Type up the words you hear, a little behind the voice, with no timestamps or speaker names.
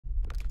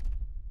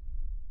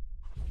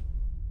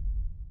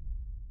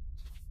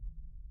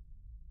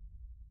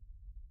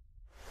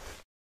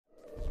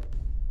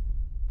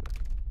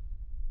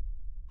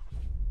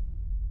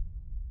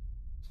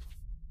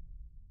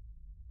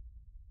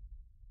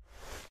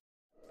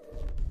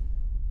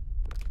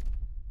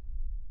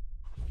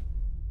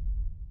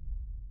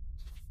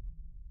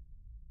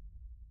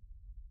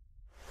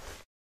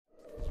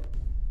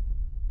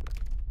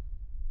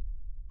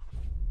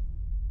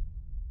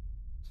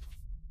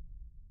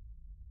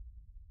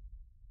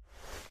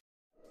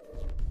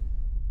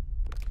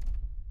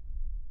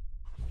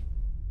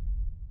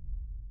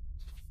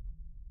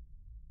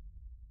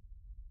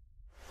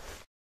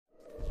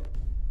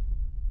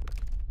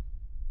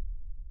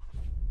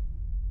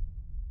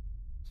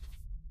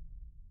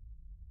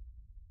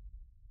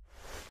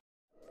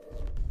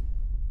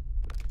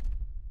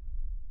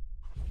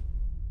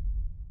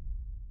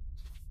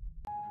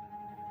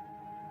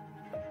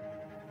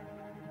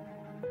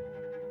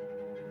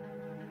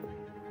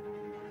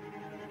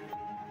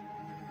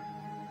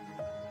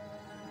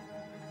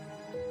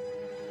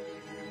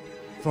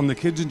From the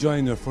kids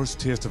enjoying their first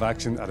taste of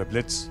action at a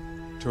blitz,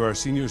 to our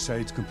senior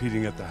sides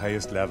competing at the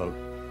highest level,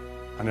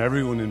 and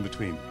everyone in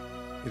between,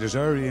 it is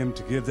our aim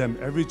to give them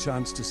every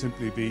chance to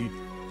simply be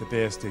the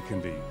best they can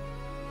be.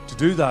 To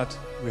do that,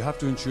 we have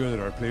to ensure that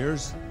our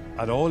players,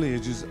 at all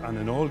ages and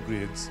in all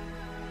grades,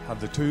 have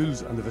the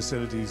tools and the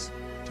facilities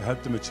to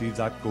help them achieve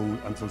that goal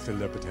and fulfil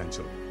their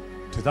potential.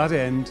 To that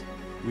end,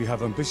 we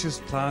have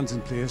ambitious plans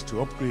in place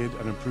to upgrade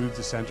and improve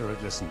the centre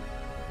at Lisson,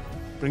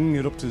 bringing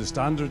it up to the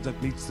standard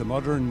that meets the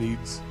modern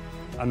needs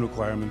and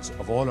requirements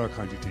of all our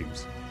county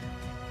teams.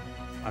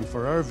 And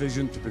for our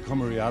vision to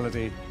become a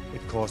reality,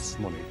 it costs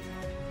money.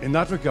 In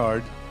that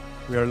regard,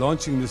 we are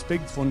launching this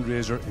big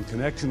fundraiser in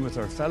connection with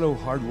our fellow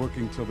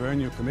hard-working Club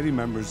Ederney committee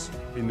members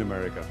in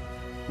America.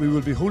 We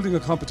will be holding a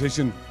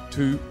competition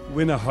to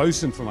win a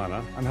house in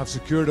Fermanagh and have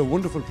secured a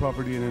wonderful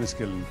property in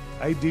Enniskillen,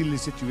 ideally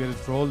situated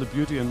for all the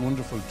beauty and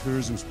wonderful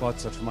tourism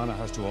spots that Fermanagh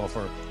has to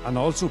offer, and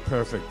also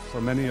perfect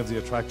for many of the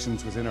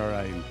attractions within our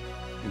isle,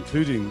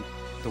 including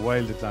the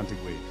Wild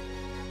Atlantic Way.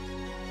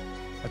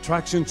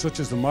 Attractions such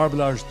as the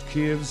Marble Arched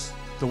Caves,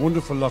 the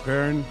wonderful Lough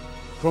Erne,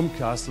 Crum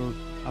Castle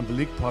and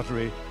Belique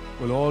Pottery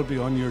will all be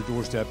on your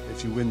doorstep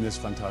if you win this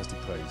fantastic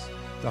prize.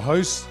 The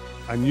house,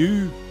 a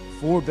new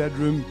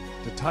 4-bedroom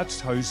detached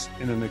house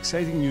in an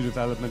exciting new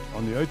development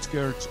on the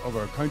outskirts of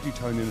our county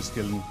town in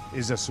Enniskillen,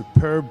 is a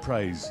superb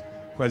prize,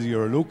 whether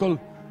you're a local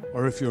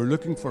or if you're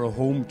looking for a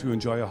home to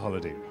enjoy a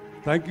holiday.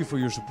 Thank you for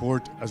your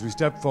support as we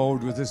step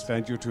forward with this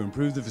venture to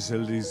improve the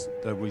facilities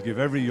that will give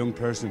every young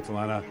person in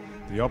Fermanagh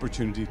the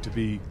opportunity to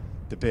be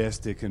the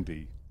best they can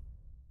be.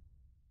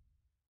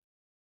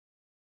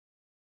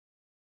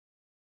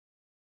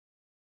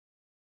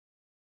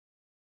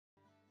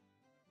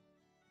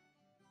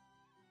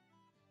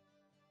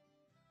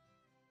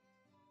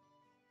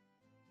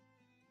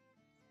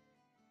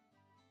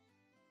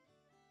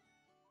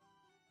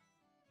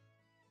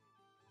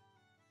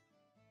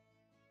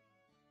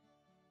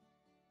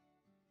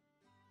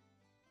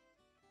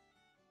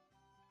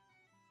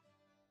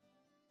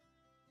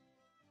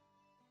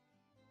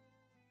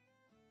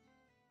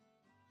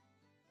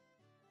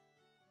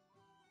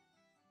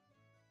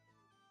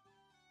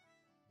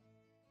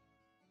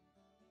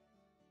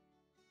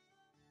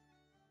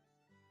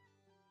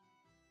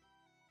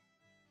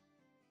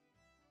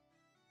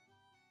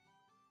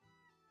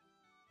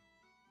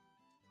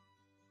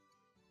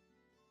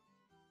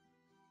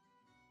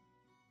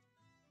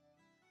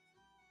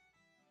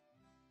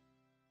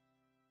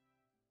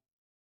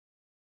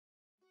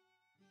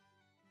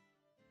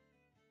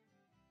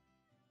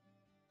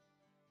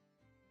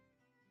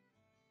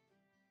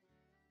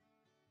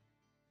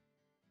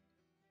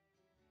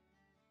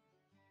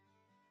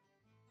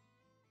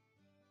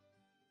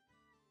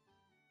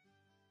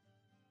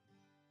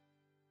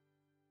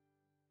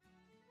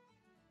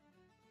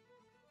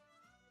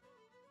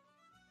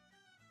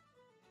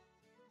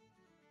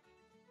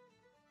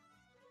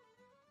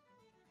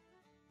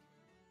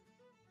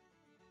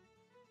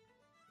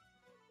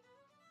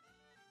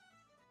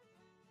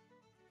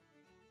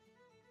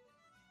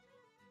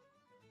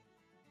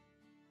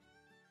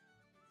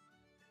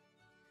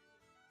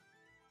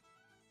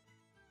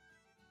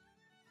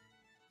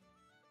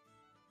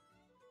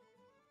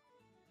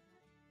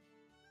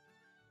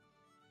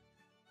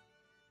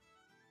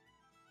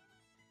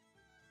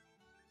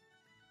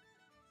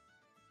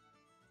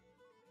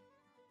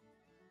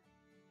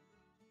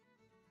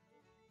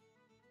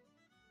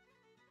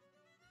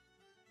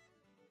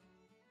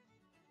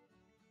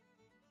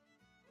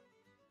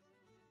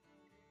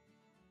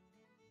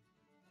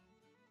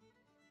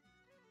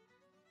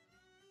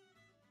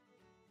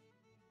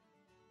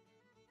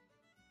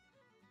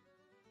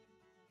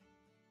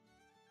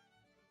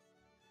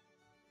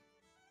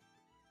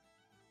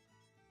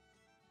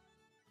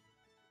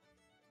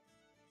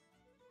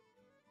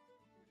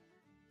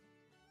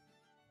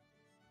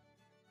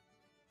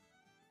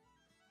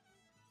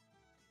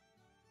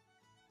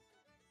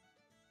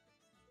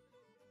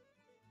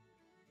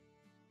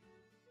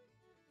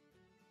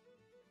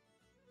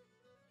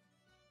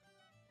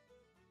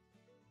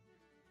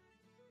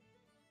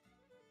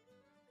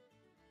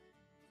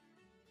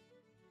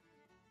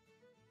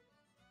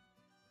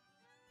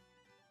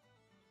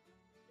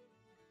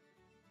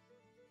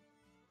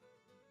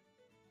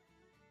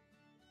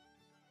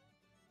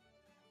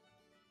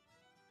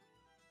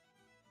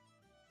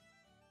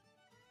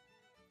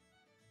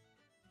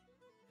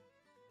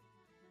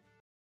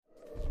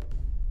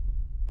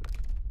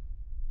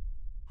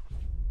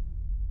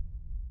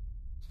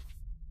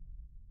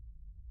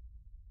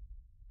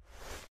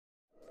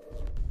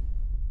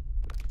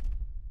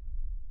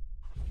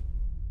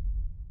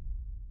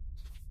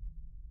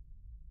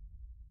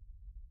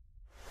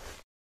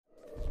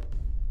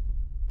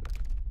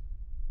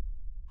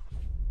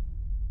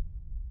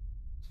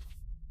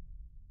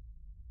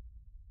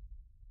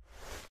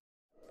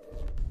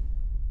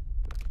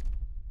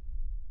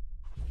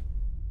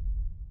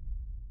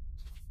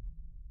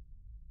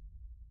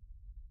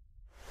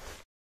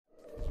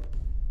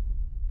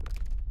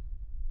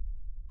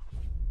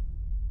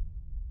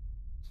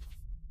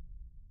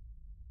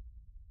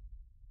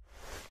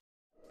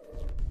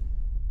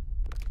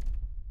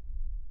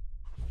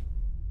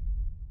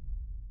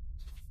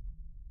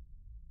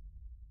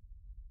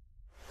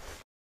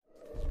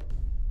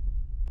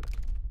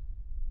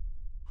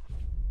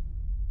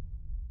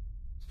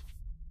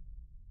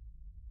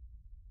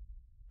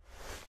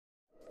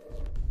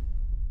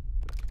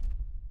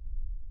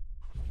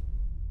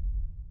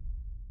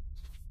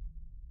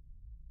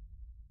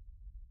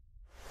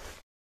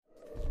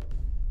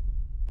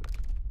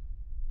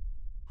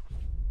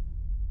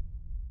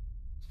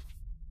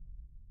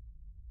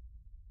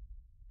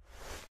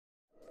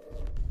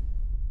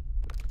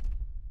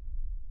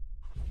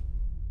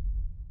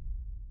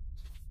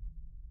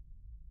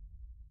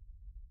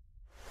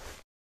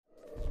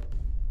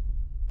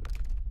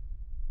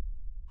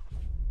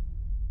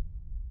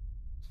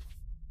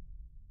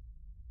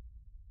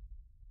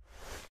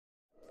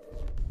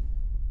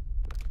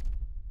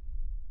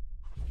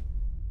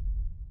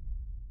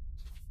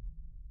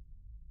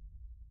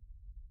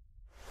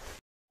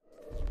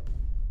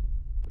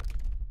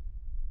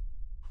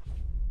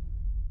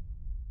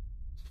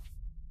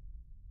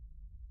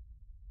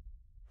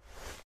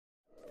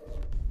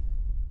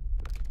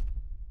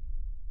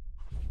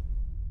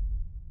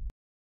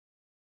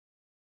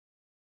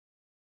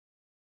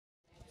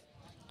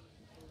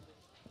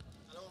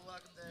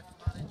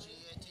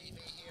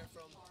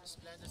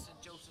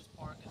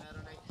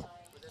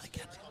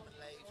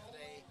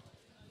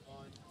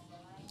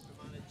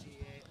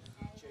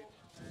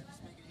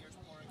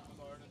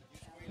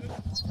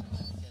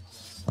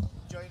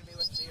 Joining me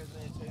with me here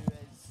today too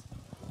is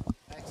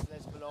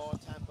ex-Lisbon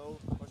Tempo,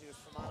 of course he was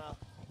Fermanagh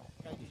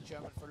county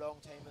chairman for a long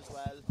time as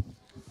well,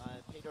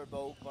 and Peter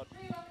Bogue, but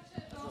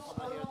as we're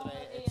coming here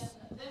today, it's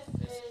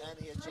this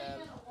NHL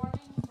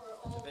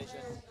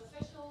Division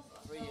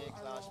 3A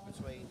clash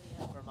between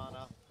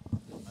Fermanagh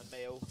and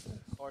Mayo.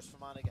 Of course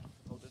Fermanagh getting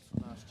promoted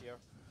from last year,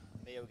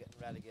 Mayo getting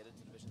relegated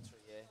to Division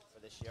 3A for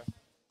this year.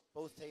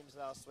 Both teams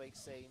last week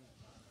seen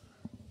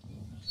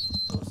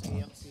close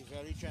games. Be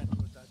very gentle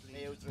with that lead.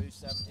 Mayo drew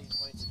 17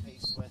 points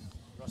apiece with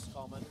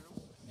Roscommon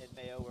in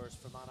Mayo, whereas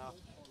Fermanagh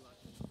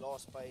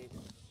lost by, as you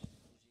could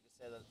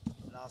say,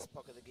 the last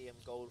puck of the game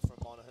goal from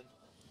Monaghan.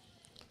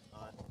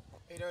 And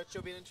Peter, it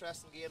should be an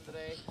interesting game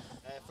today.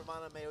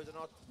 Fermanagh and Mayo,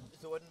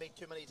 they wouldn't meet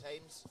too many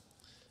times.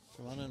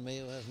 Fermanagh and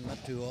Mayo haven't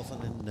met too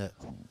often in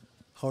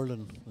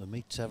hurling. They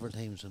meet several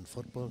times in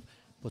football,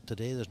 but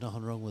today there's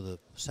nothing wrong with the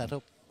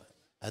setup.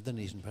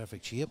 Ederney's in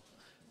perfect shape.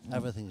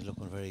 Everything's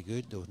looking very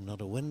good. There was not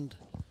a wind,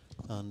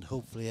 and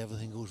hopefully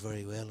everything goes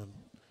very well on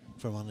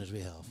Fermanagh's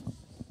behalf.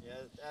 Yeah,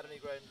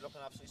 Ederney ground looking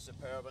absolutely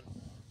superb, and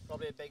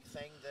probably a big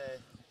thing. We're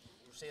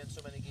seeing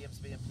so many games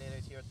being played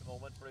out here at the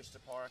moment. Brewster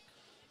Park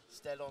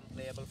still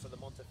unplayable for the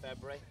month of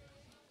February.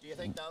 Do you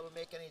think that will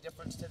make any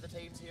difference to the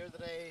teams here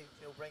today?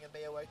 You know, bringing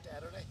Mayo out to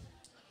Ederney?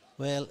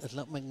 Well, it'll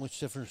not make much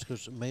difference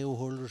because Mayo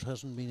Hurlers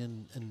hasn't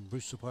been in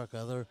Brewster Park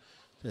either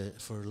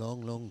for a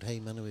long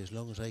time anyway, as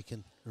long as I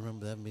can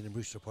remember. They haven't been in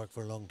Brewster Park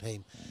for a long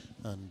time,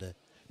 and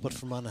but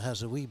Fermanagh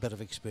has a wee bit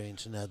of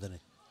experience in Ederney.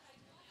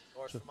 Of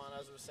course, Fermanagh,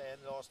 as we were saying,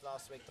 lost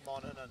last week to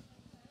Monaghan, and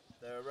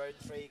the round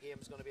 3 game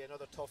is going to be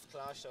another tough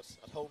clash at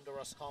home to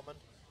Roscommon,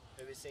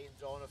 who we've seen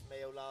drawn with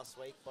Mayo last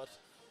week. But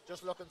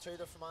just looking through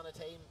the Fermanagh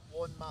team,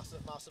 one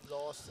massive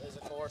loss is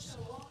of course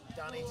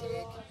Danny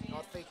Teague,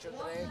 not featured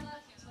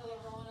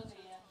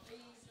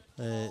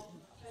today.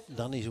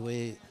 Danny's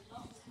away.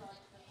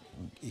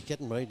 He's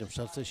getting married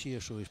himself this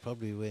year, so he's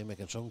probably away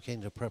making some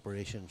kind of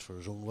preparations for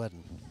his own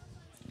wedding.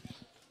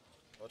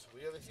 But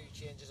we have a few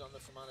changes on the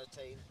Fermanagh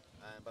team,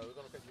 but we're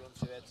going to quickly run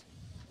through it.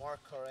 Mark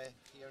Curry,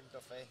 Kieran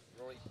Duffy,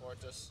 Rory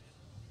Portis,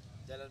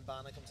 Dylan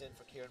Banna comes in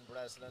for Kieran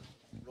Breslin,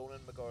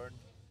 Ronan McGurn,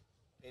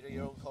 Peter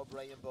your own cub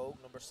Ryan Bogue,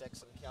 number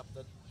 6 and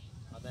captain,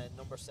 and then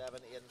number 7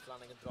 Aidan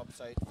Flanagan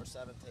drops out for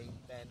 17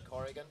 Ben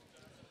Corrigan.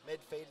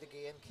 Midfield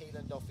again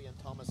Keelan Duffy and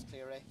Thomas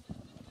Cleary,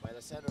 while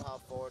the centre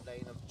half forward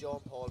line of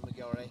John Paul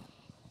McGurry,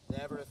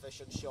 the ever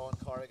efficient Sean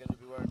Corrigan will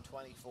be wearing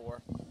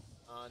 24,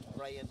 and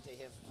Brian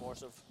Tahim from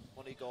Morse of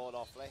Moneygall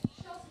Offaly,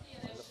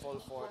 and the full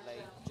forward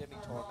line Jimmy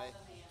Tormey,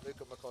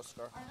 Luca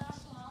McCusker,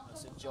 and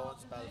St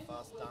John's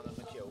Belfast Dana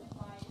McHugh.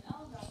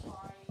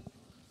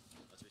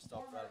 As we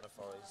stop Relna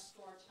for his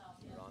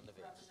around the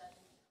base.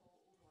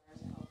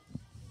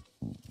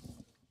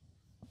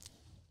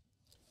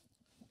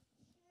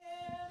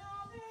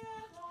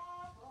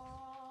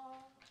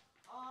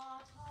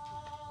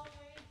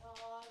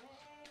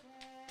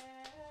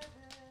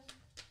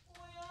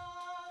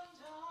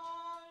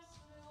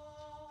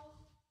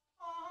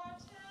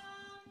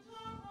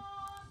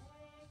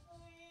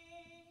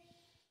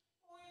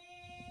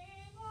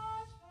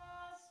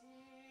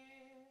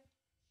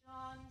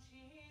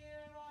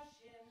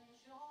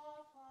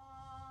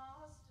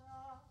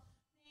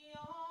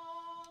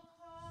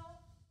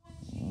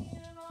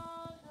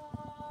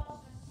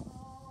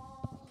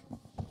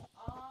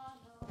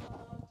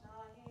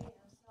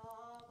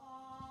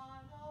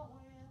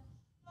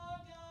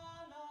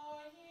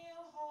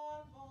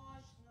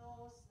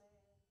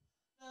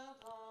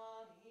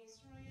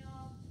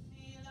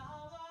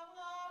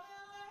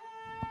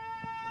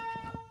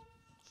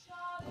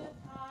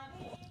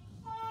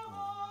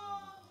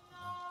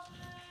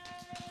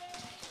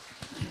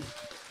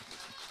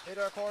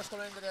 Peter, of course,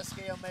 coming into this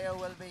game, Mayo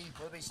will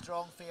be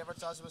strong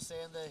favourites. As I was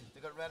saying, they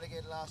got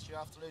relegated last year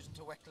after losing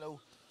to Wicklow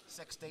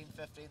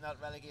 16-15, that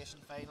relegation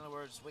final,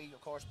 whereas we,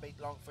 of course,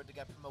 beat Longford to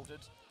get promoted.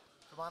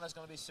 Fermanagh's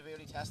going to be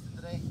severely tested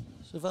today.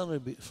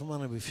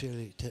 Fermanagh will be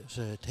fairly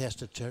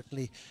tested,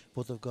 certainly,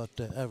 but they've got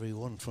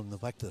everyone from the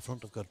back to the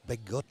front. They've got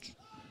big guts.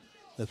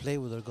 They play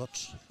with their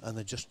guts and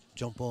they just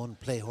jump on,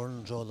 play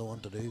hurling's all they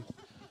want to do.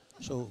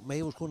 So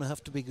Mayo's going to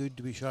have to be good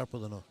to be sharper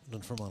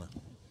than Fermanagh.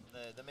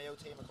 The Mayo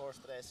team, of course,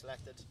 today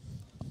selected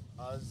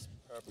as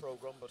per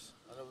programme, but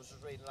I was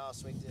just reading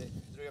last week, the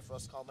three of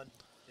Roscommon,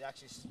 they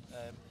actually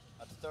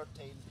had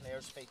 13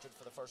 players featured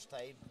for the first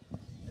time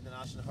in the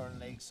National Hurling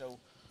League, so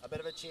a bit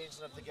of a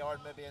changing of the guard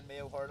maybe in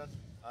Mayo Hurling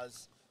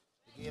as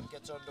the game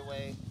gets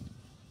underway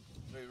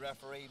through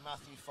referee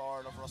Matthew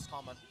Farrell of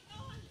Roscommon,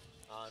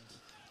 and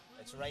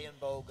it's Ryan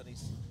Bogue, and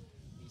he's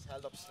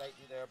held up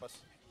slightly there, but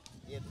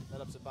Aidan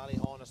Phillips of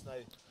Ballyhonus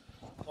now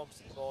pumps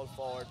the ball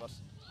forward, but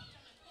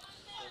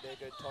it'll be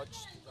a good touch,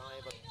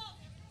 but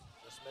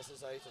just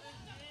misses out. And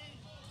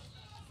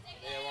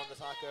Mayo on the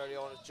attack early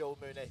on is Joe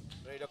Mooney.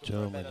 Really looking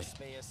for a bit of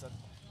space. And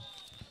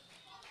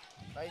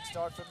fine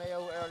start for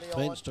Mayo early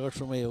on. Fine start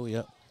for Mayo,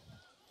 yeah.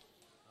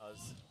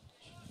 As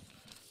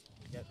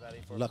get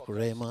ready for Luck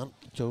Ray man,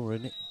 Joe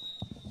Roinn.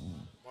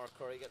 Mark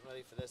Curry getting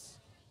ready for this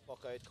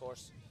puck out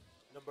course.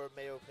 number of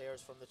Mayo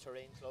players from the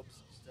terrain clubs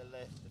still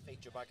the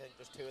feature back. I think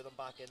there's 2 of them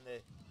back in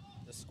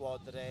the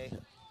squad today.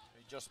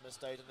 We just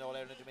missed out on the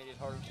All-Ireland Intermediate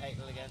Hurling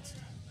title against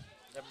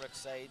Limerick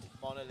side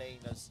Monaghan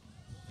as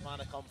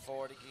Fermanagh come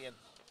forward again,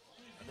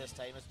 and this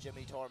time it's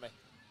Jimmy Tormey.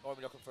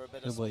 Tormey looking for a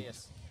bit of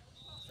space.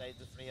 Tried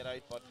to free it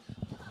out, but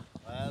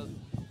well,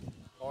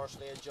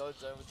 harshly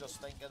adjudged. I was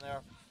just thinking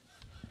there.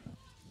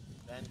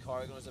 Ben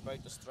Corrigan was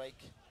about to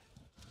strike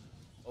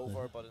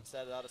over, but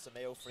instead of that, it's a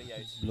Mayo free out.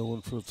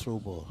 Blowing for a throw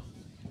ball.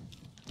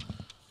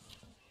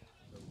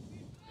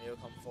 Mayo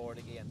come forward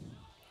again.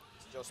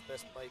 It's just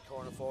missed by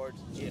corner forward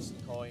Jason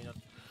Coyne.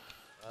 And,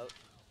 well,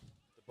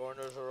 the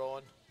burners are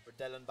on for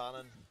Dylan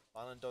Bannon.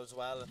 Bannon does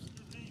well, and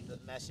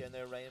Messi and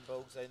their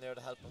rainbows down there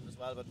to help him as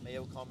well. But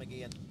Mayo come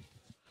again.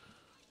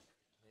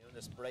 Mayo in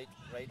this bright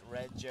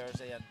red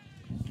jersey, and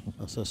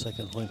that's the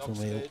second point for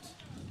Mayo. Good.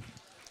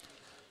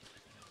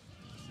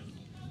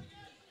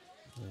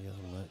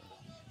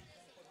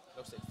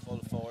 Looks like full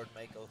forward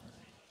Michael.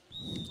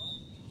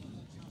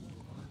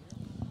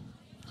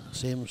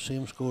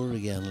 Same score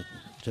again.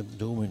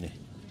 Domini.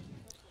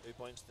 2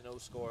 points to no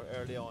score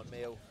early on.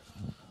 Mayo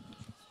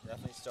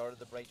definitely started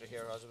the brighter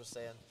here, as I was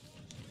saying.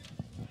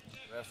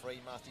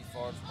 Referee Matthew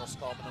Ford from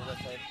Roscommon with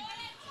him.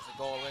 There's a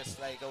Galway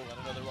Sligo and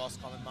another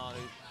Roscommon man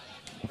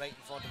who right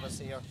in front of us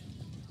here.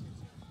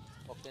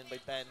 Hooked in by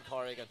Ben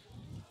Corrigan.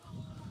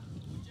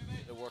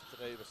 The work to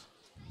do, but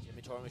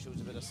Jimmy Tormey shows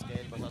a bit of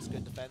skill, but that's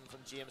good defending from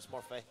James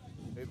Murphy,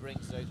 who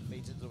brings it out and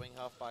feeds into the wing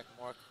half back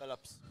Mark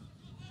Phillips.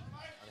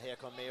 And here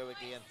come Mayo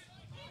again.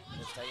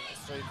 This time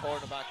it's through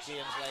cornerback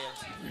James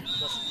Lyons,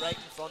 just right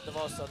in front of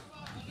us. And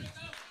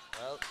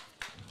well,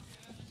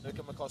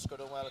 Luca McCusker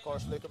doing well. Of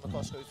course, Luca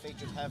McCusker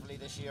featured heavily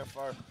this year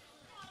for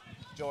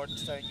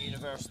Jordanstown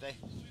University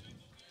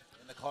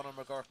in the Conor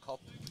McGurk Cup.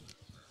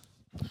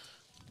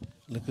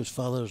 Luca's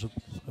father's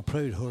a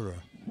proud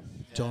hurler,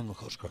 John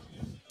McCusker.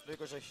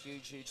 Luca's a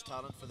huge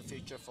talent for the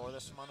future for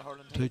this Fermanagh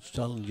hurling team. Huge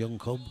talent, young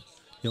cub,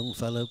 young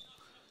fella,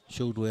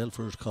 showed well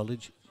for his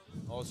college.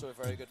 Also a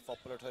very good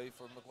footballer too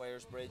for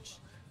McGuire's Bridge.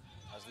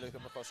 As Luca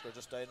McCusker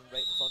just down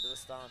right in front of the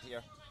stand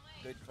here.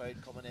 Good crowd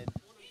coming in.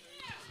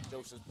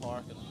 Joseph's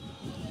Park,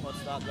 and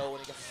puts that low and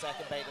he gets a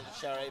second bite of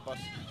the cherry, but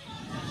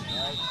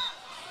right,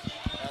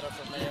 better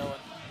for Mayo.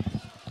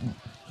 And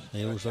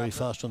Mayo's very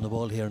fast on the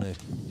ball here now.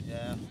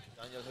 Yeah,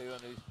 Daniel Huon,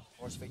 who of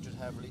course featured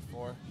heavily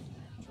for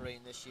terrain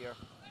this year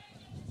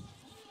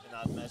in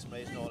that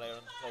mesmerising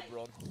All-Ireland club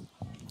run.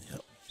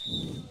 Yep.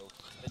 So,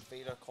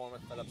 midfielder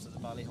Cormac Phillips of the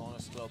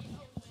Ballyhonus club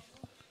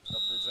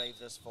looking to drive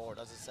this forward.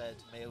 As I said,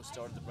 Mayo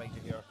started the breaker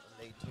here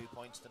and lead 2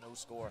 points to no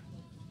score.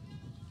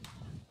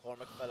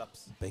 Cormac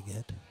Phillips. Big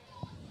hit.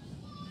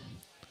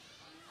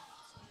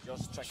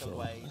 Just trickled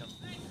wide.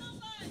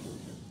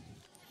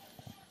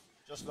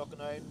 Just looking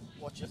out,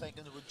 what you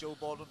thinking? Would Joe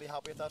Baldwin be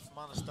happy with that from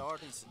on a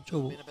start? He's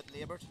been a bit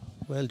laboured.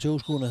 Well,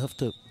 Joe's going to have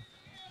to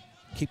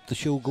keep the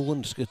show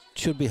going. It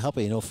should be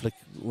happy enough. Like,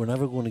 we're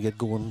never going to get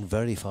going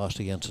very fast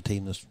against a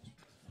team that's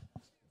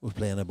we're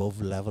playing above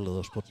the level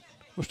of us, but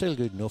we're still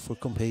good enough. We're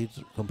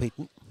competing.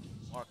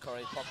 Mark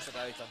Curry pucks it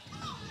out,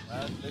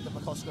 and Luca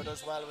McCusker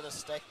does well with his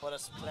stick, but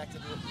it's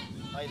collected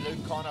by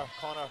Luke Connor.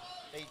 Connor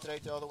leads it out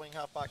to the other wing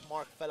half back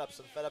Mark Phillips,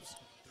 and Phillips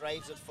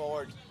drives it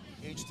forward.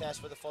 Huge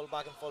test for the full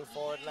back and full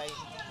forward line.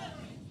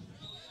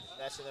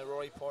 That's in the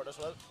Rory Porter as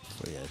well.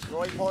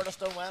 Rory Porter's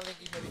done well. I think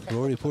he's maybe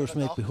Rory Porter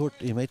might be hurt.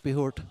 He might be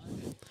hurt.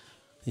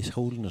 He's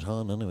holding his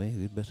hand anyway, a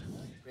good bit.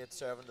 Great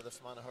servant to the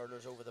Fermanagh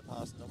hurlers over the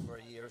past number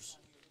of years.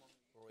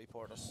 Rory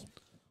Porter's.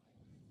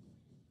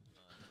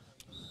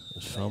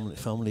 His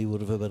family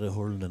would have a bit of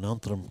hurling in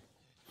Antrim.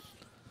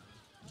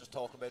 Just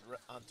talking about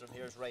Antrim,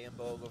 here's Ryan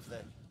Bog of the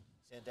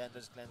St.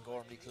 Enda's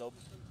Glengormley club.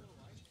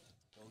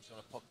 Who's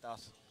going to puck that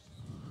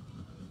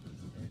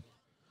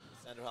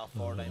centre half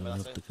forward line, but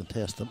that's to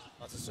contest them.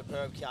 That's a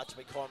superb catch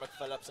by Cormac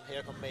Phillips, and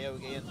here come Mayo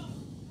again.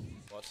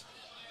 But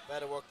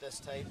better work this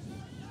time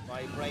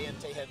by Brian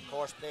Tehan. Of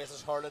course,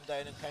 places hurling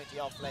down in County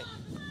Offaly.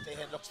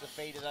 Tehan looks to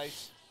feed it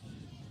out.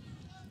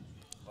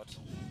 But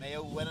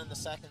Mayo winning the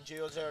second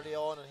duels early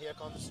on, and here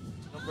comes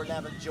number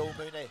 11 Joe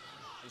Mooney,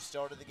 who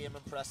started the game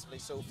impressively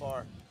so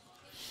far.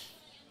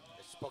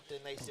 It's pucked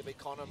in nicely by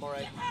Conor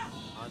Murray,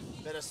 and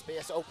a bit of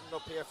space opening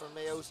up here for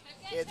Mayo's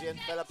Adrian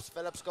Phillips.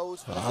 Phillips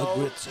goes for the goal.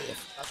 Great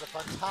save. That's a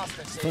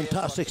fantastic save.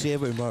 Fantastic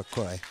save by Mark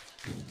Cry.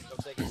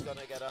 Looks like he's going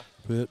to get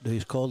a...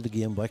 He's called the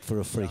game back for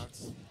a free.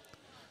 Chance.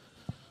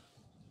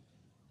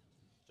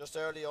 Just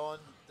early on,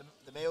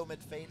 the Mayo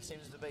midfield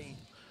seems to be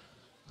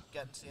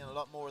seeing a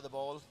lot more of the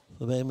ball.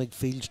 The Mayo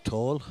midfield's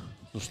tall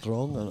and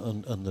strong,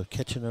 and they're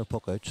catching their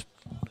puck outs.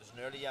 There's an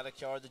early yellow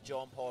card to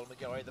John Paul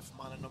McGarry, the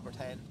Fermanagh number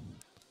 10.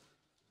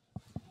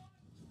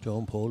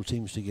 John Paul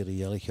seems to get a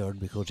yellow card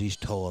because he's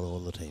tall all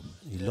the time.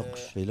 He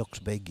looks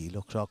big, he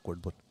looks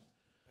awkward, but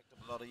picked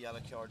up a lot of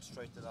yellow cards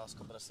throughout the last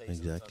couple of seasons.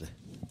 Exactly.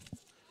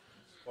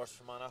 Of course,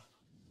 Fermanagh,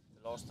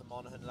 they lost to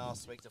Monaghan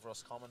last week. They've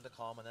Roscommon to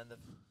come, and then the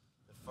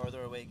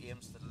further away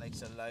games to the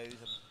likes of Louth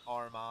and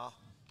Armagh.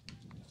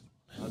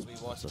 As we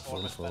watch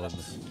Cormac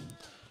Phillips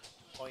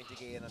point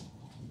again, and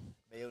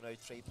Mayo now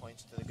 3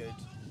 points to the good.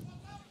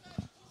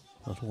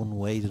 That's one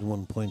wide and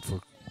 1 point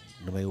for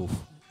the Mayo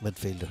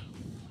midfielder.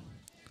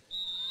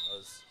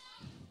 Was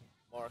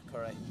Mark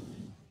Curry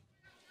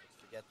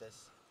to get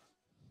this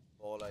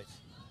ball out.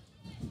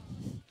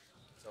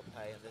 It's up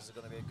high, and this is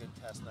going to be a good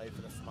test now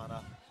for the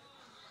Fermanagh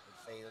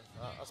midfield.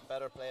 That's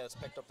better play. It's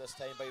picked up this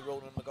time by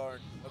Roinn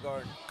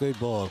McGurn. Good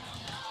ball.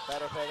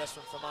 Better play this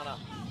from Fermanagh.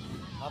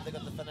 Have they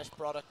got the finished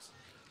product?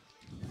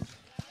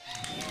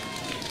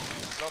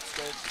 Looks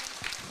good.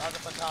 That's a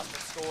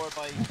fantastic score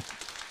by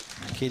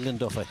Keelan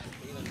Duffy.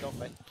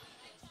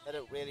 Did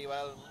it really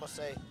well. I must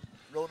say,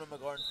 Roinn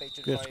McGurn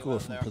featured Great very score well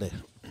from there. play.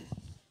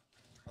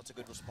 That's a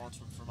good response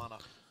from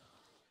Fermanagh.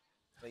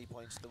 3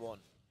 points to 1.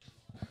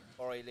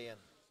 Borry Lane,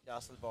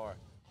 Castlebar.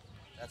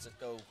 Lets it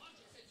go.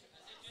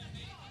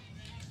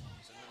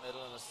 It's in the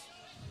middle, and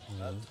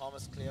it's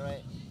Thomas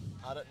Cleary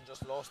had it and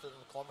just lost it.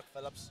 And Cormac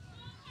Phillips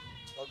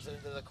plugs it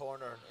into the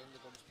corner. In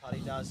comes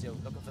Paddy Dazio,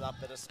 looking for that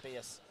bit of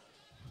space.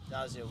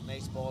 Dazio,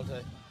 nice ball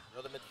to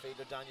another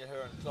midfielder, Daniel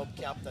Hearn, club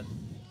captain.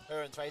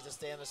 Hearn tries to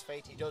stay on his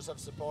feet. He does have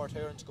support.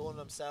 Hearn's going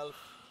himself.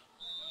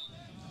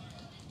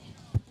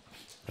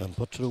 And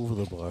puts it over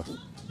the bar.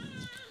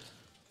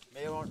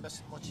 Mayo aren't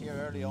missing much here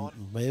early on.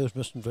 Mayo's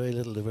missing very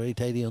little. They're very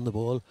tidy on the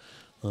ball,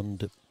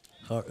 and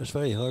it's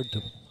very hard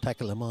to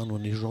tackle a man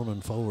when he's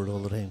running forward all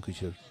the time,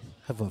 because you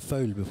have a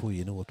foul before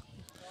you know it.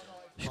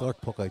 Short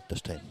puck out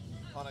this time.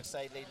 Connacht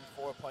side leading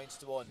 4 points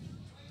to 1.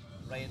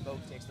 Ryan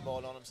Boak takes the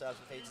ball on himself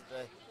and feeds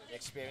the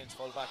experienced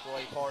fullback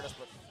Roy Portis,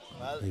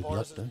 but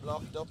Portis is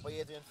blocked up by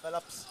Adrian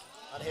Phillips,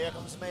 and here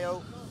comes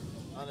Mayo,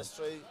 and it's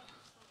through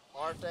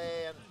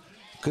Arte, and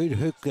good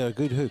hook there,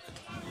 good hook.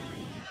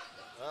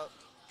 well,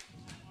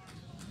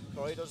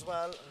 Corey does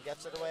well and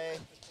gets it away.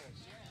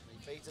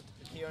 He feeds it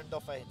to Kieran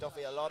Duffy.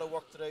 Duffy, a lot of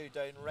work to do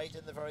down right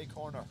in the very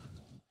corner.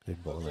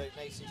 Good ball. Goes out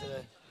nicely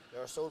to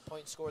their sole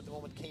point score at the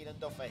moment, Keelan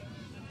Duffy.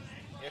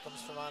 Here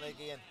comes Fermanagh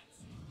again,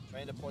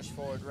 trying to push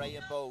forward.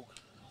 Ryan Bogue.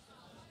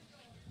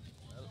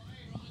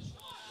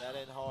 That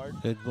in hard.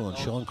 Good ball,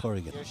 Sean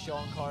Corrigan. Here's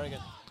Sean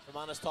Corrigan,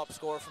 Fermanagh's top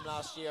scorer from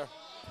last year.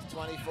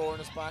 24 in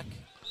his back.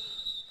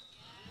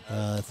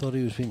 I thought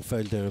he was being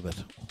fouled there a bit.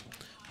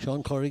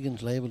 Sean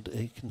Corrigan's liable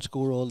he can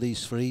score all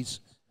these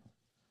frees.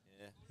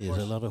 Yeah. He has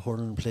a lot of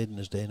hurling played in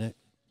his day now.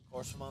 Of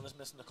course, Fermanagh's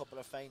missing a couple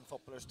of fine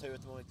footballers too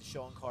at the moment.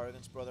 Sean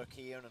Corrigan's brother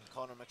Kieran and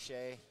Conor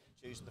McShay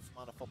choosing the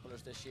Fermanagh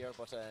footballers this year.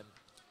 But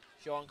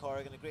Sean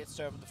Corrigan, a great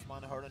servant of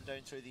Fermanagh hurling down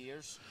through the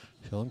years.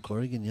 Sean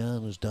Corrigan, yeah,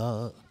 and his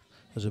dad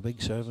was a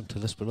big servant to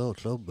Lisbelow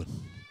Club.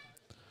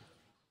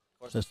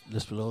 And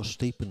Lisbelow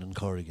Steeping and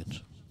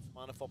Corrigan's.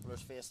 Fermanagh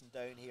footballers facing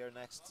down here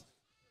next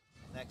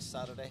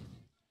Saturday.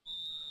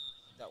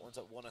 That one's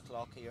at 1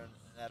 o'clock here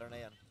in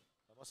Ederney, and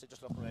I must say,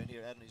 just looking around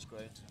here, Ederney's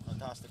ground,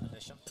 fantastic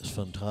condition. It's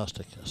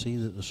fantastic. I see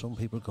that there's some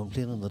people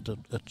complaining that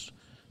it's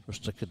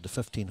restricted to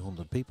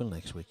 1,500 people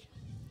next week.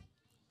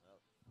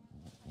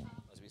 Well,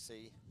 as we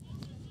see,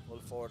 full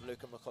forward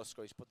Luca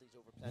McCusker, he's put these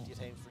over plenty of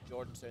times for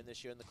Jordanstown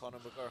this year in the Conor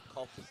McGurk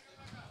Cup.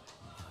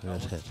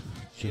 Red head,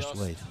 just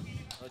wide.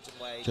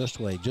 Wide. Just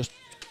wide, just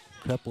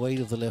crept wide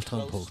of the left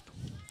hand post.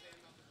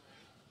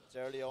 It's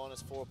early on,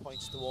 it's 4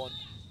 points to 1,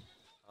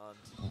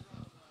 and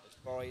it's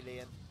Borry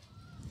Lane,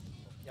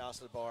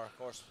 Castlebar. Of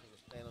course, he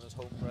was playing on his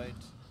home ground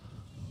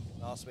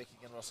last week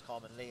against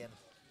Roscommon. Lane.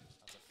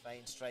 That's a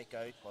fine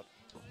strikeout, but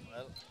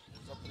well,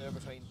 it's up there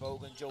between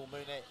Bogue and Joe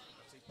Mooney.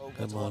 Bogue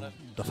has won it.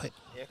 Duffy.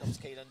 Here comes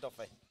Keelan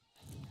Duffy,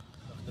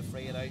 looking to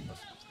free it out,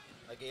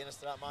 but again it's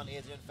to that man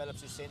Adrian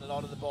Phillips, who's seen a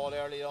lot of the ball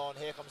early on.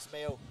 Here comes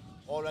Mayo,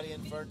 already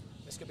in front.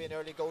 This could be an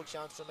early goal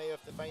chance for Mayo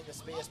if they find the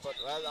space, but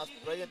well, that's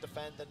brilliant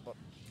defending, but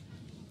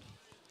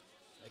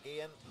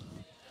again,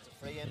 it's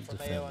a free in for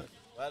Mayo, and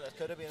well, it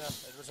could have been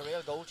it was a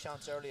real goal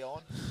chance early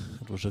on.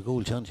 It was a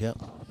goal chance, yeah.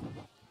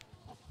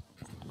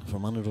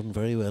 Fermanagh done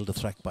very well to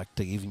track back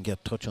to even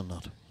get touch on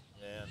that.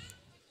 Yeah.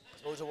 I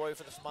suppose a worry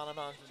for the Fermanagh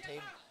management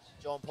team.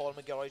 John Paul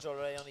McGilly's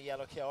already on a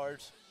yellow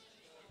card,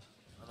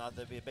 and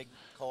that'd be a big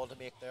call to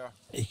make there.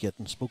 He's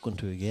getting spoken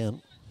to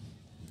again.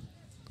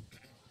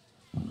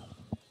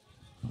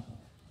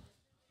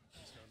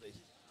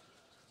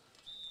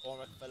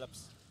 Cormac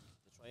Phillips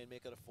to try and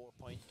make it a 4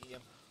 point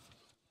game.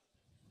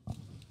 I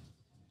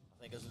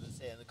think, as they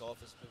say in the golf,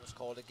 it was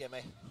called a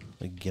gimme.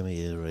 A gimme,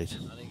 yeah, right.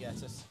 And he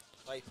gets it.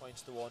 5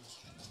 points to 1.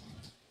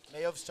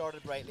 May have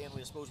started brightly, and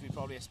we suppose we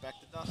probably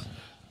expected that.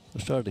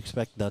 We started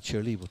expecting that,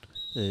 surely, but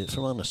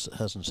Fermanagh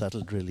hasn't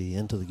settled really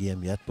into the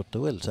game yet, but they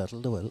will settle,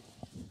 they will.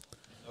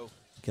 Oh.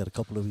 Get a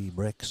couple of wee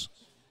breaks.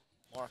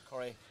 Mark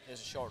Curry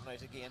is a short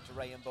night again to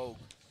Ryan Bogue.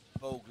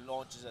 Bogue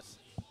launches it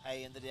high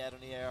into the air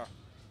in the air.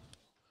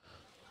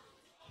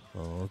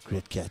 Oh,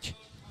 great catch.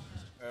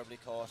 Superbly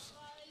caught. As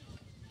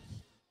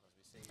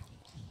we see,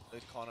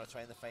 Luke Connor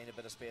trying to find a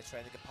bit of space,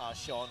 trying to get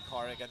past Sean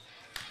Corrigan.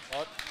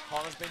 But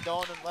Connor's been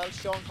done, and well,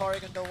 Sean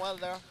Corrigan done well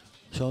there.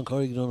 Sean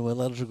Corrigan done well.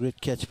 That was a great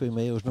catch by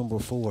Mayo's number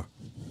 4.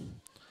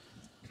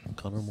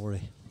 Conor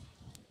Murray.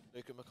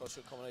 Luca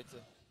McCusker coming out to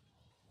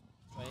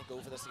try and go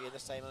for this again,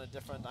 this time on a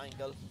different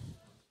angle.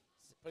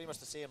 It's pretty much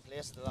the same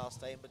place as the last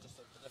time, but just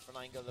a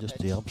different angle of the just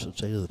pitch. the opposite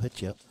side of the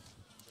pitch, yeah.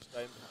 Just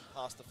down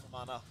past the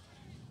Fermanagh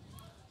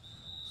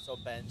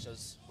sub bench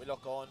as we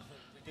look on.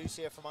 We do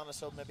see a Fermanagh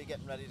sub maybe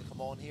getting ready to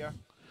come on here,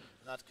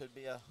 and that could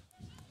be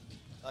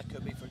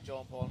for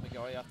John Paul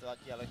McGarry after that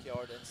yellow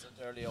card incident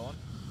early on.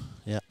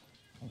 Yeah.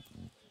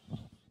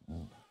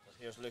 But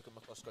here's Luca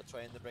McCusker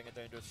trying to bring it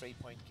down to a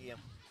 3-point game.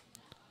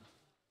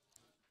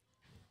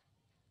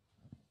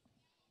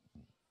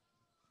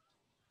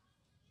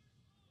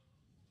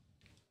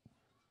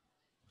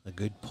 A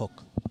good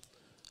puck.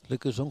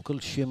 Luca's uncle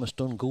Seamus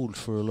done goals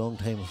for a long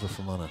time for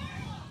Fermanagh.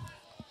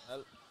 Well,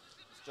 it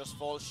just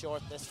falls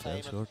short this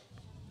time. Short.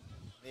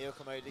 Mayo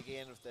come out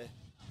again with the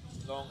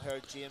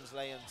long-haired James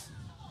Lyons.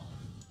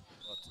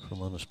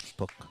 Fermanagh's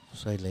puck,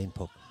 sideline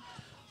puck.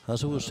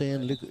 As I was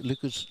saying,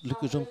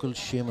 Luca's uncle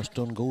Seamus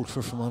done goals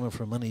for Fermanagh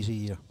for many a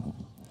year.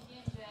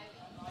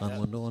 And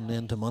went on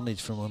then to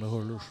manage Fermanagh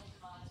hurlers.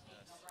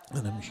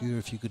 And I'm sure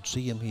if you could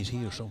see him, he's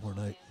here somewhere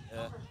now.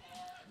 Yeah.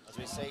 As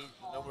we say,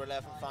 number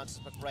 11, Francis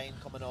McBride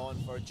coming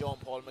on for John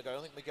Paul McGarry. I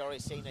don't think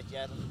McGarry's seen it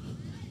yet, and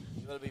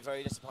he will be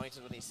very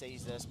disappointed when he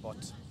sees this,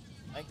 but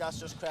I think that's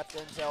just crept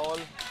into all.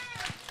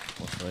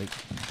 That's right.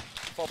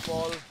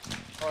 Football,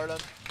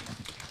 hurling,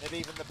 maybe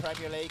even the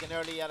Premier League, an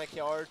early yellow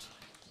card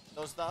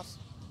does that.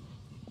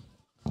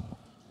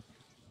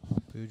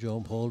 Poor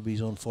John Paul, but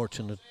he's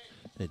unfortunate.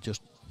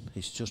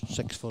 He's just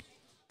 6'5"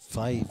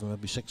 or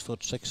maybe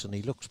 6'6", and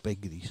he looks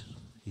big.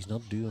 He's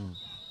not doing.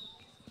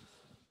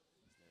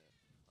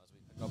 As we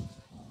pick up, well,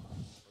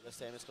 this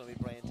time it's going to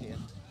be Brian Tate.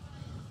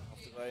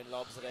 Off the ground,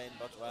 lobs it in,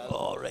 but well.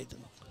 All right.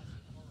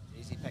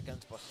 Easy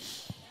pickings, but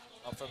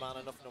not for man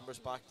enough numbers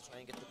back to try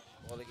and get the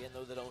ball again.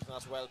 Though they don't, and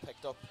that's well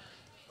picked up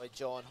by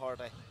John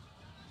Hardy.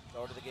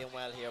 Started the game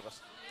well here, but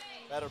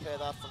better play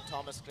that from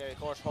Thomas Cleary. Of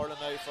course, hurling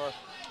now for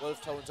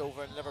Wolf Tones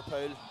over in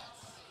Liverpool.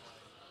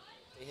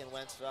 Ian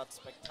went for that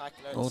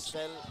spectacular. It's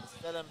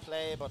still in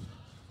play, but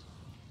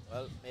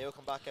well, Mayo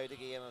come back out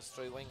again. It's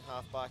through wing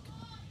half back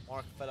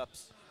Mark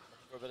Phillips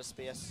for a bit of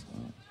space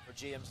for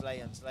James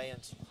Lyons.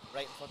 Lyons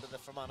right in front of the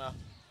Fermanagh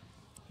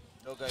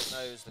dugout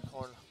now is the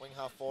corner wing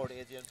half forward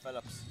Adrian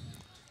Phillips.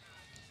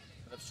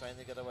 Phillips trying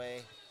to get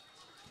away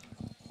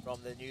from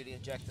the newly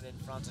injected in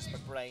Francis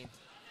McBride.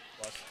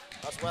 But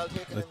that's well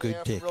taken in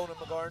there from Ronan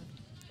McGurn.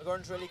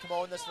 McGurn's really come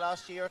on this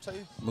last year or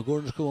two.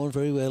 McGurn's come on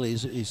very well.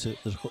 He's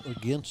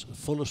against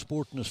full of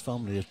sport in his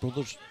family. His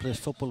brother plays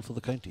football for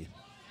the county.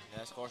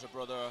 Yes, of course, a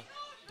brother,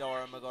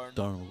 Darren McGurn.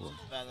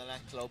 Then the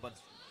next club. And,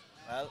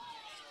 well,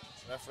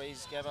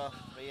 referees give a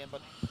free in,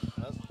 but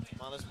well,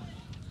 man is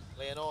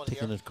playing on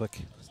taking here. It quick.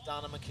 It's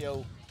Dana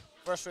McHugh.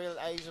 First real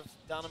eyes of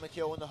Dana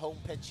McHugh on the home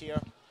pitch here.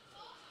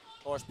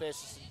 Of course, plays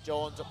St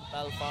John's up in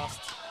Belfast.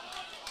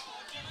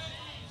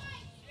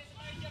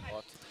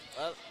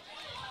 But,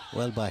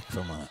 well back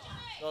from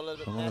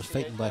Fermanagh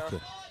fighting back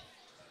there.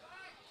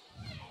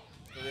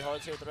 It'll be hard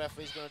to see what the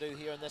referee's going to do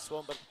here in this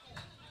one, but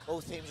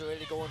both teams are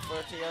really going for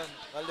it here. And,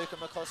 well, Luca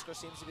McCusker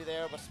seems to be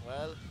there, but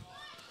well,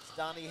 it's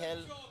Danny Hill,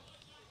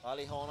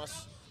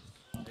 Ballyhonus,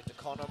 out to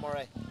Conor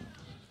Murray.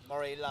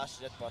 Murray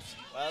lashed it, but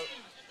well,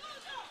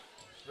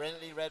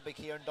 brilliantly read by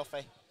Kieran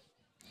Duffy.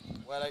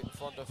 Well out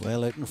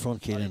in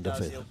front, Kieran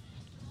Duffy.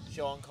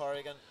 Sean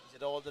Corrigan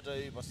did all to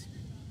do, but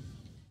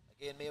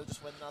again, Mayo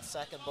just winning that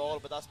second ball,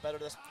 but that's better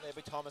this play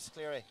by Thomas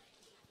Cleary.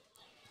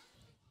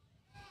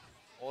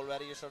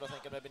 Already you're sort of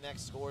thinking maybe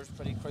next score is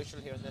pretty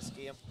crucial here in this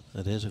game.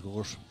 It is, of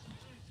course.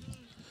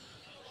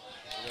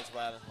 It is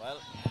well. Well,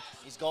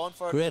 he's gone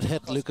for great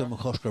hit, Luca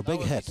McCusker.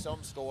 Big hit.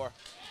 Some score.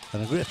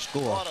 And a great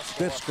score.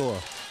 Great score.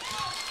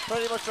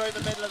 Pretty much around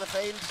the middle of the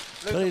field.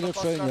 Pretty much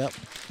round, yeah.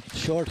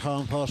 Short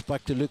hand pass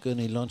back to Luca, and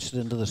he launched it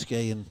into the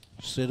sky and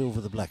straight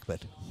over the black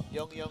bit.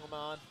 Young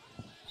man.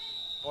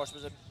 Of course,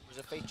 was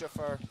a feature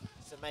for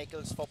St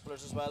Michael's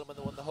footballers as well when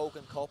they won the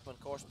Hogan Cup, and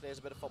of course plays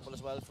a bit of football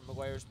as well from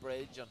Maguire's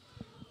Bridge and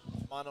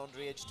man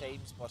underage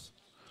teams. But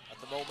at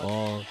the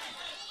moment,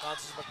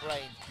 Francis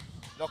McBride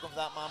looking for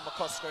that man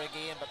McCusker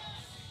again, but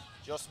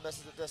just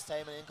misses it this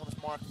time, and in comes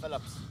Mark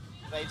Phillips.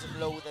 Drives him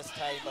low this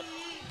time, but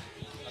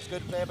that's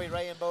good play by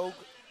Ryan Bogue,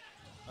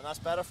 and that's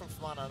better from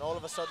Fermanagh. And all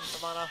of a sudden,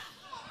 Fermanagh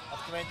have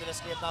come into this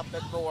game that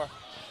bit more.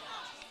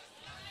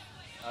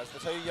 As the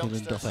two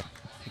youngsters, the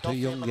two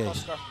young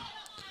guys.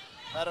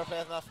 Better play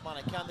than that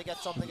Fermanagh. Can they get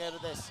something out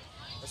of this?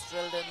 It's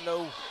drilled in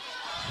low.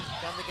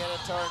 Can they get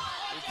a turn?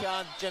 He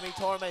can. Jimmy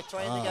Tormey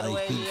trying to get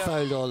away he's here. He's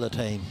fouled all the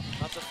time.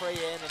 That's a free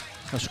in.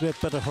 That's a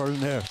great bit of hurling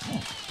there.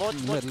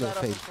 Much better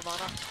from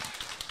Fermanagh.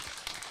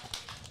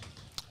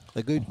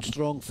 A good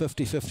strong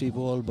 50-50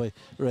 ball by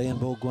Ryan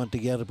Bogue going to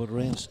get it, but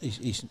Ryan's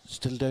he's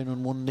still down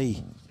on one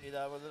knee. See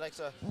that with the likes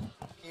of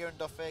Kieran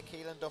Duffy,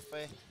 Keelan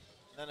Duffy, and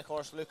then of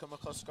course Luca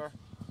McCusker.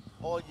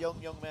 All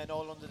young men,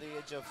 all under the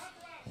age of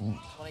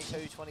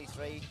 22,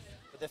 23.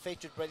 But they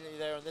featured brilliantly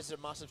there, and this is a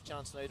massive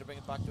chance now to bring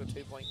it back to a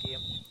 2-point game.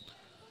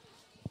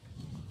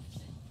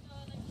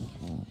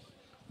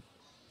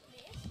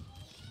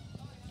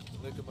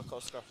 Luca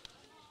McCusker.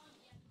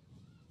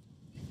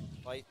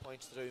 5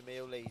 points through,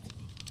 Mayo lead.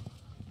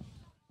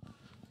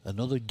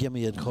 Another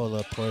gimme, I'd call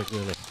that part,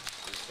 really.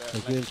 A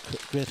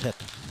great hit.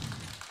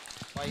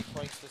 5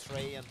 points to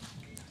 3, and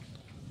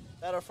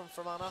better from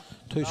Fermanagh.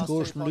 2 Last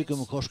scores 2 from Luca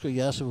points. McCusker.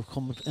 Yes, we've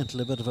come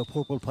into a bit of a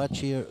purple patch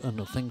here,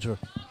 and things are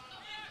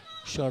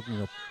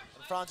sharpening up.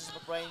 And Francis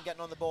McBrain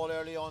getting on the ball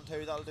early on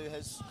too. That'll do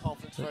his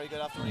confidence very good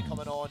after he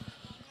coming on.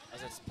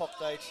 As it's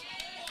pucked out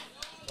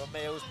from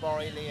Mayo's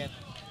Barry Lane.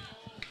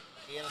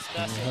 Ian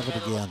Smith Have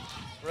it again.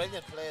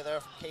 Brilliant play there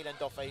from Keelan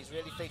Duffy. He's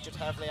really featured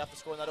heavily after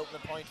scoring that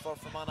opening point for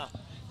Fermanagh.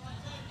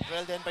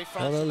 Drilled in by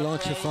Francis Well, a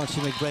launch of McBrain.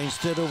 Francis McBrain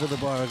straight over the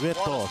bar. Great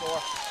What a ball.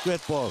 score.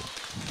 Great ball.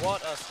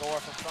 What a score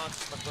from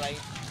Francis McBrain.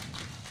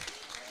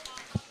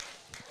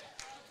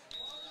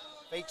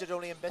 Featured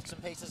only in bits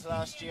and pieces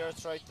last year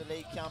throughout the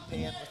league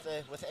campaign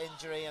with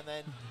injury, and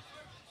then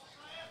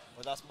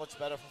well, that's much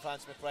better from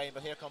Francis McBrain.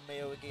 But here come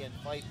Mayo again,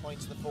 5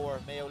 points to 4.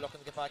 Mayo looking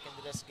to get back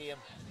into this game.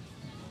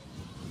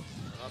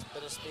 That's a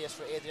bit of space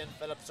for Adrian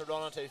Phillips to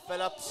run into.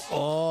 Phillips.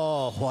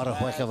 Oh, what a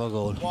whack of a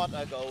goal. What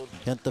a goal.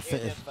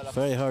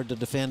 Very hard to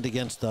defend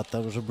against that.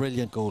 That was a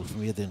brilliant goal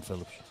from Adrian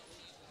Phillips.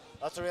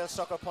 That's a real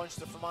sucker punch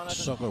to Fermanagh.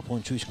 Sucker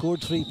punch. We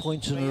scored 3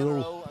 points in a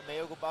row. And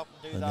Mayo go back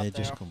and do And that they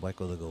there. just come back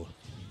with a goal.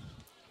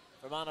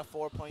 Fermanagh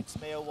 4 points,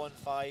 Mayo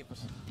 1-5. But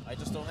I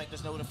just don't think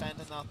there's no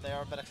defending that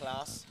there. A bit of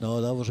class.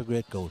 No, that was a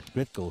great goal.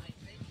 Great goal.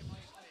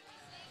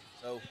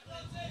 So,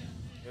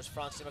 here's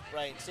Francis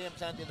McBrain. Seeing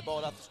plenty of the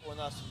ball after scoring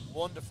that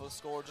wonderful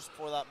score just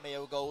before that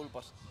Mayo goal,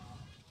 but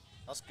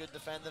that's good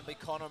defending by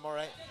Conor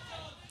Murray.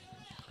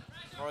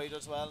 Murray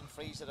does well and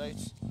frees it out.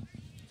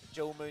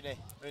 Joe Mooney.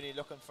 Mooney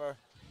looking for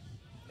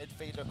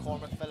midfielder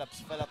Cormac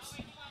Phillips.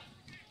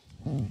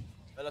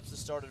 Phillips has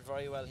started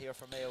very well here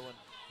for Mayo. And,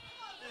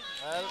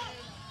 well,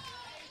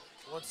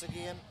 once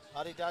again,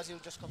 Paddy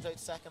Dazio just comes out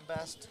second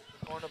best.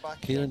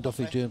 Cornerback. Keelan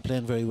Duffy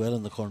playing very well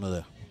in the corner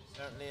there.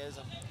 Certainly is.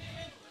 And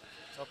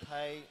it's up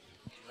high,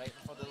 right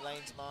in front of the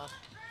linesman.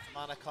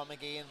 Fermanagh come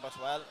again, but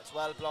well, it's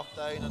well blocked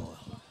down, and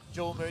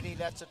Joe Mooney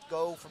lets it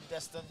go from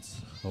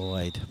distance.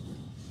 Wide.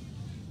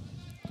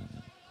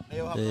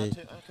 Mayo have that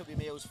too. It could be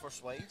Mayo's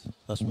first wide.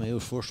 That's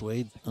Mayo's first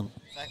wide. And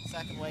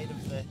Second wide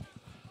of the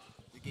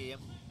game.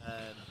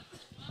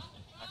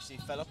 Actually,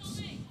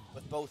 Phillips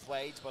with both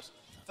wides, but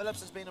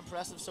Phillips has been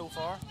impressive so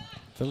far.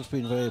 Phillips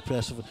been very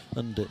impressive,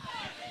 and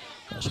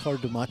it's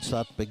hard to match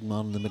that big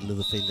man in the middle of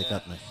the field like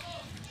that now.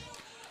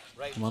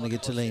 Right. Come on, he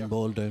gets a line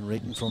ball down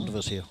right in front of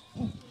us here.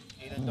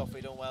 Keelan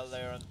Duffy doing well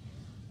there, and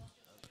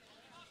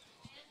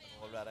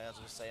already, as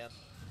I was saying,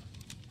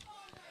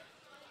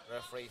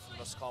 referee from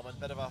Roscommon,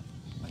 bit of a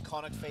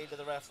iconic field of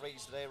the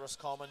referees today.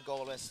 Roscommon,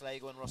 Galway,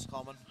 Sligo, and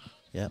Roscommon.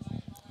 Yeah.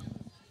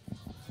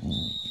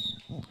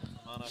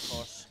 And of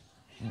course,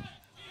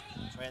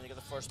 trying to get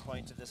the first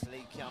point of this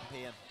league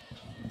campaign.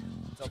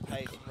 It's up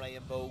high from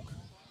Ryan Bogue.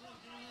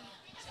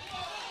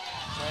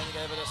 Trying to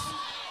get a bit of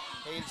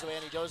heels away,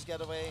 and he does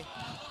get away.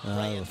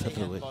 Ryan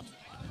taking, but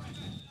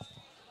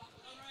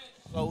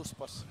close,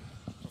 but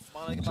if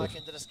Fermanagh get back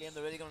into this game,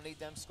 they're really going to need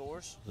them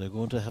scores. They're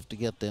going to have to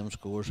get them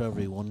scores,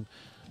 every one.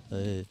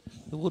 There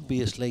would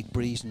be a slight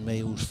breeze in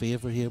Mayo's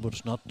favour here, but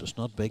it's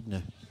not big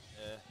now.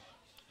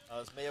 Yeah.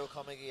 As Mayo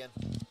coming in,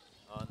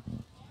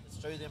 and it's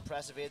through the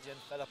impressive Adrian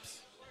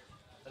Phillips.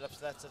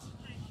 Phillips lets it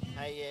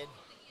high in.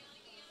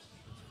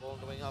 Ball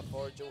the wing up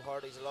for Joe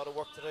Hardy's a lot of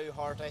work to do,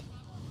 Hardy.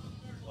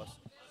 But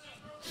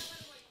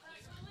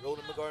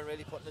Roland McGurn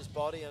really putting his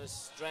body and his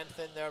strength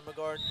in there.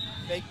 McGurn,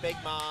 big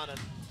man, and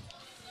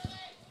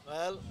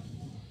well,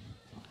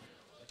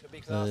 it could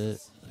be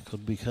classed. It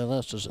could be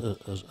classed as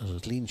a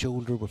clean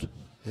shoulder, but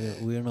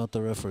we're not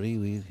the referee.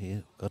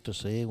 We got to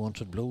say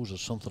once it blows,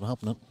 there's something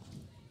happening.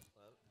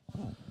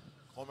 Well,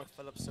 Cormac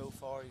Phillips so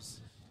far, he's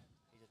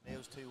at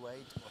Mayo's 2 wide,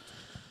 but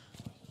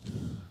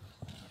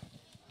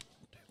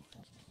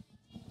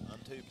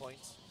and 2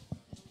 points.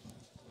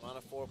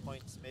 Fermanagh 4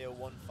 points, Mayo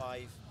 1-5.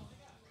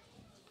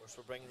 Of course,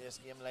 we're bringing this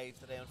game live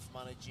today on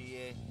Fermanagh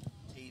GAA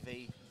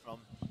TV from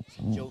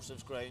St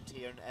Joseph's Ground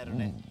here in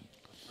Ederney.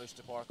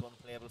 Rooster Park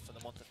unplayable for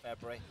the month of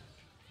February.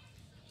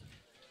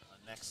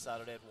 And next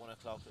Saturday at 1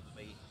 o'clock it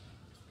will be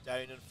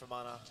down in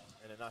Fermanagh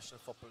in the National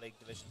Football League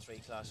Division 3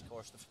 clash. Of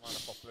course, the Fermanagh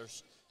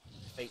footballers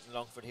defeating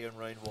Longford here in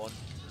round 1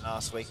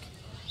 last week,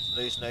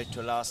 losing out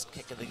to a last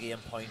kick of the game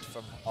point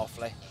from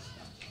Offaly.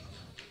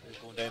 It's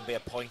going down by a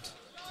point,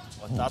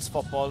 but that's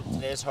football.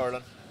 Today's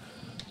hurling,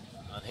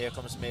 and here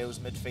comes Mayo's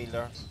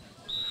midfielder.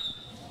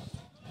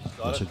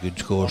 That's a good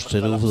score,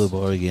 straight over the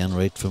bar again,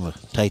 right from a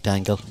tight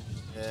angle.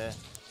 Yeah,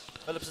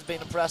 Phillips has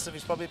been impressive.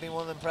 He's probably been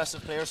one of the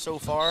impressive players so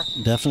far.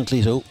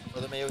 Definitely so. For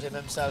the Mayo team,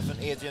 himself and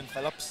Adrian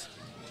Phillips.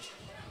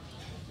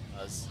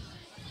 As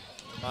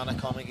Fermanagh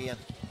coming again,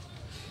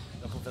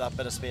 looking for that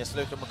bit of space.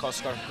 Luca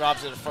McCusker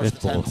grabs it at first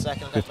attempt,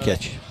 second good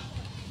catch.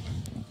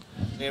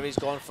 Cleary's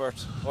gone for it.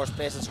 Horse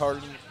places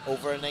hurling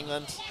over in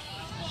England.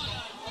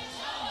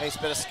 Nice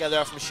bit of skill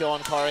there from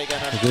Sean Corrigan.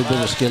 A good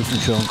bit of skill from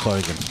Sean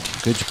Corrigan.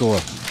 Good score.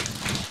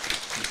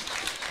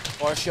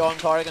 Or Sean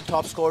Corrigan,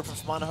 top scored for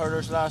Fermanagh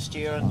hurlers last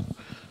year, and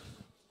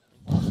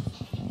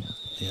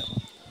yeah,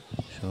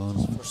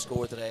 Sean. First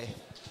score today.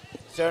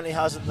 Certainly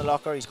has it in the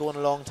locker. He's going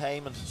a long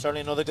time, and certainly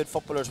another good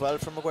footballer as well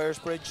from Maguire's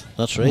Bridge.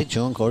 That's right.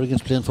 Sean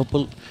Corrigan's playing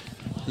football,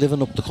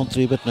 living up the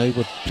country a bit now,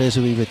 but plays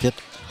a wee bit yet.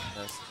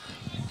 Yes.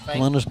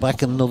 Fermanagh's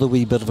back in another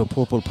wee bit of a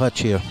purple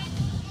patch here.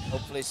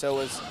 Hopefully so,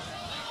 as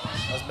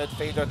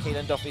midfielder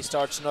Keelan Duffy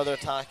starts another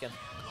attack. And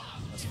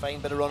that's a fine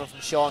bit of running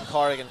from Sean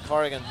Corrigan.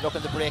 Corrigan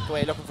looking to break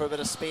away, looking for a bit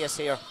of space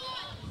here.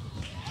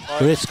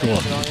 Great score.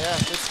 Yeah,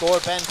 good score,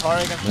 Ben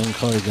Corrigan. Ben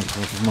Corrigan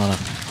from Fermanagh.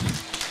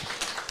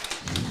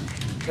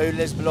 Two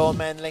Lisbelow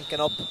men linking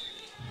up.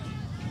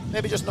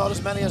 Maybe just not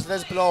as many as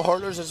Lisbelow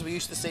hurlers as we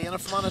used to see in a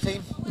Fermanagh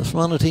team. The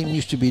Fermanagh team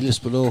used to be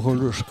Lisbelow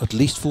hurlers, at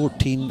least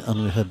 14,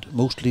 and we had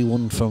mostly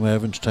one from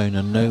Irvinstown,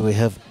 and now we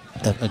have,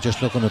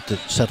 just looking at the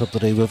setup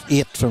today, we have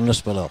 8 from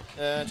Lisbelow.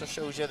 Yeah, it just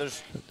shows you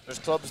there's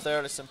clubs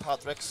there like St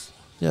Patrick's.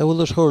 Yeah, well,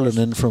 there's hurling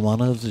in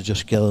Fermanagh, they're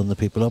just gathering the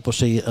people up. I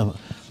see a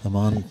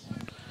man,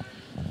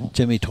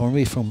 Jimmy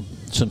Tormey from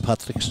St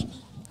Patrick's.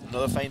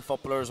 Another fine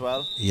footballer as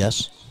well.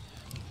 Yes.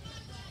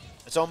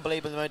 It's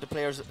unbelievable the amount of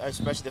players,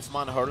 especially the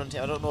Fermanagh hurling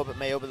team. I don't know about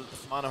Mayo, but the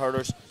Fermanagh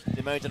hurlers, the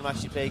amount of them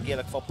actually play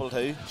Gaelic football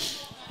too.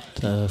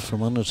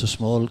 Fermanagh's a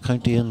small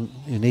county and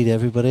you need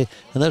everybody.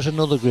 And there's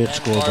another great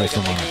score by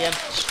Fermanagh.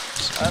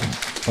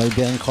 By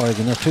Ben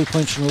Corrigan. 2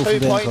 points in a row from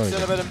Ben Corrigan. 2 points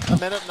in about a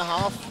minute and a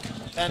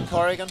half. Ben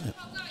Corrigan.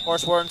 Of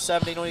course, Warren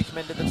 17 only came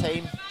into the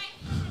team.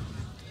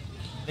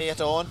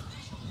 Late on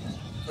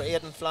for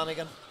Aidan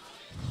Flanagan.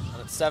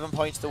 And it's 7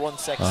 points to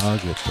 1-6. Ah,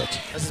 good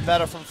catch. This is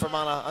better from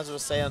Fermanagh, as I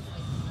was saying.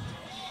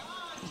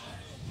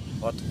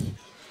 But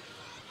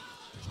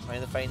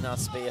trying to find that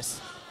space.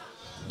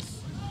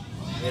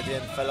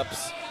 Adrian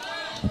Phillips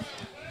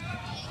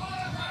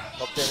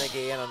hooked in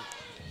again, and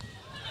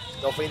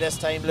Duffy this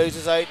time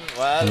loses out. And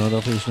well, no,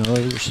 Duffy's no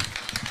others.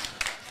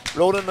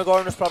 Ronan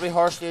McGorn was probably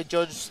harshly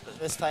adjudged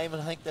this time,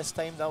 and I think this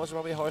time that was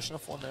probably a harsh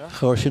enough one there.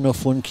 Harsh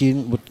enough one,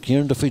 but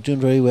Kieran Duffy doing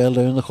very well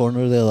down in the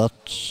corner there.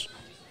 That's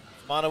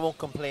Mana won't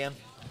complain.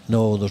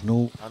 No, there's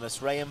no. And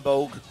it's Ryan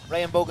Bogue.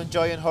 Ryan Bogue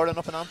enjoying hurling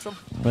up in Antrim.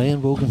 Ryan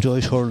Bogue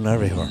enjoys hurling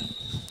everywhere.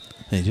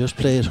 He just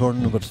plays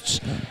hurling, but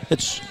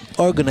it's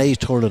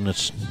organised hurling.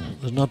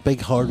 There's not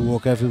big hard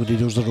work. Everybody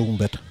does their own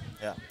bit.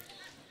 Yeah.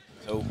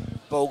 So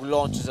Bogue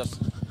launches it.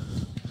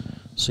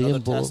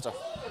 Same ball.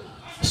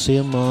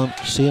 Same man.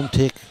 Same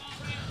take.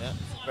 Yeah.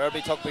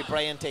 Verby took by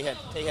Brian Tehan.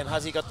 Tehan,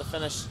 has he got the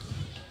finish?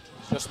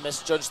 Just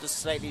misjudged this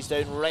slightly. He's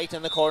down right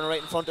in the corner,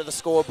 right in front of the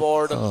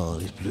scoreboard. Oh,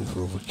 he's blue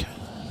for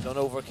overkill. Done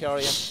over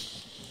carrying.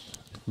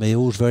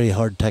 Mayo's very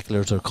hard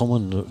tacklers. They're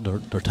coming.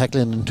 They're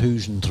tackling in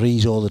 2s and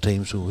 3s all the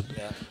time. So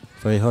yeah.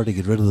 Very hard to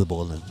get rid of the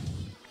ball then.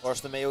 Of course,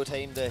 the Mayo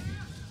team, they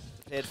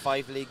played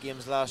 5 league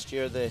games last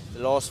year. They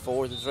lost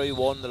 4. They drew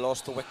 1. They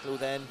lost to Wicklow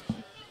then.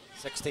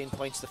 16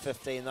 points to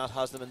 15. That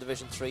has them in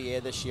Division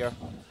 3A this year.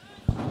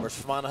 Whereas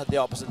Fermanagh had the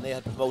opposite, and they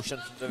had promotion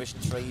from Division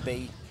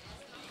 3B.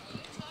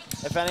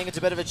 If anything, it's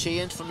a bit of a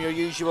change from your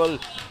usual,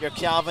 your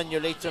Cavan,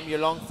 your Leitrim, your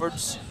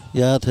Longfords.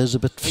 Yeah, it is a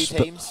bit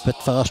bit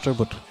faster,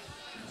 but.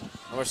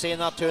 And we're seeing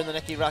that too in the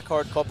Nicky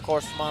Record Cup. Of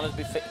course, Fermanagh will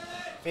be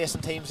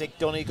facing teams like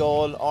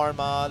Donegal,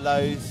 Armagh,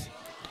 Louth.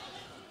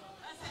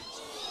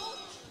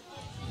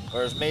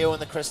 Whereas Mayo in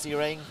the Christie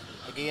Ring,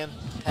 again.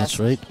 That's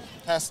right.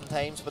 Testing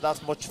times, but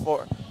that's much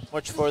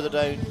further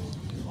down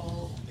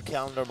the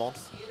calendar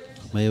month.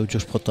 Mayo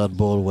just put that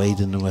ball wide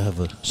and then we have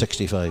a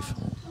 65.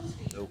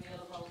 Nope.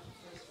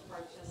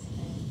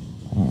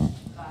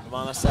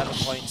 Fermanagh 7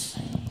 points.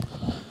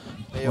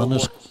 Mayo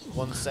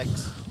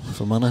 1-6.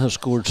 Fermanagh has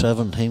scored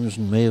 7 times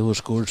and Mayo has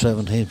scored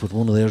 7 times, but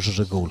one of theirs is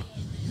a goal.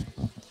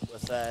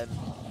 With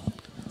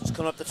just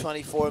coming up to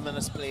 24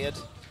 minutes played.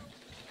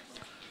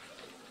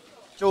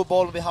 Joe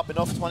Ball will be happy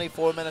enough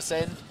 24 minutes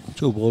in.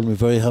 Joe Ball will be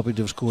very happy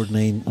to have scored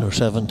 9 or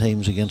 7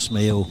 times against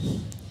Mayo.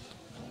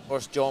 Of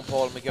course, John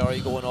Paul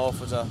McGarry going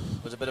off was a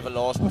bit of a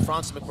loss, but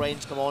Francis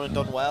McBrain's come on and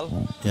done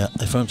well. Yeah,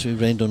 Francis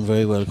McBrain done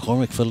very well.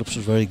 Cormac Phillips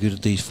is very good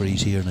at these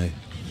frees here now.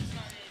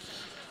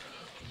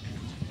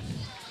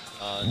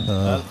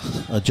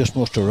 I just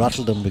must have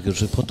rattled him because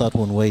he put that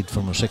one wide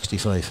from a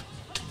 65.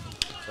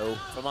 So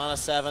Fermanagh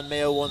 7,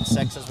 Mayo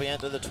 1-6 as we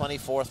enter the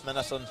 24th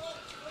minute, and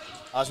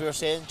as we were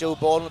saying, Joe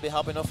Baldwin will be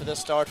happy enough for this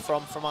start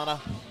from Fermanagh.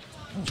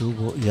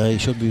 Yeah, he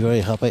should be very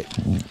happy.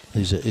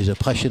 He's a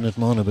passionate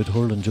man about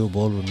hurling, Joe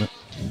Baldwin.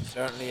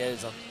 Certainly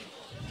is. And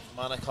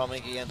Fermanagh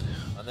coming again,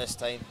 and this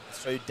time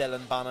through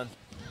Dylan Bannon.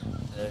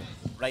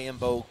 Ryan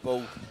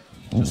Bogue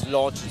just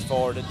launches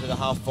forward into the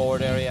half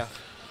forward area.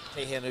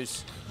 Tehan,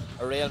 who's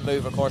a real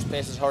move, of course,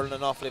 places hurling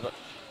an awfully, but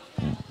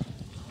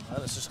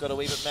well, it's just got a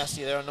wee bit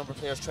messy there. A number of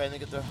players trying to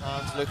get their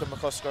hands. Luca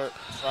McCusker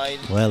trying.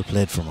 Well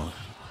played for me.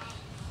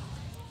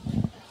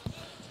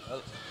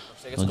 Well,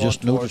 and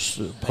just notice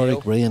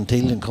Porrick Ray and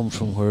Teelan comes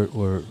from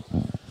where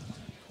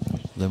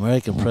the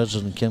American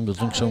president came to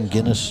drink some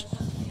Guinness.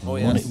 Oh,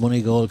 yes.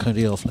 Moneygall,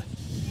 County Offaly.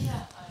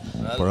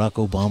 Well, Barack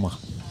Obama.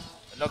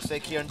 It looks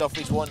like Kieran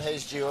Duffy's won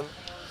his duel.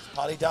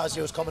 Paddy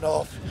Dazio's coming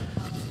off.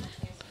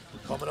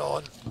 Coming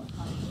on.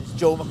 It's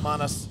Joe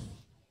McManus.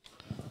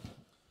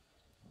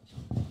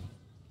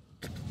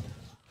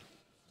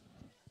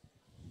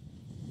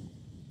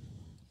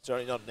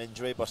 Certainly not an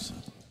injury, but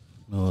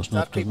no, it's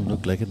not. Doesn't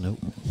look like it. No.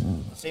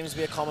 It seems to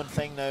be a common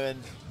thing now in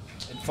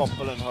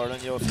football and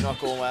hurling. You know, if you're not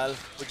going well,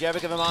 would you ever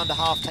give a man the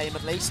half time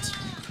at least?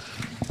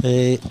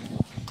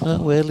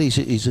 Well,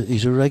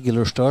 he's a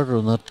regular starter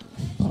on that.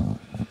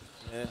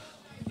 Yeah.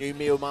 New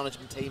Mayo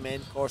management team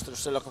in. Of course, they're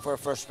still looking for a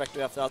first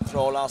victory after that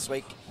throw last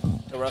week.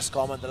 To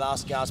Roscommon, the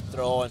last gasp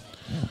throw. And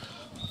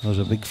that was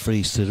a big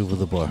free straight over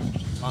the bar.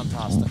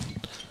 Fantastic.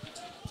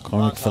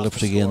 Cormac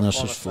Phillips again. That's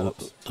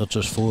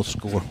his fourth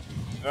score.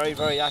 Very,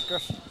 very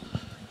accurate.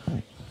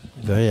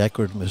 Very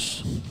accurate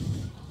miss.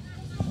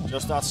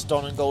 Just that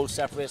stunning goal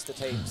separates the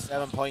team.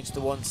 7 points to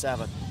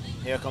 1-7.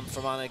 Here comes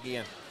Fermanagh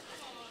again.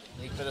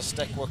 Big bit of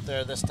stick work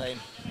there this time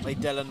by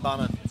Dylan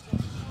Bannon.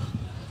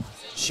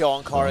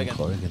 Sean Corrigan.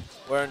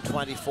 Wearing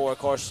 24, of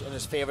course, in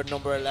his favourite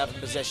number 11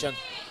 position.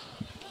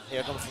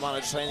 Here comes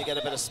Fermanagh trying to get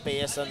a bit of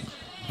space. And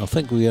I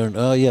think we earned.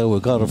 Oh yeah, we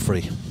got a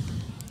free.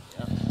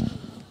 Yeah.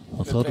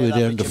 I thought we'd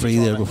earned the free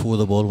there before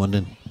the ball went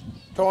in.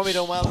 Tormy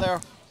done well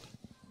there.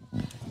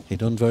 He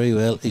done very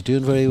well. He's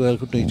doing very well.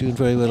 He's doing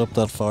very well up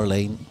that far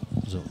line.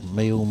 There's a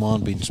Mayo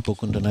man being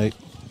spoken tonight.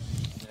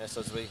 Yes,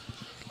 as we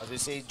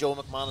see Joe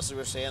McManus, we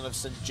were saying, of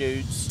St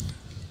Jude's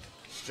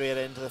straight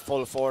into the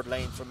full forward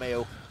line for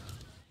Mayo.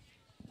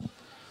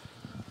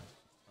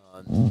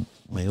 And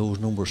Mayo's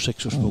number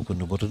 6 was spoken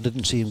to, but I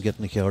didn't see him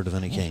getting a card of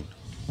any kind.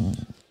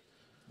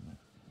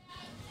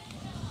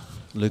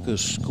 Luca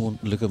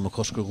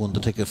McCusker going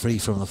to take a free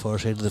from the far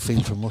side of the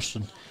field from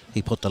Muston.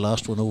 He put the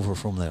last one over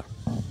from there.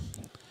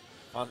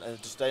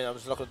 And just down, I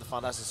was looking at the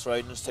fantastic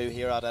surroundings too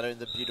here at Ederney,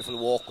 the beautiful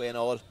walkway and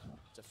all.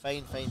 It's a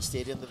fine, fine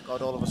stadium they've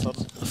got all of a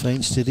sudden. A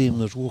fine stadium,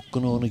 there's work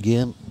going on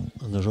again,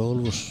 and there's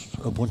always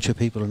a bunch of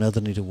people in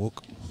Ederney to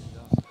work.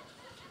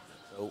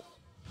 So,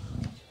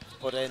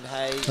 put in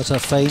high. That's a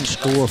fine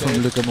score from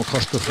Luca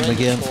McCusker from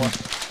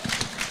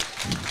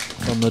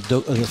on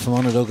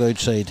the dugout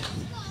side.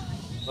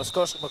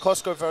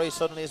 McCusker very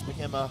suddenly has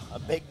become a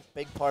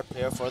big part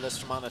player for this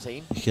Fermanagh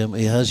team.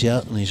 He has,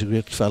 yeah, and he's a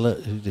great fella.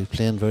 He's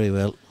playing very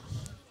well.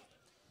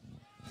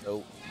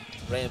 So,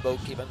 Rainbow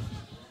keeping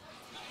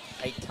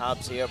tight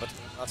tabs here, but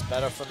that's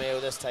better for Mayo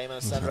this time. And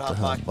a centre half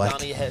back,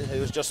 Danny Hill,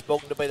 who was just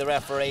spoken to by the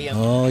referee. And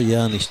oh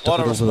yeah, and he stuck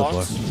it over the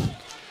bar.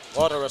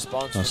 What a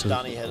response from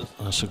Danny Hill.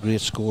 That's a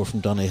great score from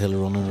Danny Hill,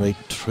 running right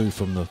through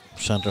from the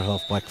centre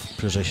half back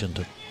position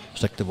to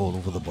stick the ball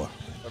over the bar.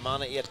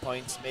 Fermanagh 8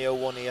 points, Mayo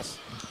 1-8.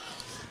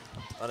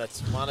 And it's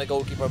Fermanagh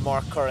goalkeeper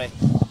Mark Curry,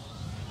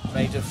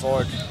 right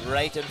forward,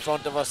 right in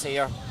front of us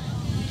here.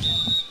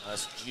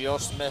 That's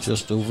just missed.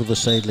 Just over the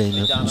sideline.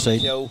 Right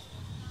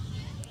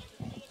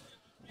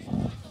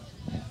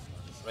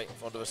in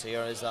front of us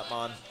here is that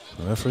man.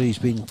 The referee's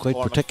been quite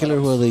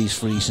particular where these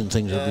frees and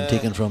things have been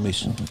taken from. He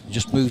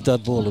just moved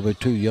that ball about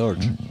 2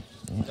 yards.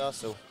 Yeah,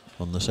 so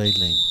on the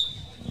sideline.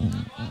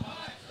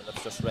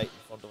 Phillips just right in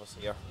front of us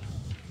here.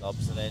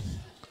 Lobs it in.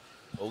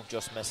 Oh,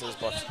 just misses,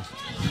 but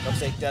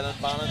looks like Dylan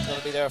Bannon's going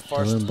to be there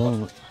first.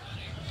 Looks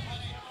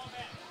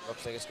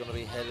like it's going to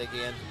be Hill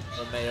again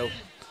for Mayo.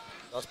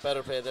 That's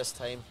better play this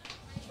time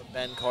from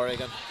Ben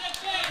Corrigan.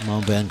 Come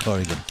on, Ben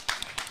Corrigan.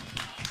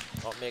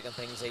 Not making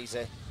things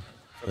easy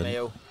for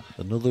Mayo.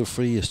 Another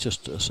free is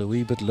just a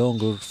wee bit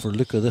longer for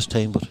Luca this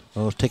time, but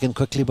taken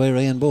quickly by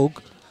Ryan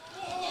Bogue.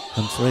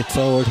 And right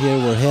forward here,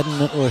 we're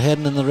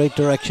heading in the right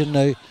direction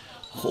now.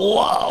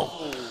 Wow!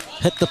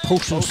 Hit the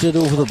post and slid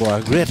over the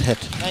bar. Great hit.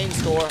 Fine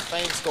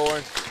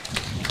scoring.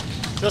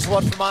 Just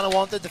what Fermanagh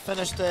wanted to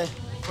finish the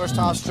first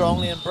half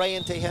strongly, and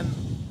Brian Tehan,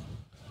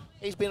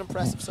 he's been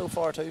impressive so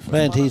far too.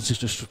 Brian Tehan's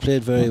just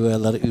played very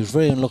well. He was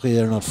very unlucky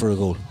there not for a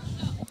goal.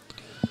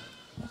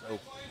 So,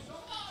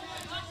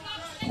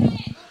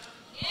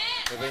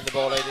 they bring the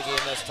ball out again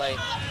this time,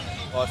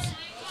 but it's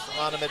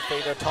Fermanagh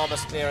midfielder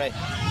Thomas Cleary.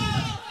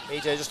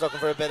 BJ just looking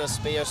for a bit of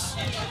space,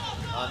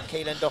 and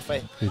Keelan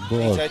Duffy. Good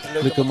ball.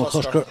 Luca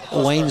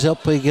McCusker winds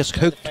up, he gets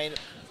hooked,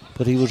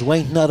 but he was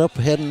winding that up,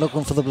 heading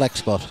looking for the black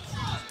spot.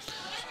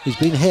 He's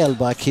been held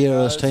back here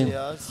this time.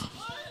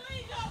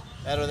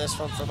 Better this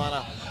from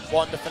Fermanagh,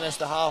 wanting to finish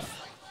the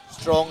half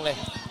strongly.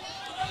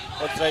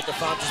 Puts it out to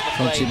Francis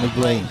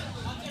McBride.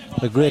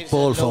 A great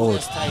ball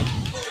forward.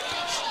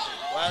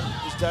 Well,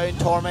 he's down,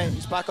 Tormey.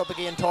 He's back up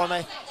again,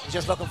 Tormey. He's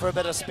just looking for a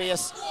bit of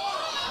space.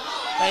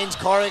 Finds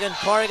Corrigan.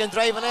 Corrigan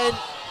driving in.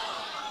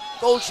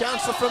 Goal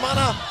chance for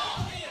Fermanagh.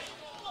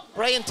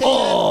 Brian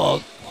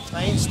Tehan.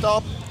 Fine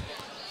stop.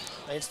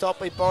 Fine stop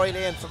by Borry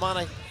Lane.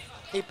 Fermanagh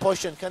keep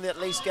pushing. Can they at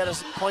least get a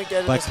point out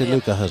of this? Back to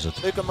Luca has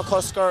it. Luca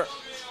McCusker.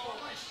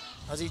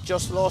 Has he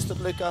just lost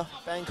it, Luca?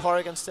 Ben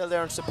Corrigan still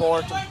there in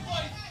support.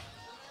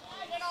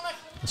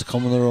 It's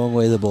coming the wrong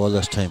way, the ball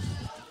this time.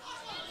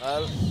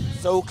 Well,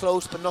 so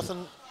close, but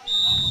nothing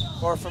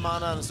for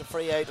Fermanagh, and it's a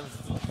free out. And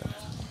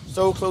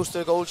so close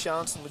to a goal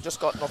chance, and we just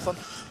got nothing.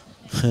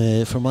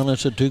 Fermanagh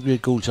had 2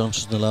 great goal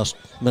chances in the last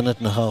minute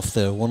and a half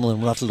there. One of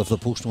them rattled off the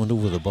post and went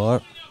over the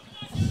bar,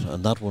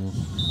 and that one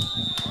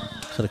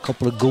had a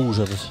couple of goes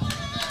at it.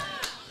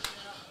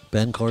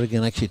 Ben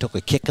Corrigan actually took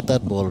a kick at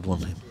that ball at one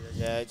time.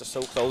 Yeah, just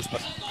so close,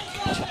 but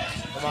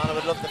Fermanagh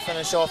would love to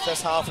finish off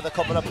this half with a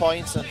couple of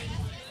points, and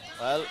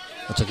well,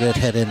 that's a great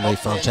head in by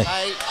Frantic.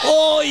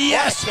 Oh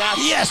yes,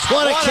 yes!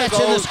 What a catch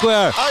in the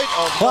square!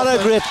 What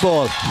a great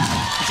ball!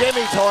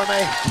 Jimmy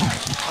Tormey,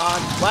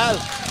 and well,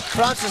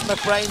 Francis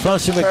McBrain.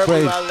 Francis done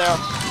terribly McBrain. well there.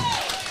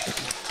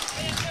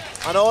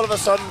 And all of a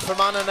sudden,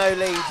 Fermanagh now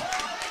lead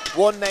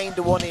 1-9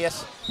 to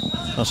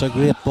 1-8. That's a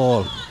great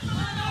ball.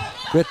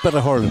 Great bit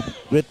of hurling.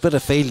 Great bit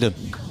of fielding.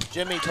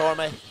 Jimmy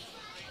Tormey,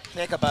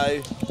 take a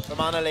bow.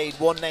 Fermanagh lead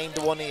 1-9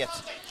 to 1-8.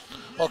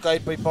 Hook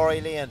out by Borry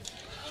Lane.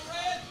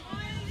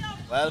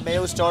 Well,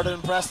 Mayo started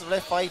impressively,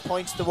 5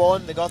 points to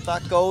 1. They got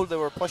that goal, they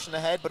were pushing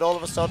ahead, but all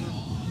of a sudden,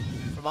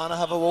 Fermanagh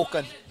have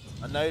awoken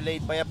and now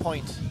lead by a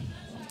point.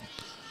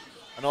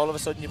 And all of a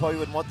sudden, you probably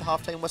wouldn't want the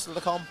half-time whistle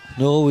to come.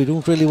 No, we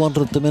don't really want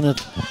it at the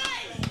minute.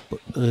 But,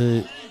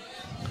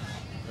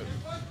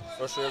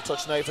 first real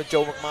touch now for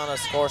Joe McManus.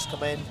 Scores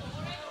come in.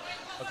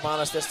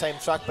 McManus this time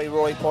tracked by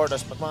Roy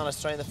Portis.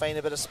 McManus trying to find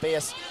a bit of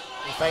space.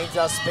 He finds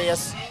that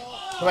space.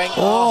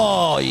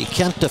 Oh, you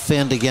can't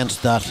defend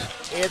against that.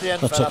 Adrian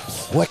That's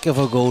Phillips. a whick of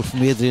a goal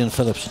from Adrian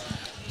Phillips.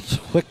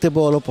 Whick the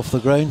ball up off the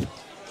ground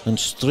and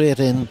straight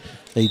in.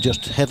 He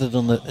just hit it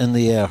in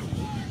the air.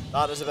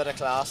 That is a bit of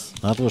class.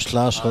 That was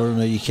class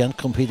hurling. You can't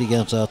compete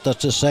against that.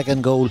 That's his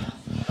second goal.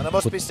 And it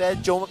must be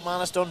said, Joe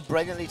McManus done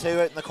brilliantly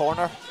too out in the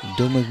corner.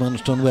 Joe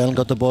McManus done well and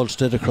got the ball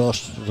straight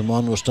across. The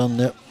man was done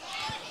there.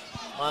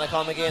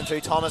 Monaghan again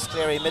through Thomas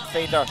Cleary,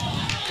 midfielder.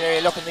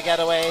 Cleary looking to get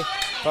away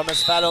from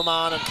his fellow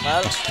man, and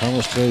well,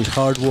 Thomas Cleary's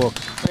hard work.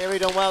 Cleary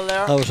done well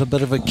there. That was a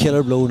bit of a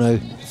killer blow now.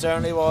 It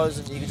certainly was,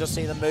 and you could just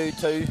see the mood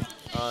too.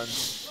 And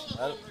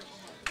well,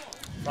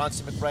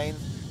 Francis McBrain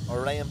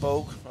or Ryan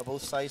Bogue are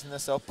both sizing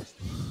this up.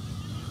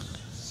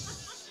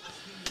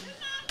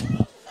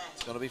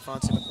 It's going to be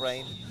Francis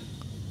McBrain.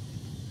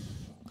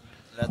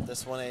 Let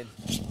this one in.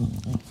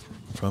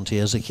 Francie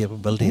has the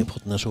capability of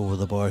putting this over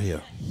the bar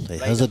here. He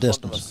Right has a in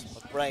front of distance.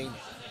 us. McBrain.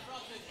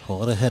 Oh,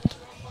 what a hit.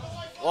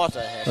 What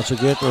a hit. That's a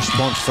great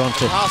response,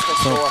 Francie. Fantastic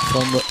score.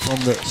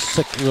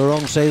 From the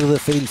wrong side of the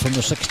field, from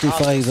the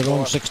 65, the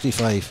wrong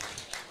 65.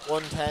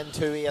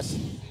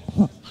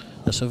 110-2-8.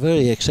 It's a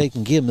very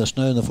exciting game this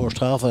now in the first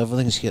half.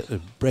 Everything's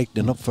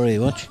breaking up very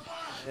much.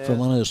 Yeah.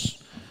 From on his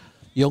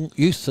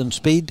youth and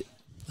speed,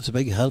 it's a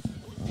big help.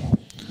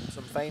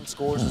 Some fine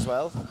scores as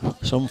well.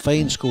 Some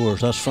fine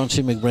scores. That's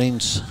Francie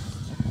McBrain's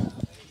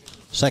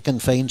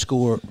second fine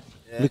score.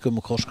 Yeah. Luca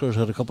McCusker's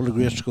had a couple of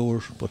great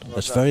scores, but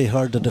it's very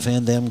hard to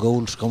defend them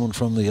goals coming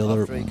from the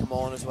other. After he come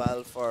on as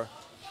well for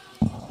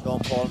John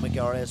Paul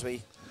McGarry as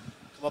we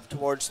come up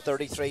towards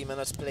 33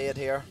 minutes played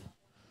here.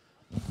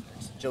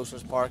 St.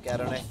 Joseph's Park,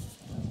 Ederney.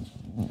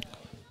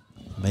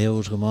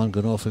 Mayo's come on,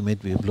 gone off. He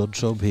might be a blood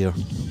sub here.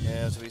 Yeah,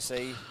 as we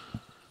see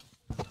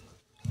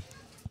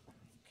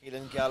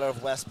Keelan Geller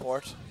of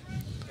Westport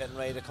getting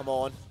ready to come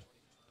on.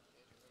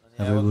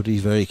 And yeah,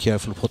 Everybody's very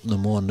careful putting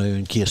them on now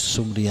in case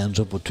somebody ends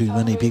up with too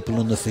many people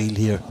on the field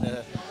here.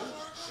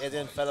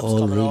 Adrian Phillips All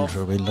coming rules off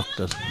are being looked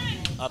at.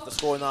 after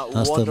scoring that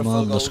That's the wonderful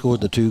man goal. that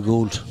scored the 2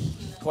 goals.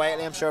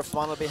 Quietly, I'm sure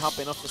Fermanagh will be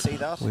happy enough to see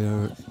that.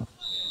 We're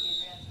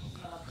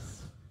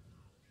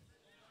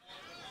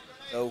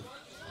So,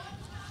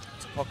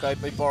 it's a puck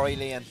out by Borry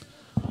Lane.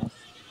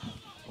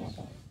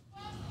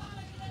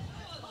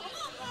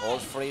 All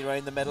free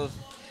round the middle.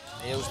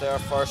 Mayo's there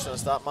first, and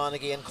it's that man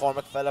again,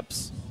 Cormac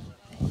Phillips.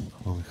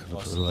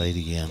 right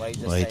again. Right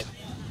this Right. time.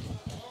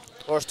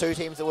 Of course, two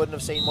teams that wouldn't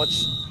have seen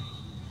much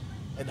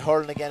in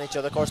hurling against each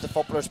other. Of course, the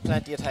footballers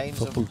plenty of times.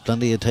 Football,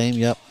 plenty of time,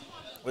 yep.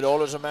 We'll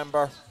always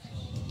remember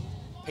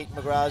Pete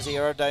McGrath's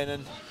era down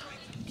in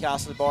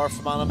Castlebar for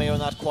Fermanagh Mayo in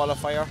that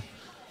qualifier.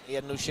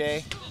 Ian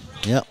O'Shea.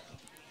 Yep.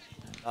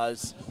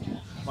 As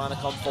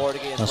Fermanagh come forward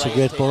again. That's a Ryan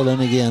great Taylor. ball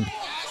in again.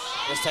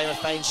 This time it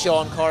finds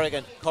Sean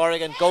Corrigan.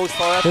 Corrigan goes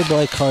for it. Good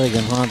boy,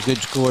 Corrigan. Man, good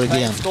score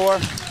again. Fine score.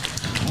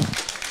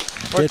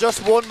 For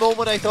just one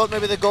moment I thought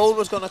maybe the goal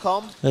was going to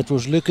come. It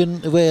was looking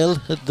well.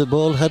 The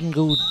ball hadn't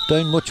gone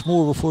down much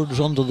more before it was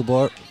under the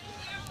bar.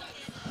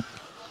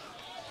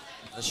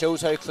 It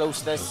shows how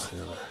close this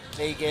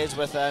league is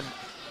with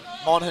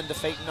Monaghan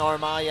defeating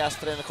Armagh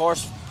yesterday. And of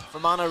course,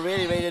 Fermanagh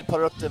really did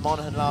put it up to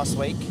Monaghan last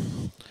week.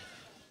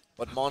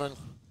 But Monaghan,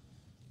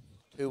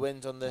 2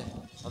 wins on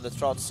the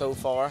trot so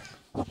far.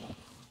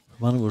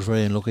 Man was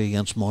very unlucky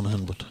against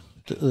Monaghan, but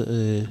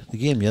the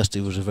game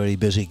yesterday was a very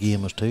busy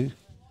game as too.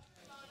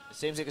 It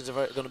seems like it's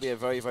going to be a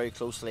very, very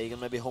close league,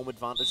 and maybe home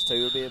advantage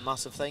too will be a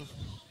massive thing.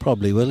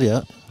 Probably will,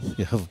 yeah.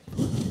 You have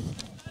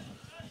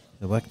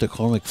back to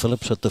Cormac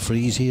Phillips at the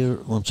freeze here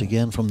once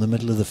again from the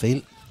middle of the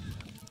field.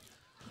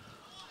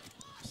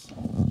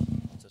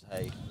 It's at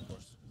Hay, of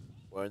course,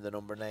 wearing the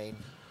number 9.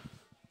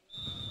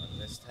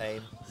 And this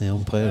time, The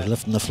umpire's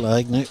lifting the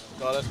flag now.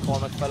 got it,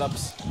 Cormac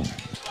Phillips.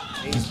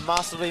 He's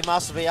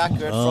massively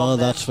accurate Oh, from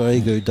that's very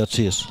good. That's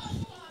it.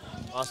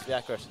 massively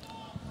accurate.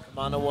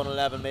 Fermanagh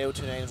 111, Mayo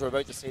 29. We're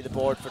about to see the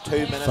board for 2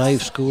 minutes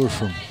 5 scores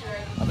from.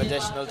 of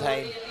additional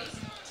time.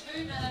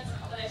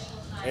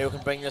 Mayo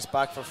can bring this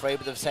back for free,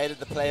 but they've decided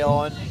to play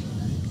on.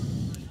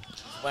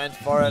 Went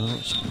for it.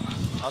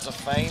 That's a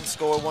fine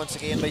score once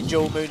again by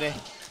Joe Mooney.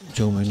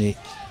 Joe Mooney,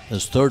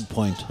 his 3rd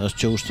point. That's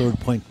Joe's 3rd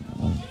point.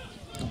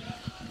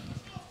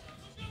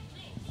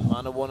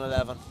 Fermanagh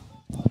 111.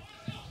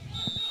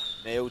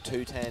 Mayo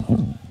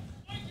 210.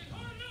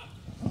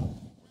 We're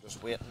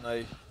just waiting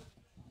now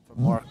for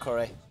Mark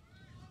Curry.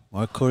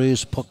 Mark Curry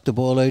has pucked the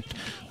ball out.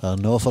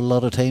 An awful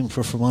lot of time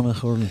for Fermanagh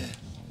Hurling.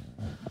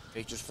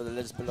 Features for the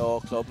Lids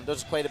Below club and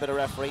does quite a bit of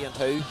refereeing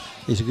too.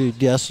 He's a good,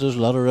 yes, there's a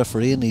lot of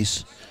refereeing.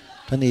 Seems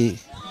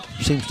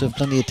to have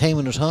plenty of time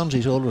in his hands.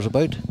 He's always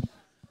about.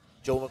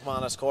 Joe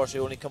McManus, of course,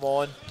 who only come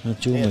on.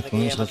 Joe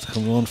McManus has to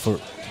come on for.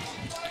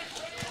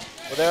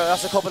 Well,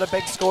 that's a couple of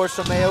big scores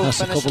from Mayo.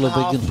 That's a couple of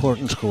big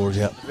important scores,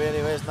 yeah. It really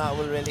is, and that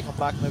will really come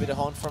back maybe to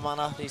haunt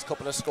Fermanagh, these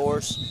couple of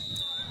scores.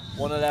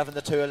 1-11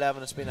 to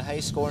 2-11. It's been a high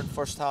scoring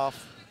first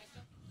half.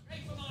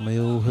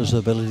 Mayo has the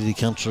ability to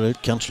cancel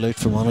out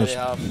Fermanagh's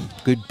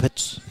good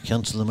pits,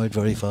 cancel them out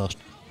very fast.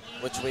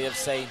 Which we have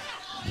seen.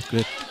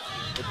 Great.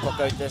 Good puck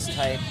out this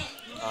time.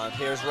 And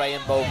here's Roinn,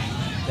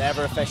 the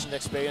ever efficient,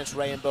 experienced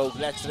Roinn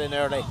lets it in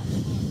early.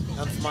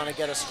 And Fermanagh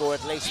get a score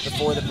at least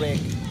before the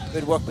break.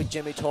 Good work with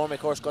Jimmy Tormey,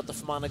 of course, got the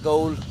Fermanagh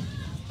goal.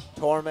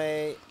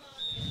 Tormey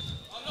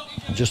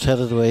just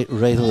headed away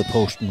right of the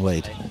post and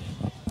wide.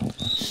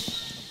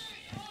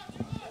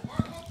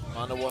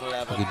 Fermanagh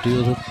 1-11. Good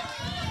deal with it.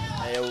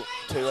 Mayo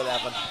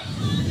 2-11.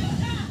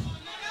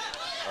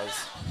 As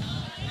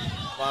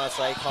Fermanagh's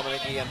right coming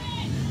again.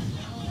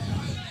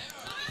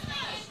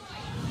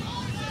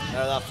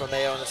 Now that from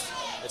Mayo, and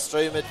it's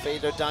through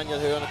midfielder Daniel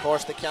Hurling, of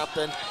course, the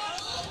captain.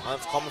 And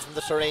coming from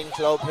the Terrain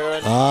Club here.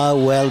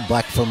 Well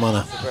back for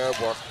Fermanagh. Superb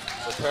work.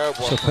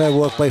 Superb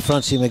work by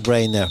Francie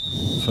McBrain there.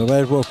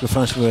 Superb work by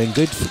Francie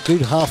McBrain.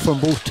 Good half from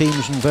both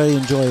teams and very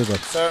enjoyable.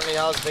 Certainly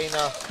has been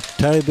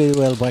terribly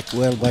well back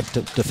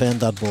to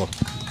defend that ball.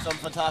 Some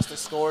fantastic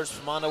scores.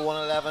 Fermanagh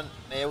 1-11,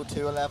 Mayo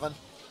 2-11.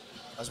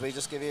 As we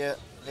just give you a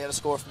latest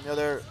score from the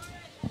other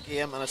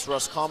game, and it's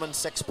Roscommon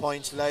 6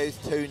 points,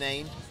 Louth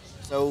 2-9.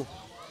 So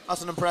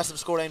that's an impressive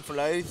scoreline for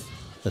Louth.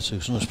 That's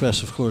an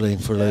impressive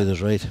scoreline for Louth, is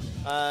right.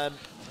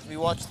 We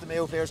watched the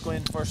Mayo players going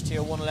in first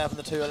here,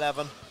 1-11 to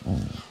 2-11.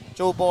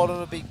 Joe Baldwin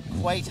would be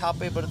quite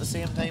happy, but at the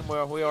same time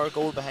we are a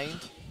goal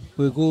behind.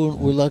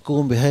 We're not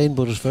going behind,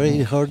 but it's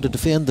very hard to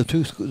defend.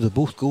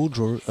 Both goals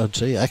were, I'd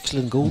say,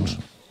 excellent goals.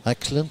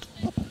 Excellent.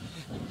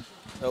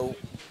 So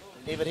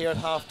leave it here at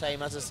half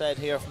time, as I said,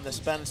 here from the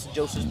Spence St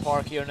Joseph's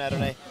Park here in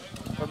Ederney.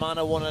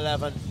 Fermanagh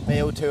 1-11,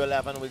 Mayo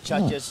 2-11. We'll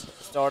chat you at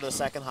the start of the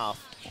second half.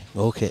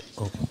 Okay.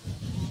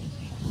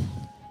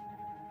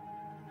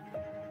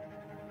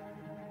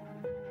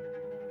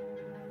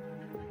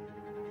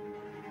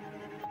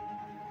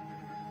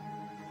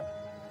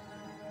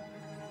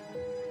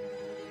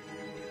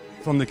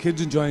 From the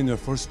kids enjoying their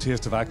first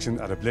taste of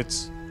action at a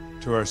blitz,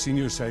 to our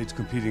senior sides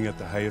competing at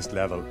the highest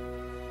level,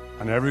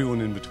 and everyone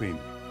in between,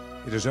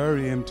 it is our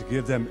aim to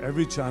give them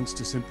every chance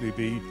to simply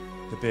be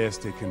the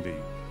best they can be.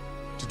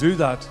 To do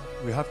that,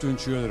 we have to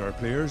ensure that our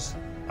players,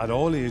 at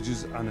all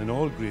ages and in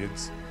all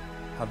grades,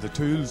 have the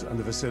tools and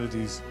the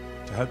facilities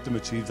to help them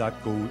achieve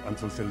that goal and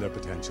fulfil their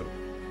potential.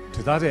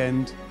 To that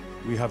end,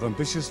 we have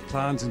ambitious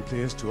plans in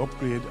place to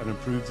upgrade and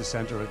improve the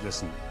centre at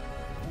Lisson,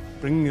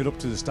 bringing it up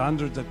to the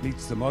standard that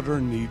meets the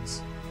modern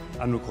needs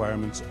and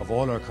requirements of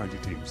all our county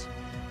teams.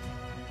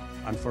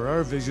 And for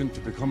our vision to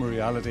become a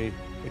reality,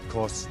 it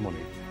costs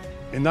money.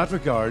 In that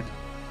regard,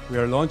 we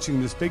are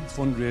launching this big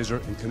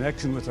fundraiser in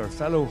connection with our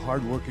fellow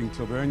hard-working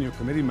Club Ernia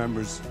committee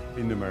members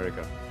in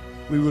America.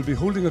 We will be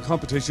holding a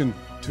competition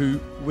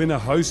to win a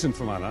house in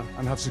Fermanagh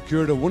and have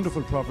secured a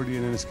wonderful property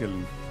in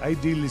Enniskillen,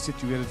 ideally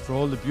situated for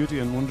all the beauty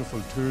and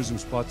wonderful tourism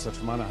spots that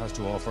Fermanagh has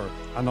to offer,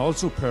 and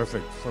also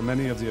perfect for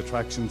many of the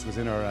attractions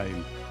within our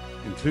isle,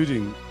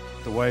 including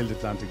the Wild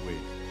Atlantic Way.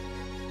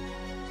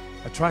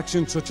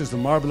 Attractions such as the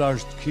Marble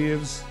Arched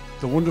Caves,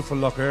 the wonderful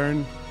Lough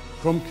Erne,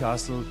 Crum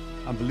Castle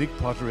and Belique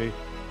Pottery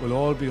will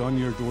all be on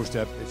your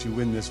doorstep if you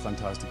win this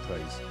fantastic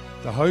prize.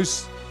 The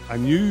house, a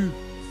new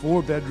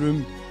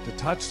 4-bedroom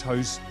detached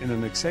house in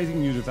an exciting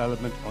new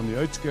development on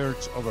the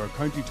outskirts of our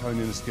county town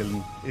in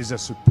Enniskillen, is a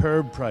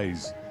superb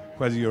prize,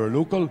 whether you're a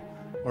local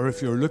or if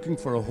you're looking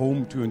for a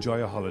home to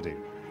enjoy a holiday.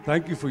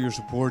 Thank you for your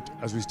support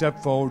as we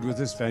step forward with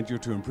this venture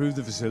to improve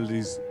the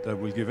facilities that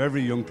will give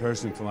every young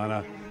person in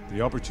Fermanagh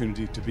the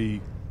opportunity to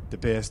be the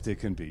best they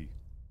can be.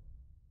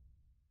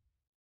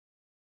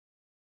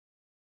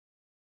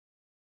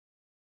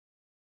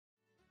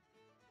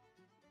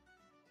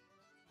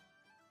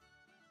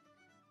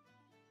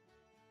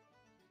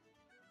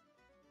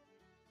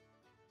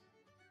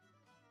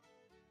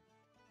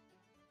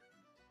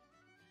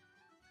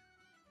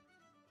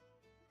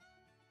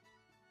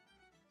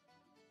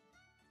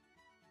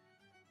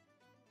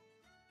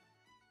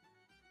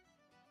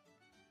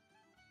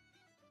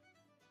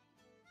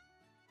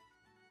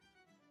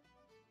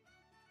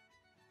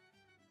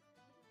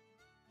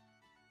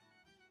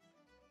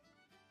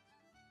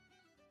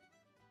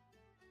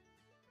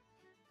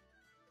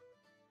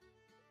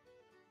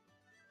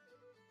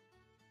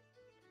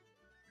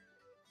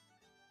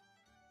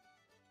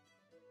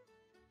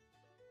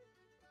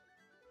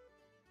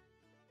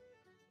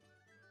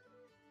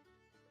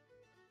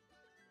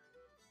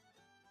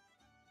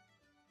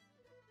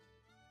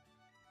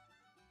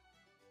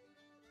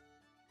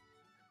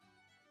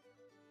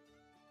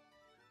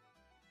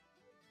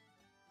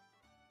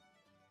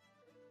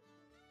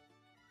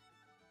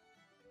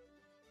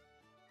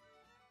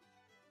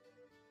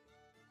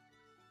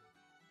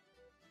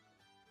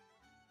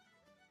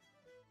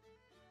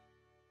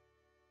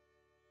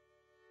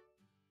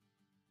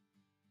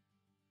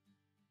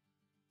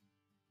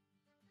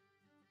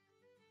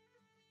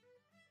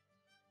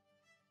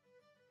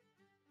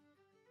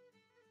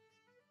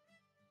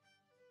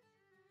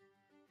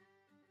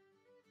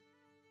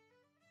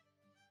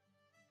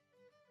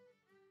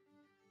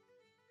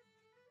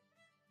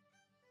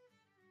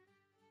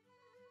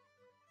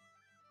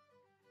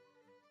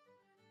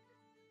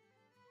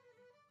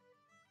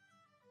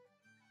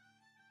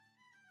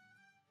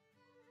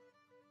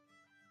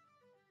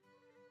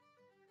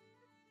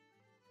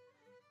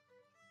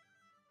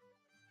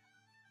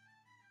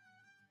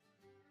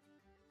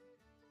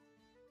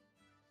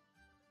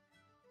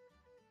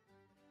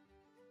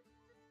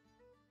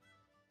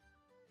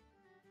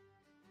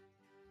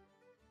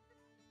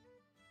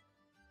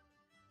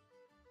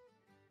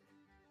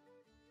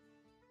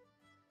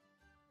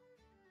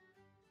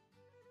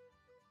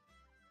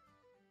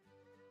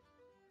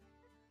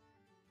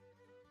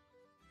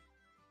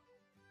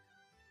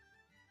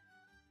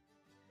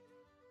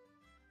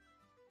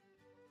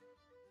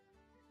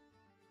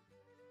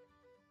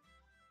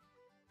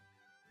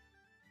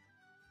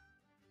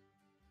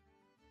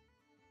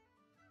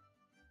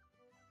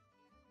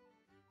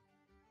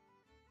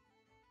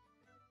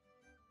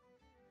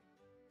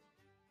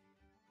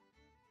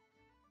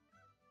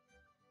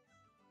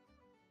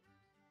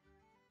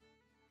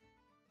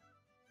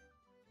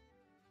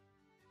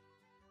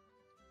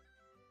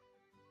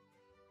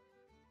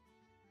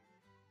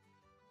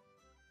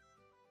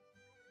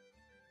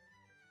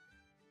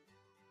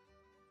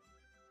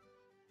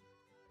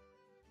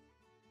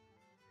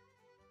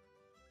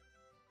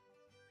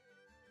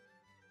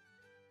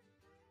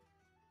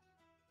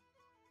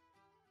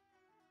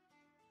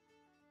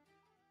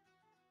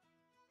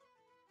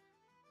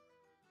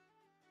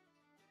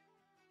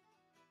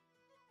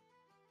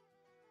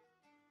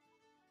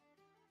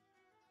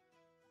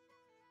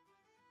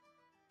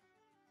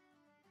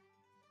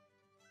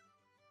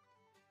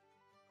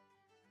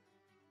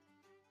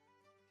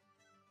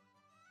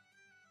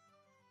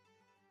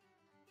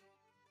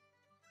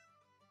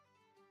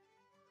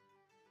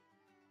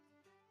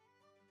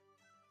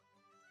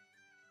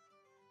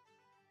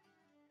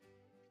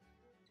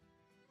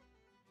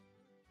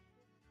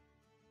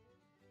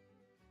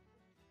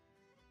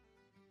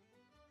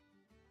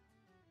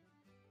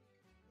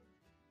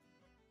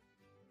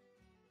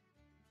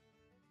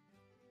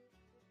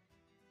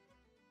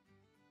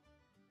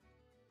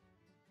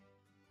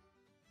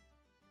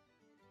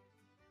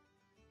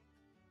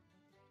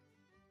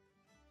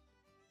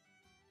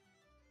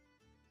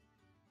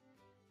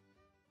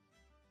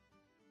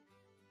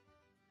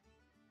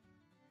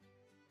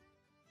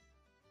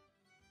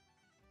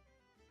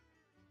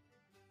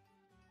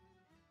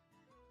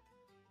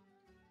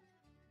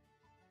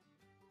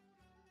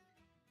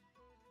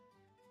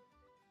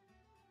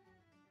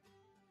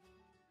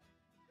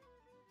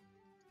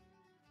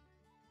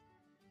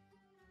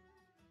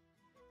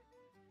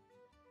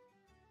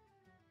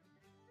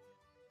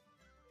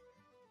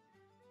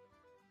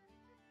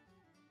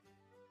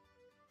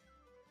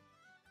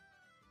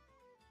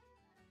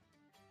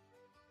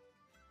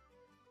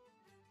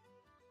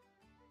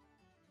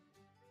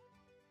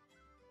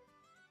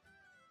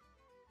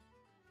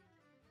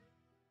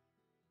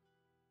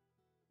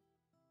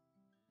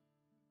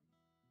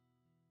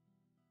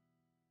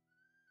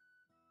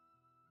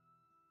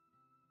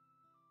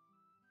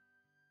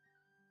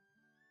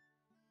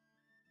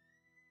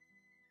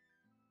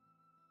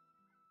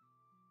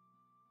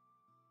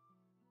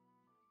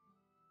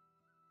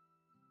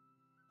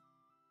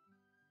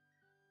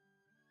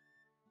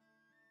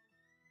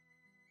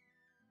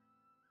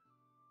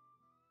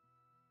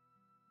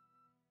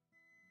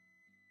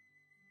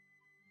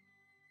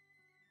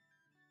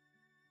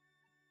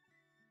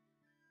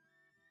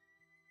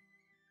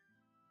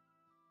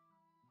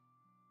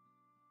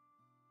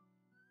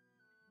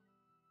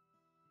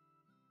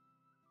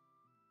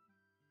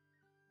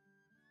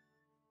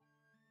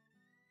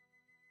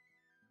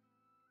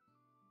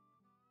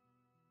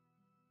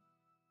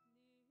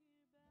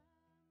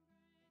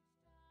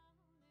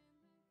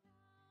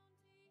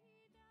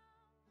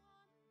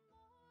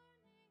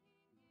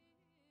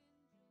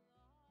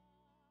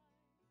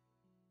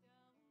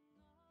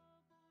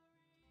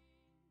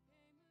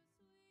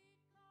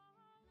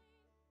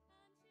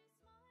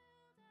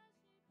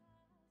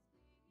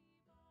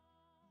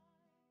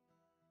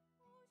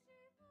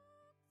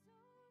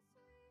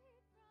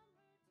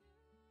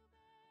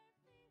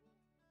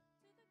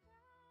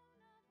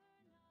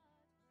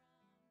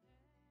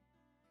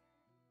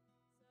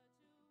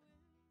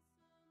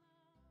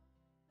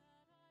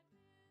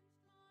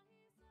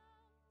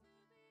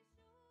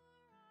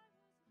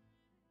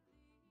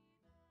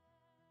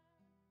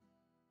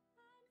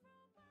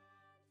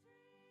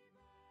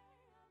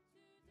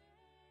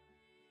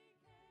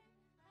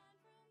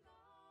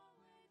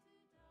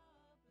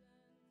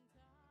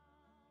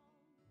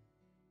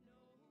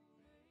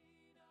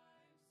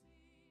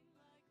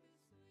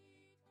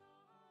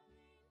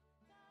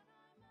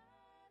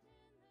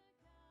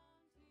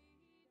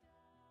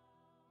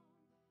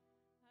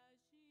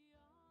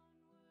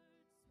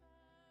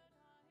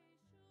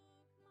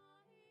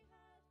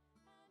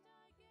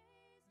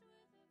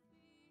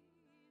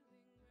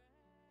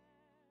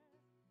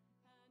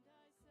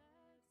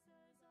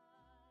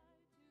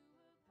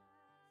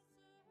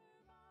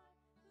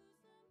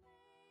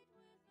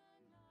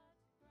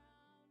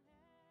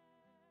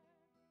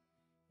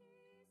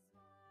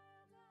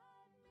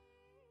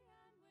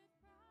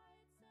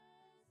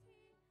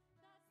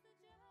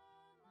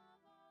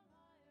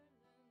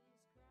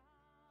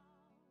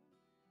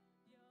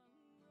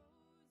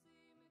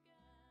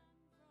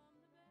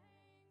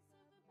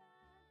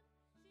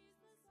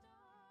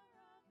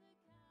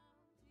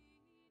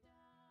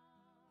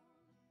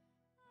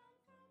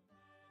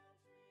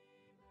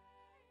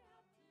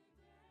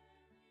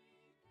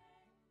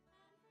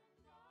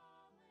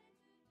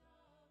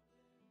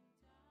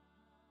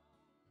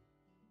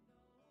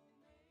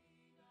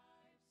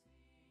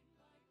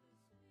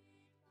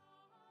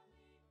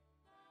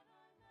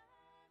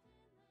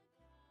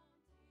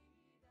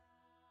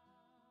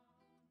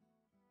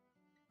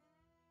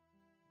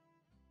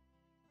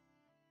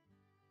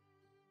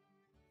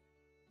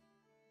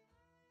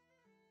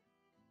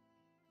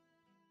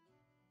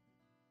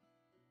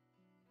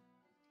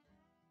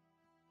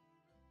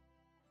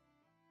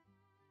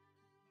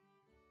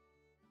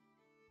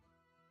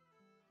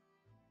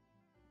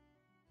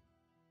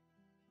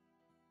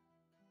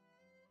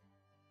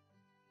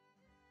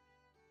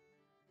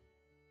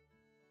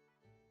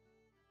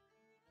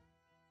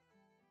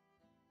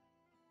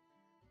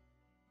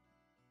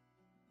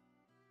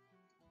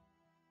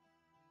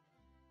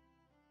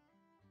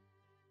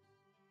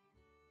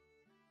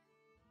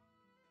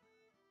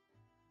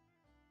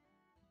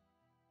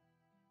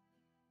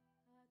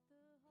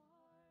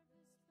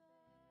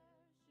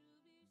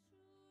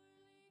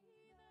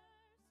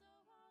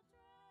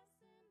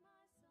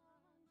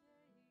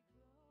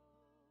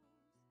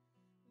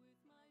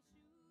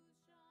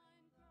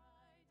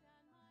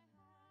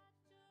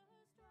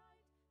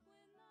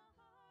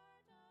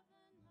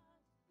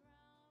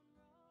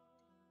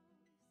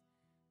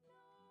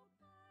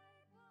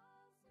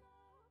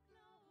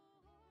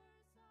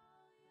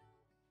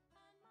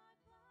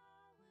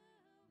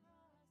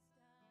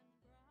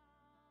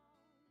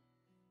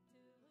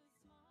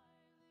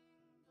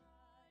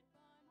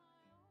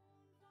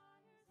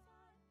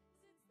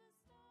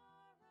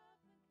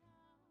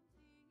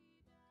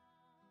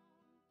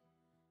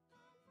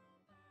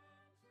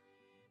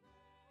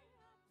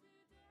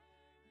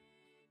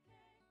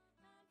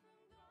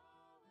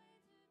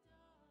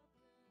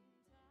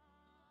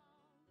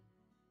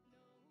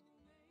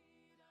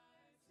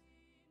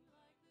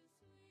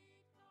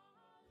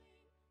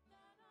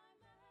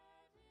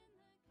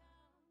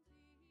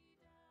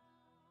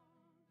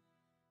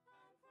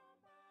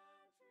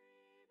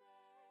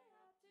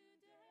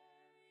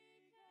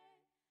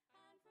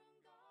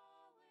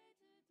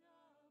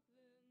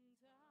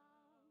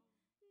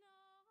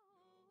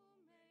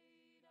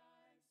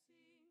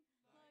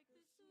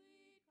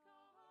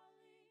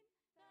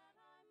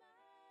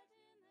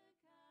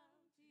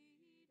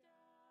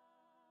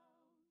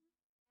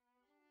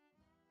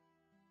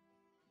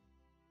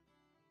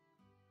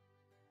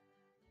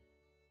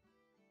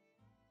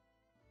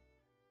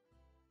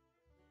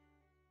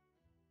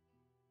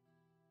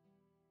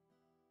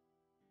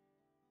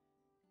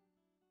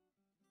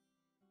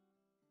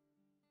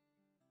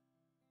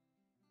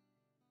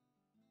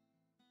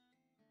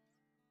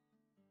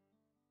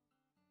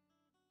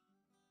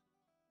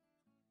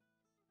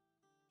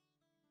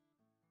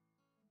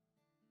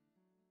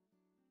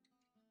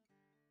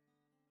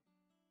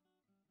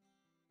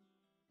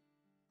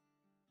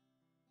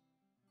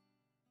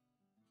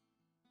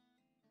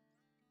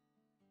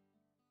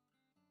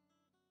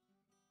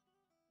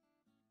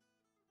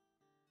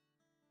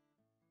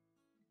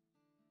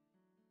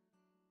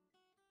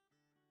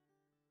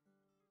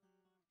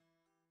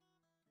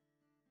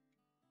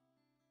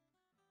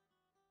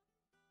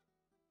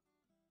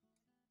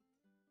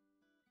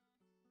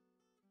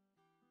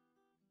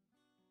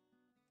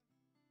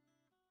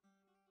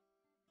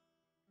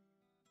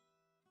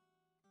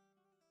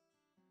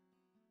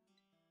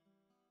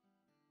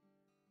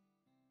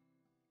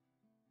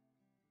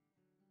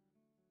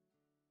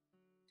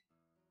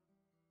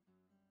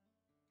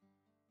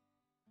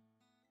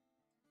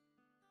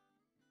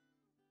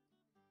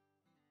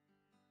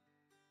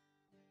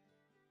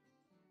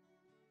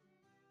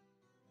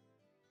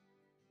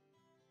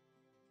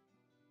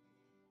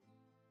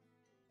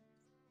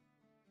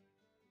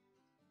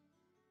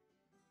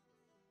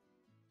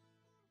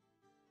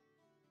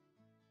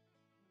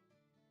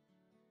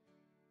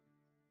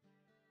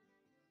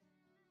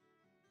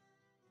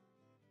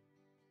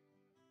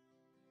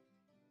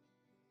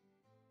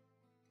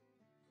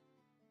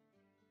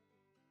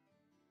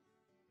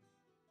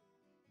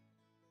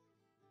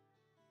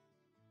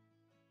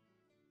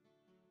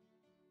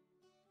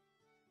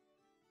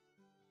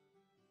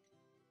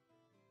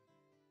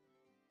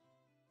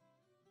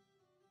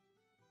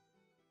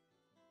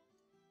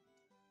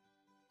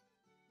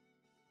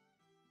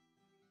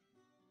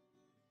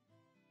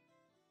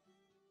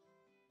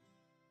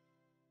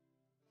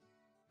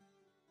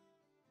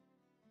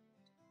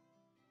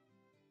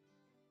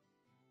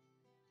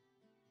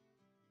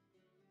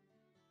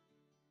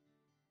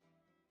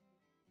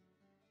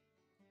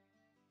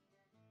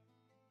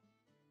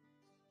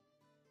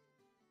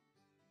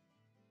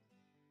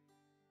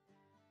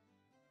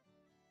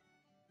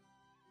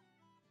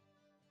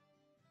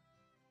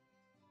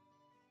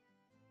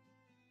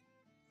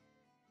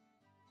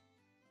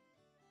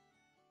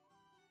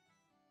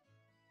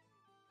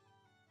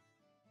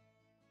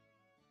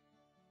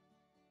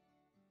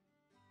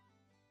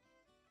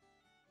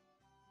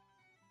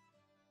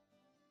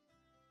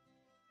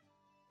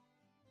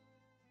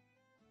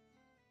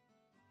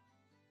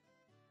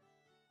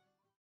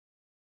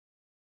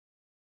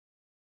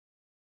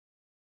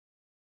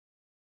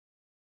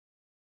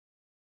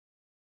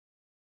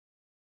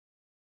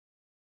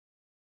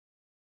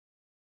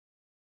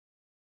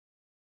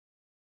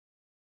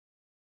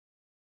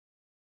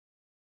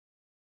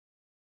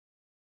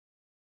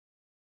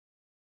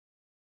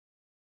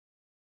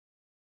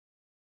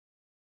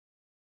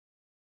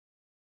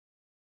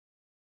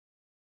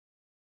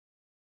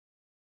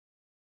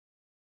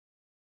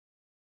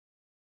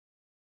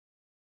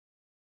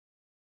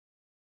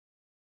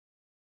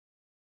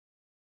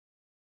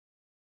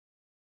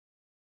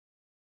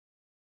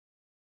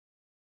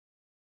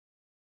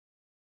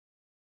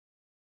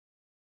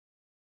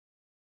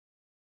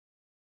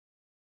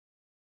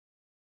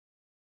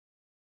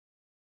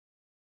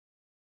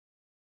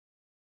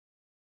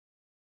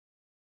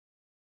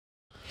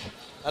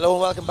 Hello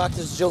and welcome back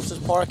to Joseph's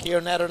Park here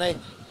in Ederney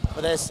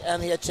for this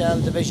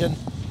NHL Division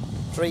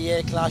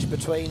 3A clash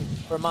between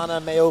Fermanagh,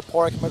 Mayo,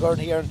 Pork and McGurn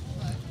here.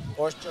 Of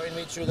course, joining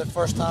me through the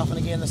first half and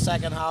again the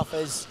second half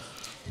is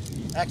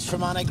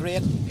ex-Fermanagh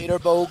great Peter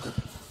Bogue.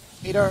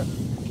 Peter,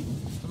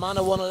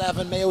 Fermanagh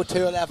 1-11, Mayo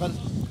 2-11.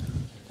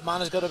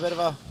 Fermanagh's got a bit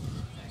of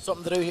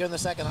something to do here in the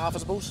second half, I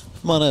suppose.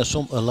 Fermanagh has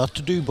a lot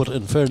to do, but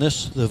in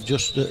fairness, they've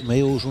just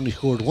Mayo's only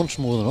scored once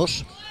more than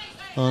us,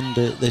 and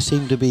they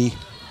seem to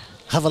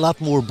have a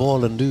lot more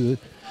ball and do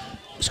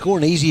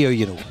scoring easier,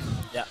 you know.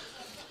 Yeah.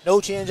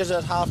 No changes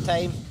at half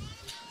time,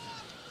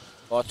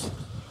 but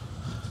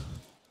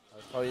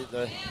probably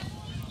the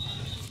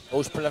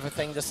most prolific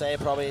thing to say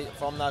probably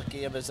from that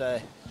game is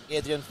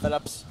Adrian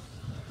Phillips,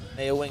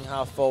 Mayo wing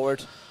half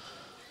forward,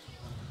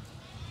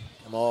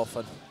 come off,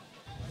 and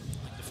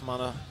the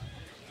Fermanagh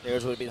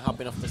players would have been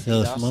happy enough to see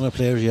the that. Fermanagh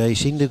players, yeah, he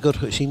seemed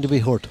to be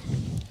hurt.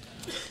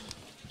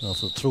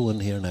 Also throw in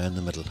here now in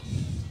the middle.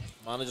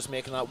 Fermanagh just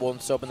making that one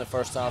sub in the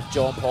first half.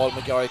 John Paul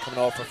McGarry coming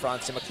off for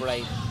Francie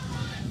McBride.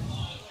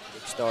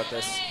 Good start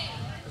this.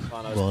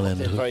 Ball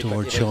in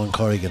towards Sean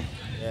Corrigan.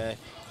 Yeah.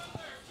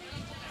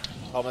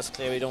 Thomas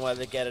Cleary done well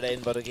to get it in,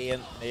 but again,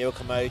 Mayo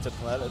come out and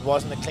well, it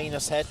wasn't the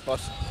cleanest hit, but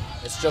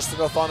it's just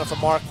enough on it for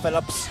Mark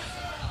Phillips.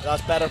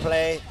 That's better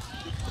play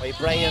by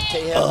Brian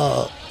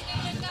Tehan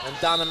and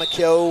Dana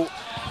McHugh.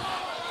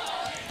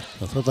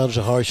 I thought that was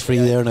a harsh free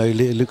there now.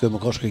 Luca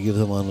McCusker gave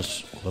them on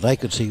it. What I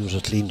could see was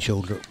a clean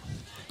shoulder.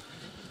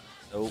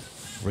 No.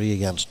 Free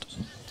against.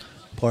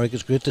 Park,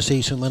 it's great to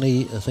see so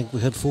many. I think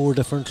we had 4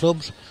 different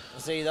clubs.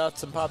 See that,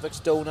 St Patrick's,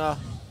 Dona,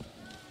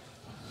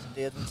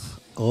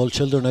 all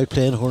children out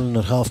playing hurling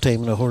at half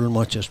time in a hurling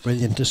match. It's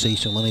brilliant to see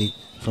so many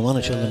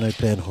Fermanagh children out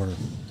playing hurling.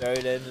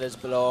 Derrylin,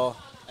 Lisbelaw,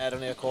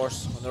 Ederney of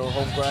course on their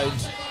home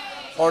ground.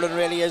 Hurling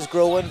really is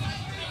growing.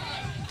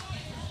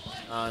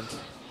 And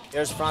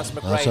here's Francis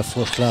McBride. That's a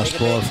first class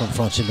ball from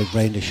Francis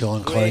McBride to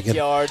Sean Corrigan.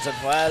 Yards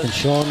and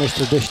Sean is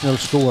traditional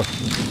score.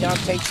 You can't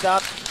teach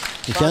that.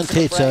 You can't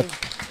teach that.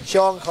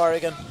 Sean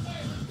Corrigan,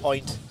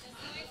 point.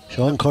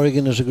 Sean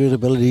Corrigan has a great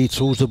ability. He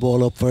throws the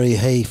ball up very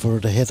high for her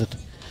to hit it.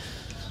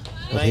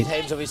 How many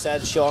times have we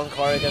said Sean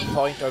Corrigan,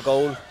 point or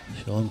goal?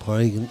 Sean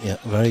Corrigan, yeah,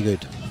 very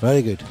good.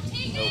 Very good.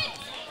 No.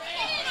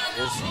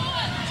 Here's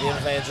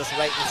James Lane just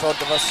right in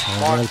front of us.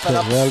 Mark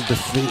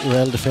Phillips.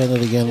 Well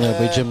defended again there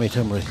by Jimmy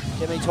Timmery.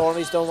 Jimmy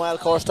Tormey's done well, of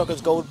course, took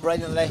his goal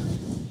brilliantly.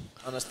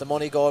 And it's the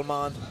money goal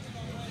man,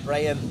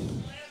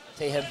 Brian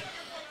Tehan.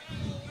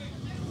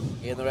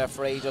 And the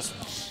referee just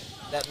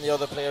letting the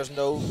other players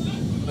know,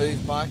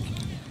 move back.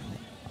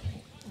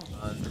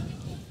 And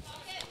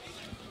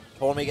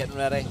Tormey getting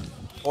ready.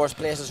 Horse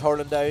places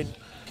hurling down.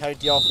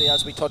 County Offaly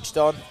as we touched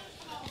on.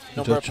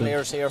 Number of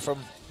players here from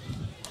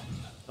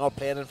not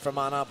playing in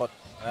Fermanagh, but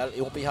well, he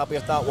won't be happy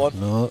with that one.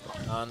 No,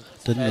 and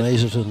didn't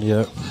raise it in the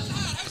air.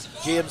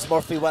 James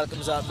Murphy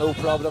welcomes that, no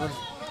problem, and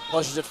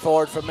pushes it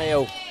forward for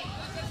Mayo.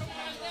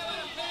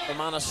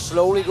 Fermanagh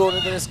slowly growing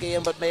into this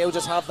game, but Mayo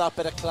just have that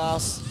bit of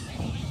class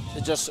to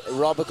just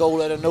rob a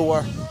goal out of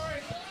nowhere.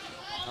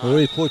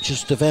 Rory Porch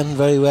defending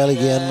very well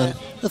again, and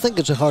I think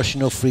it's a harsh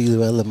enough free.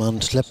 Well, the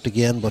man slipped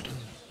again, but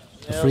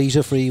the free's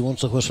a free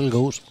once the whistle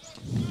goes.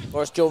 Of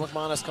course, Joe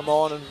McManus come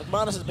on, and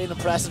McManus has been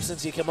impressive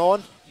since he came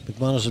on.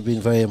 McManus has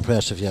been very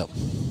impressive, yeah.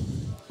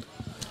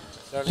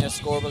 Certainly a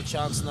scoreable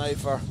chance now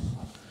for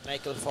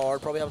Michael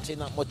Ford. Probably haven't seen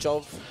that much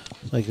of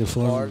Michael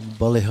Ford.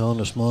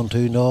 Ballyhon is on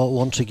too. No,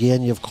 once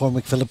again you have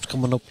Cormac Phillips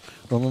coming up,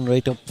 running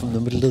right up from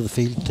the middle of the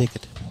field to take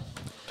it.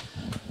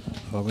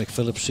 Cormac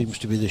Phillips seems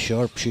to be the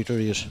sharp shooter.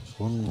 He has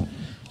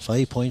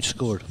 5 points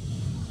scored.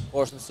 Of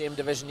course, in the same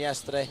division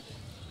yesterday,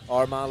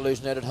 Armagh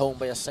losing out at home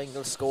by a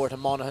single score to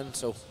Monaghan.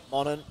 So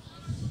Monaghan,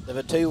 they've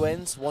had 2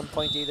 wins, 1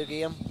 point either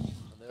game.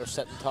 And they're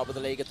sitting top of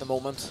the league at the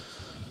moment.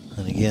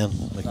 And again,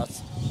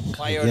 that's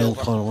fired over.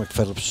 Cormac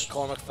Phillips.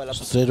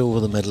 Straight over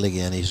the middle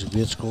again. He's a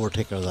great score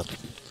taker. That.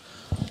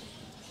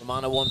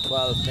 Fermanagh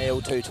 1-12,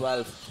 Mayo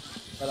 2-12.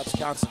 Phillips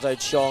cancels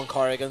out Sean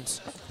Corrigan's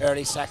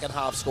early second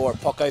half score.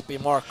 Puck out by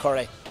Mark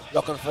Curry.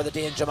 Looking for the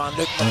danger man,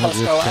 Luke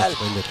McCusker.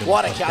 Well,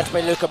 what a catch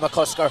by Luca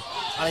McCusker.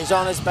 And he's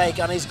on his bike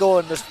and he's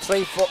going. There's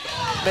 3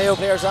 Mayo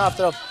players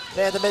after him.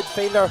 Playing the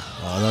midfielder.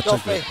 Oh,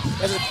 that's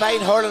This is fine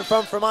hurling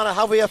from Fermanagh.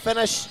 Have we a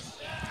finish?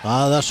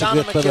 That's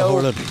Dana a great bit of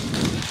hurling.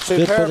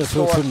 Great bit of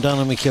foot from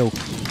Dana McHugh.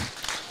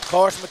 Of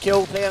course,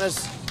 McHugh playing his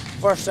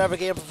first ever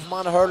game for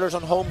Fermanagh hurlers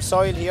on home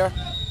soil here.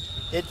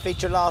 Did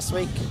feature last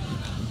week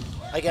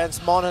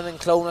against Monaghan and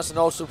Clonus, and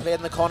also played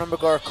in the Conor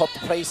McGurr Cup, the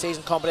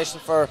pre-season competition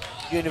for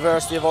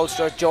University of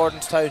Ulster at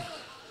Jordanstown.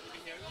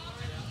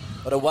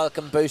 But a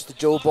welcome boost to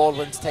Joe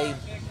Baldwin's team,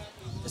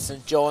 the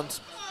St John's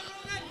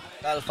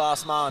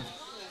Belfast man.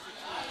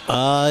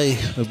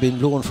 I've been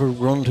blowing for a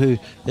run too.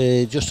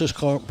 Just as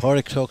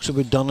Park talks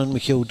about Donnan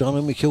McHugh.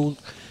 Donnan McHugh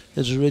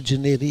is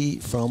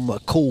originated from a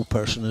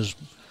co-person. His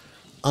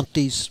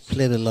aunties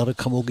played a lot of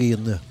camogie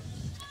in the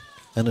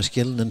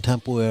Enniskillen and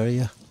Tempo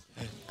area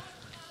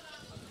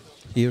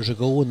years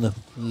ago in the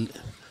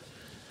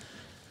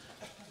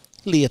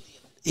late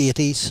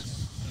 80s.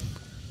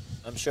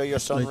 I'm sure your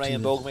son Right,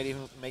 Ryan Bogue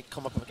might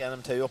come up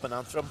against him too, up in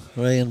Antrim.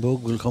 Ryan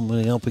Bogue will come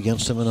up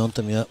against him in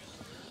Antrim, yeah.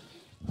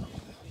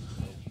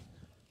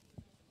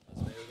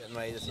 Mayo getting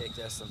ready to take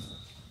this, and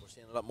we're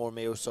seeing a lot more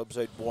Mayo subs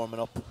out warming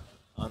up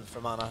on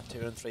Fermanagh, 2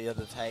 and 3 at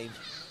a time.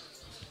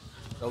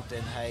 Looked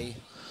in high,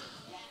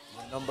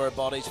 a number of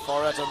bodies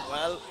for it, and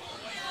well,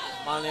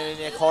 Monaghan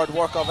make hard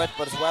work of it,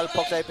 but it's well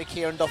pucked out by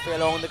Kieran Duffy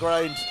along the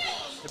ground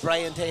to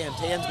Brian Tahan.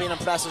 Tahan's been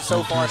impressive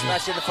so far,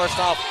 especially in the first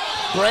half.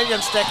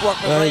 Brilliant stick work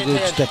from Very Brian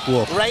good Tahan. stick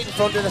work. Right in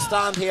front of the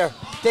stand here.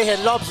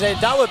 Tahan lobs in.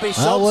 That would be That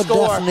some would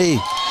score. definitely.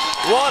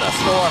 What a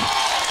score.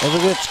 That's a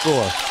good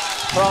score.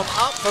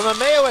 From a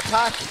Mayo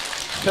attack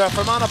to a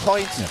Fermanagh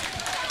point. Yeah.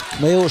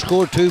 Mayo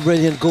scored 2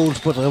 brilliant goals,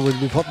 but I would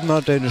be putting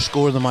that down to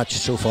score of the match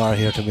so far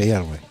here to me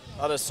anyway.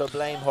 That is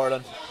sublime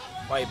hurling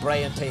by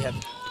Brian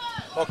Tahan.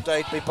 Hooked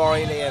out by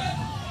Barry Lane.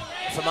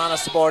 Fermanagh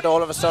support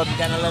all of a sudden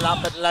getting a little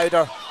bit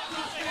louder.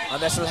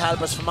 And this will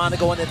help us. Fermanagh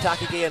go on the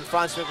attack again.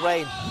 France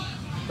McRae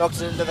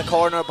looks into the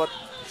corner, but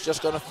it's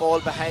just going to fall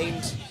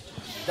behind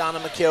Dana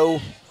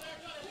McHugh.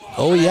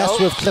 Oh yes,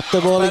 we've clipped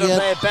the ball again.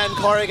 Play Ben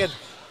Corrigan.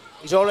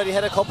 He's already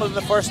hit a couple in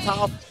the first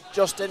half.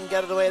 Just didn't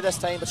get it away this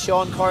time. But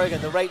Sean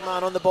Corrigan, the right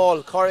man on the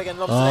ball. Corrigan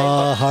lumps it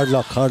in. Hard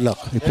luck, hard luck.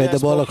 He played the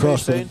ball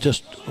across, but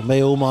just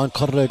Mayo man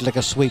cut it out like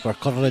a sweeper.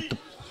 Cut it out.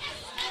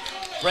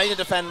 Brilliant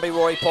defended by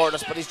Rory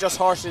Portis, but he's just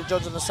harshly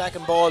judged on the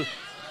second ball.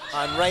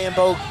 And Ryan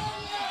Bogue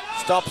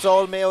stops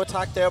all Mayo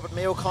attack there, but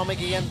Mayo come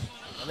again.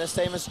 And this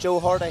time it's Joe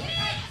Hardy.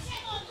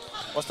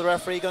 What's the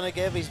referee going to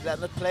give? He's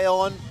letting it play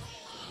on.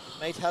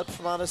 Might help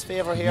Fermanagh's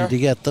favour here. Need to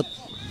get that.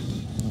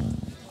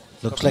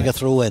 Looks like a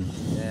throw in.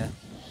 Yeah.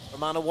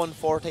 Fermanagh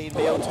 1-14,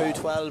 Mayo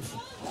 2-12.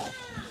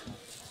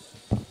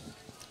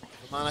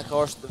 Fermanagh, of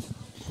course,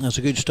 That's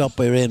a good stop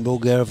by Ryan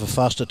Bogue there of a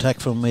fast attack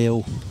from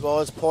Mayo.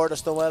 was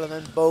Portis done well, and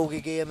then Bogue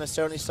again has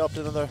certainly stopped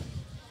another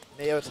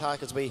Mayo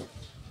attack as we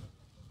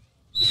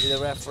see the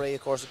referee,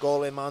 of course, the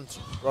Galway man,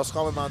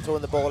 Roscommon man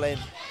throwing the ball in,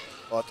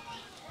 but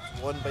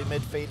won by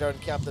midfielder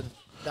and captain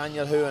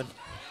Daniel Huen.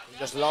 He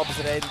just lobs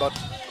it in, but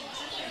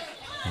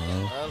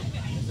well,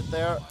 is it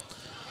there?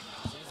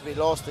 Seems to be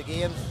lost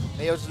again.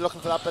 Mayo's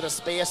looking for that bit of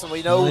space, and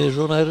we know He's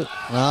run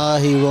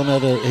out. He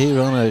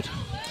run out.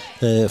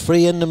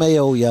 Free in to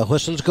Mayo, yeah.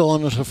 Whistle's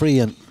gone at a free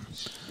in.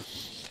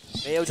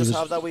 Mayo just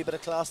have that wee bit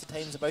of class at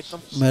times about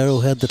them. Mayo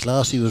had the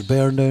class. He was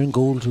bearing down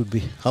goals. Would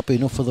be happy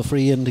enough for the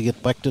free in to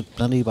get back to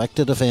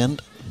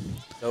defend.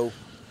 So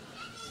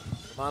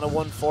Fermanagh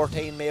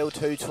 1-14, Mayo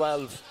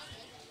 2-12.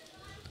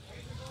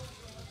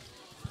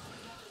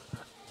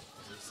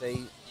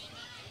 See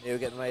Mayo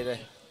getting ready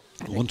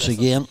to Once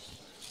again,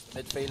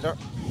 midfielder.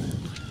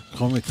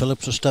 Cormac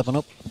Phillips is stepping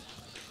up,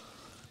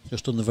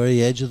 just on the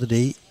very edge of the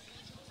D.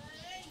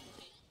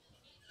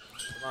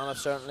 Fermanagh have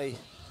certainly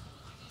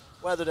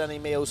weathered any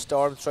Mayo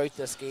storm throughout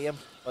this game,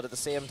 but at the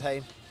same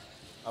time,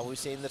 we've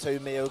seen the 2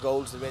 Mayo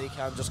goals. They really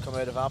can just come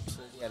out of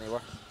absolutely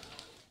anywhere.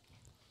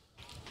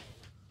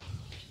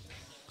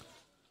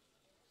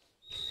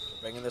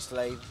 Bringing this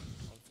live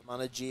on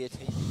Fermanagh GAA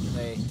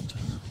today.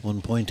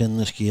 1 point in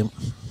this game.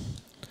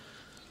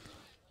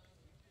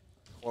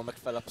 Cormac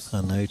Phillips.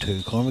 And now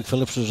too. Cormac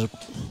Phillips is a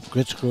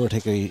great score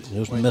taker. He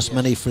doesn't miss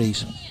many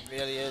frees.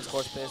 Really is. Of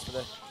course, plays for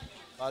the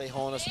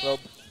Ballyhonus club.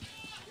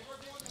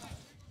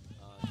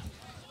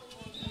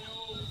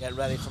 Get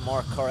ready for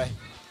Mark Curry.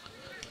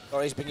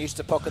 Curry's been used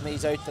to pucking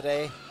these out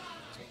today.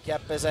 He's been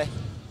kept busy.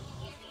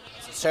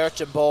 It's a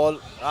searching ball.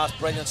 That's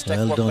brilliant stick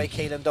work by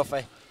Keelan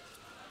Duffy.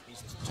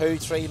 He's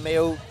 2-3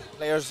 Mayo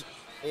players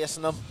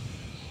facing him.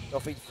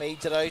 Duffy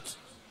feeds it out.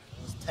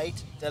 It's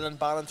tight. Dylan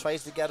Bannon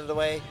tries to get it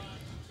away.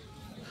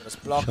 It's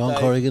blocked Sean out.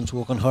 Corrigan's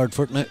working hard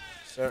for it now.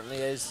 Certainly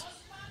is.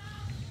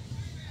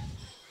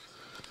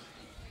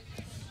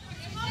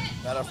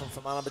 Better from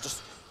Fermanagh, but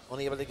just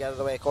unable to get it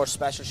away. Of course,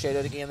 special shout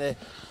out again to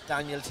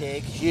Daniel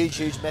Teague.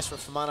 Huge miss for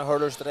Fermanagh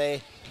hurlers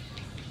today.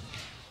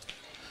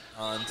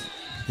 And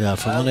yeah,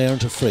 Fermanagh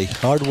earned a free.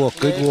 Hard work,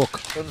 good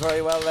work. Done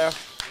very well there.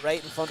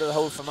 Right in front of the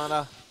whole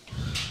Fermanagh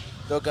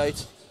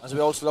dugout. As we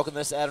also look at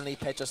this Ederney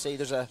pitch, I see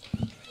there's a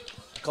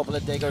couple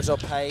of diggers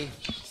up high,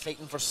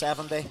 seating for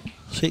 70.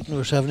 Seating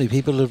for 70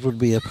 people, it would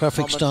be a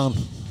perfect stand.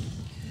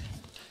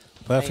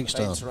 Perfect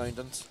stand.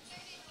 Surroundings.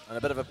 And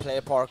a bit of a play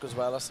park as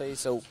well, I see.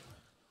 So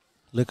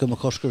Luca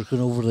McCusker's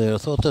going over there. I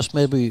thought this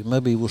maybe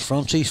was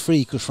Francie's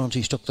free, because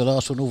Francie stuck the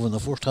last one over in the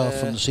first half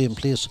from the same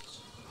place.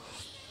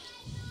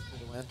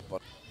 Went,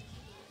 but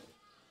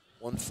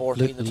 1-14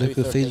 to 2-13.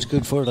 Luca feels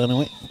good for it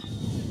anyway.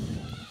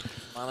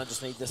 Man, I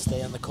just need to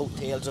stay on the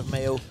coattails of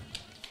Mayo.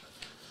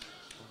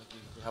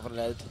 We haven't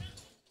led.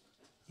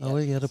 Oh,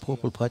 we get a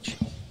purple patch.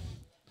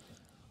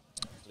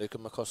 Luca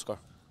McCusker.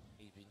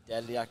 He's been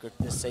deadly accurate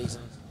this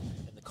season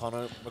in the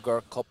Conor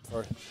McGurk Cup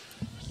for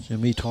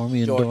Jimmy Tormey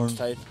and Dorn.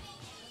 Georgetown.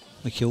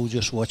 McHugh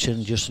just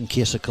watching, just in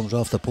case it comes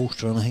off the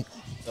post or anything.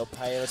 Up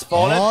high, it's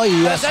fallen. Oh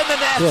yes, it's in the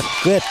net.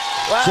 Great.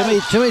 Wow.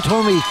 Jimmy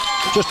Tormey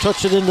just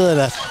touched it into the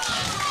net.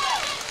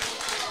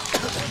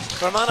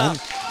 Fermanagh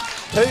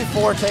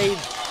 2-14,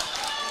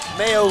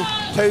 Mayo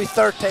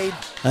 2-13.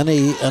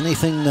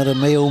 Anything that a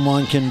Mayo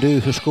man can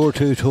do to score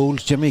 2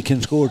 goals, Jimmy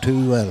can score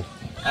 2 well.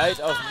 Out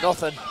of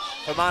nothing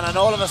for man, and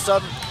all of a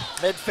sudden,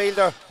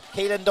 midfielder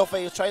Keelan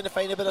Duffy was trying to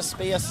find a bit of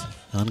space.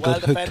 And well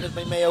good defended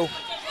by Mayo.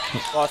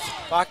 But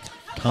back,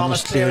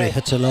 Thomas Cleary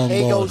hits a long ball.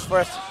 He goes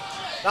for it.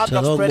 That it's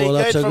looks pretty good.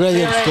 That's a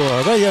brilliant Cleary. score.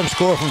 A brilliant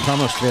score from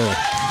Thomas Cleary.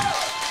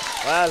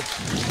 Well,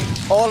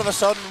 all of a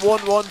sudden,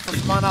 1-1 for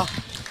Fermanagh.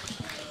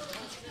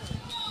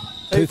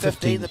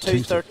 2:15 to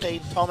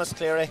 2:13. Thomas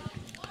Cleary.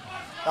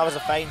 That was a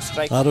fine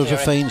strike. That was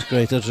Cleary. a fine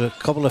strike. There's a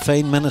couple of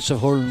fine minutes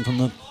of hurling from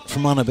the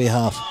Fermanagh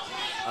behalf.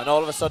 And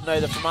all of a sudden now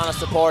the Fermanagh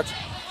support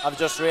have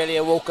just really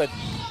awoken.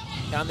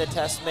 Can they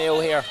test Mayo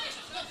here?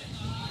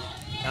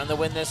 Can they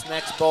win this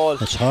next ball?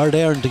 It's hard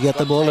earned to get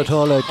the ball at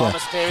all out there.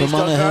 Thomas Cleary's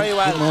done very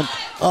well.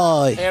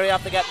 Aye. Cleary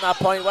after getting that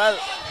point. Well,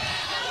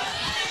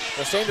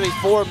 there seem to be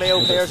 4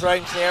 Mayo players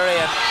around Cleary,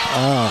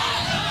 and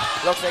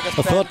looks like it's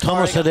I thought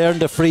Thomas had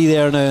earned a free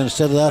there now.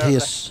 Instead of that,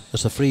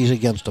 it's a freeze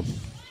against him.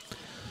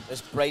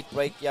 This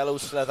bright yellow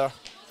slither.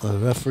 The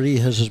referee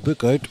has his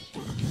book out.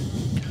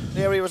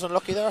 Cleary was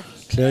unlucky there.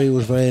 Cleary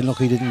was very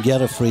unlucky, didn't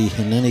get a free,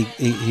 and then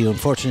he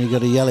unfortunately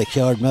got a yellow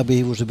card. Maybe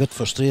he was a bit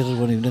frustrated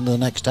when he went into the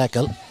next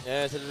tackle.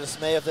 Yeah, to the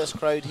dismay of this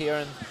crowd here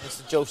in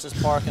St Joseph's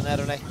Park in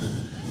Ederney.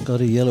 Got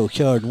a yellow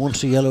card.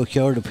 Once the yellow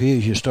card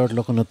appears, you start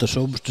looking at the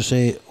subs to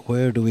say,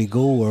 where do we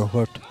go or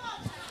what?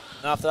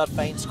 And after that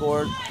fine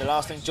score, the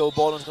last thing Joe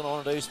Boland's going to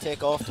want to do is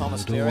take off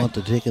Thomas Cleary. Don't want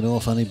to take it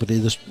off anybody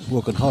that's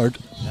working hard.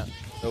 Yeah.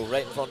 So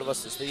right in front of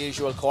us is the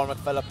usual Cormac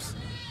Phillips.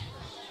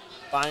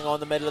 Bang on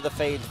the middle of the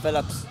field.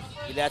 Phillips,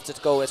 he lets it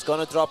go. It's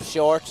going to drop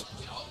short.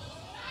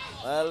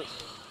 Well,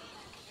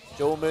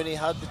 Joe Mooney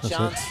had the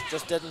chance,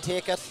 just didn't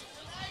take it.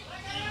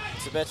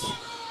 It's a bit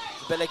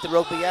like the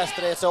rugby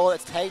yesterday. It's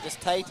tight.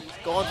 He's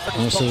gone for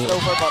the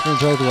over, but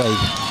it's out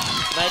wide.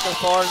 Michael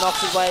Thorne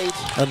knocks it wide.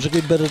 That was a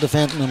good bit of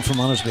defending on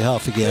Fermanagh's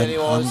behalf again. Really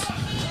was.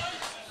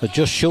 And it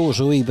just shows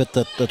a wee bit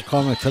that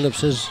Cormac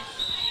Phillips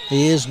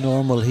is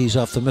normal. He's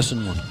off the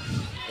missing one.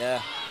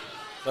 Yeah.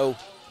 So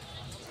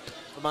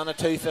Fermanagh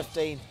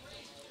 2:15,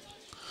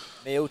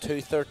 Mayo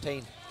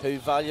 2:13. 2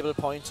 valuable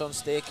points on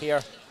stake here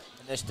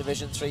in this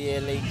Division 3A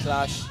League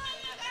clash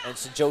in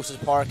St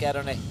Joseph's Park,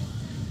 Ederney.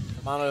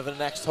 Fermanagh have the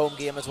next home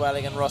game as well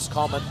against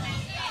Roscommon.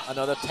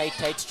 Another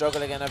tight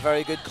struggle again. A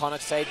very good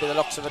Connacht side by the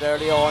looks of it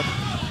early on.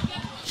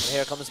 And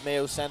here comes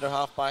Mayo centre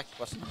half back,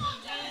 but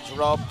he's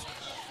robbed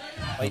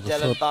by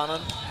Dylan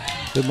Bannon.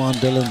 Come on,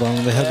 Dylan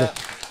Bannon. We have it.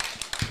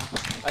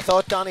 I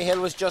thought Danny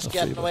Hill was just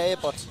getting away,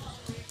 but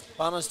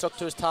Bannon stuck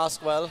to his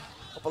task well.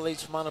 A couple of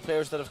these Fermanagh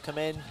players that have come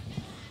in,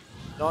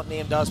 not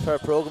named as per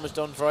programme, has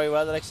done very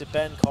well. The likes of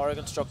Ben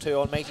Corrigan struck 2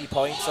 almighty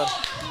points, and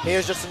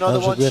here's just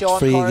another one. Sean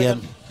Corrigan,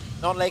 again.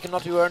 Not like him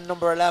not to earn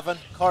number 11.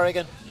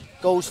 Corrigan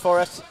goes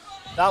for it.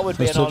 That would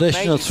be an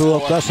traditional throw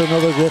up. That's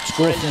another great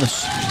score from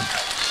us.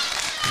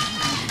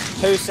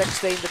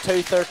 2:16 to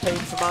 2:13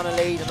 Fermanagh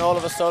lead, and all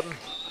of a sudden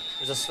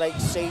there's a slight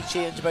sea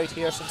change about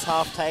here since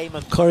half time.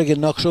 And Corrigan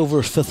knocks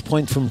over his 5th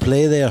point from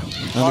play there,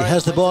 and he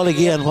has the ball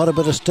again. What a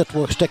bit of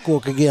stick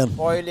work again.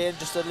 Boy Lane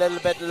just a little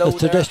bit low.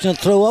 The traditional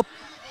throw up.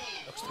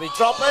 Looks to be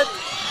dropping.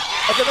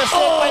 It's a mistake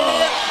by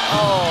Lane.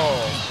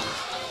 Oh.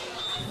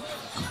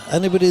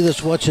 Anybody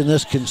that's watching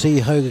this can see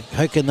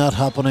how can that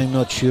happen. I'm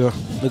not sure.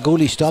 The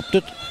goalie stopped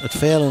it. It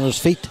fell on his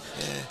feet,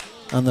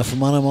 and the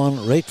Fermanagh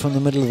man right from the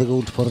middle of the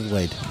goal to put it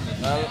wide.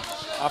 Well,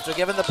 after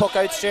giving the puck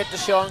out straight to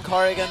Sean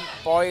Corrigan,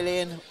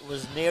 Boylane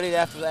was nearly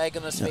left with egg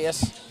in his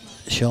face.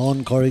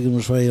 Sean Corrigan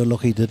was very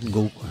unlucky, didn't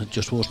go. It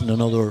just wasn't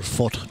another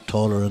foot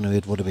taller, and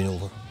it would have been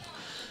over.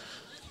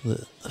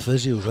 The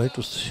physio's right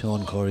with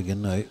Sean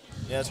Corrigan now.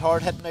 Yeah, it's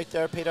hard hitting out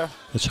there, Peter.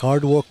 It's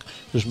hard work.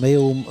 There's a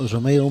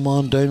Mayo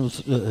man down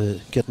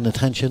with getting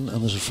attention,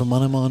 and there's a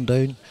Fermanagh man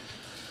down.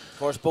 Of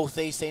course, both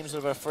these teams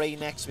will have a free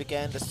next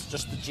weekend. It's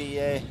just the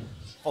GAA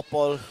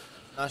football,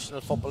 National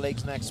Football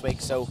Leagues next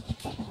week, so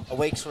a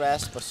week's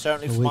rest. But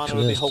certainly Fermanagh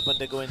will be hoping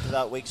to go into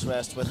that week's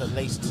rest with at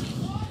least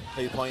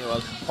 2 points,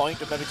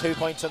 point or maybe 2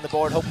 points on the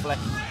board, hopefully.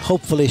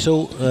 Hopefully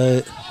so.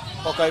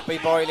 Puck out by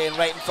Boylane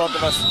right in front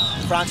of us.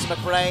 Francis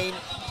McBrain.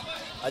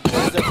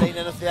 Adjusted lean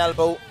in at the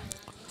elbow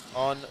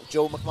on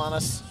Joe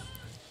McManus.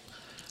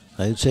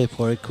 I'd say,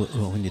 Porrick,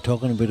 when you're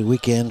talking about a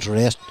weekend's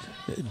rest,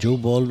 Joe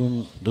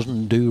Baldwin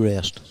doesn't do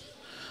rest.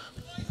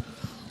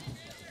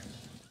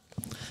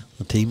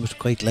 The team is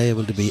quite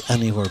liable to be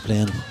anywhere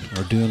playing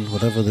or doing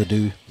whatever they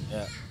do.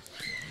 Yeah.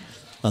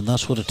 And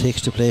that's what it takes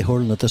to play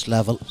hurling at this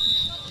level.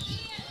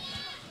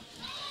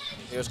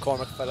 Here's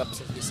Cormac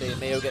Phillips, as you see,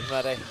 Mayo getting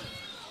ready to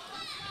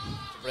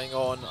bring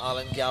on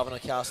Alan Gavin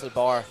and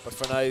Castlebar, but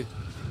for now,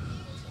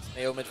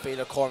 Mayo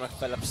midfielder Cormac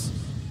Phillips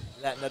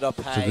letting it up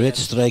high. It's a great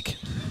strike.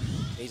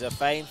 He's a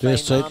fine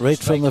strike right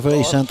from the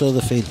very centre of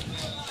the field.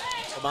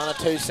 Fermanagh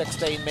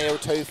 2:16, Mayo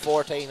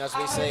 2:14, as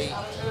we see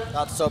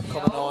that sub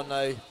coming on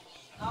now.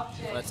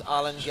 And it's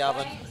Alan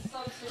Gavin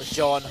with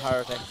John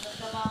Harty.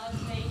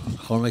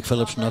 Cormac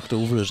Phillips knocked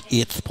over his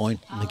 8th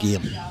point in the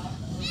game.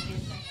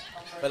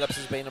 Phillips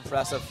has been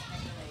impressive,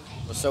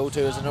 but so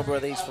too is a number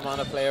of these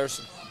Fermanagh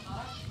players.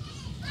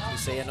 You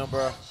see a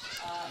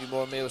few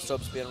more Mayo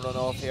subs being run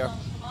off here.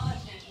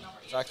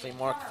 It's actually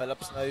Mark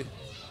Phillips now.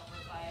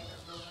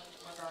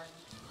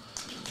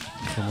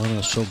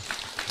 Fermanagh sub.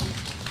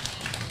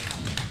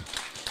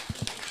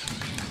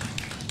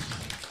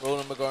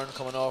 Roland McGurn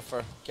coming off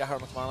for Gahar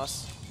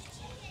McManus.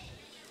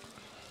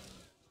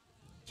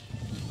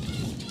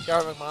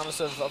 Gahar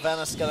McManus of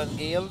Enniskillen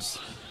Gales.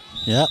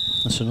 Yeah,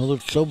 that's another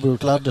club we're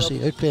glad to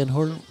see out playing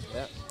hurling.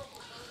 Yeah.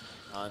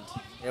 And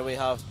here we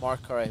have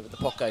Mark Curry with the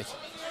puck out.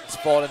 It's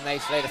falling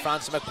nicely to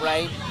Francis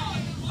McBrain.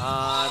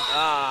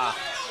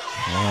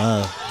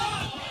 And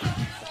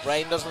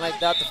McBrain doesn't like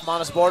that. The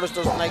Fermanagh Borders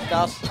doesn't like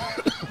that.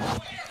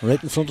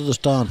 Right in front of the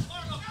stand.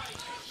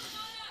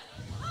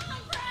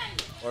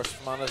 Where's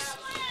Fermanagh's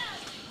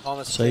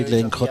Thomas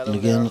Sideline cutting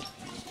again.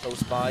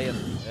 Close by,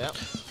 and yeah.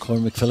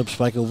 Cormac Phillips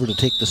back over to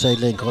take the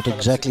sideline cut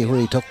exactly where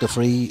he took the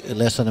free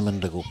less than a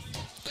minute ago.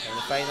 And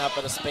they find that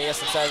bit of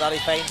space. Instead of that, he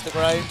finds the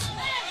ground.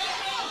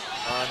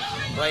 And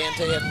Brian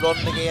Tehan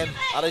running again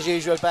at his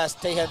usual best.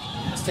 Tehan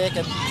has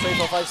taken 3,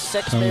 4, 5,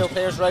 6 Mayo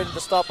players round to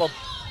stop him.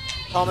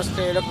 Thomas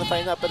Clear looking to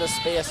find that bit of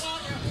space.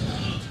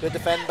 Good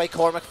defend by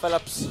Cormac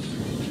Phillips.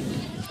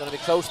 He's going to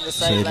be close to the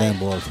sideline.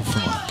 Ball for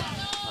Fermanagh.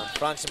 And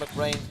Francis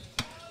McBrain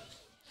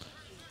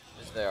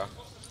is there.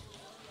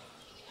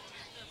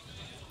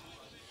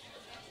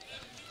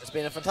 It's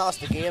been a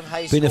fantastic game.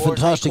 Been a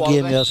fantastic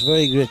game, yes,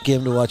 very great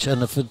game to watch.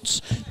 And if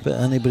it's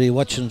anybody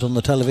watching it on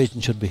the television,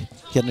 should be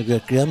getting a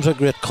great game. It's a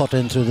great cut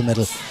in through the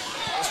middle.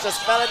 It's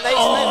just fell in nicely.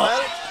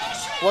 Well,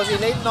 was he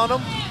leaning on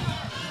him?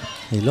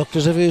 He looked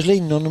as if he was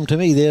leaning on him to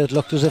me there. It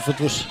looked as if it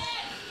was.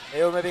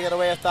 He'll maybe get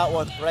away with that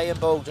one. Ryan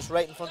Bowe just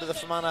right in front of the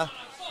Fermanagh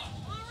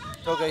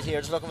dugout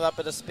here, just looking for that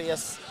bit of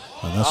space.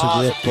 And that's a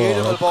great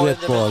ball. A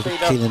great ball to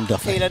Keelan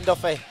Duffy. Keelan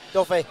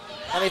Duffy.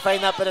 And he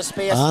find that bit of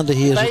space. And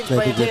he has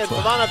played a good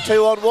ball. Fermanagh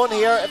 2-on-1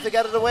 here if they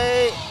get it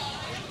away.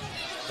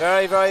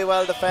 Very, very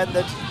well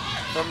defended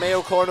from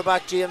Mayo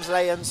cornerback James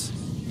Lyons.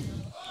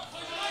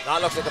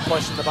 That looks like a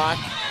push in the back.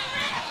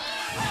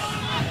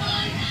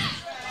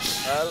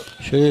 Well,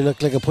 surely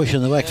looked like a push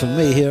in the back from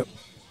me here.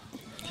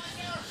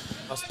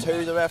 That's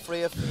 2 the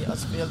referee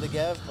has failed to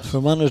give.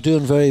 Fermanagh's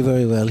doing very,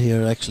 very well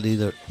here actually.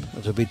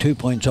 There'll be 2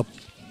 points up.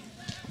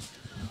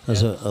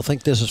 I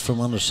think this is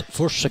Fermanagh's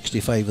first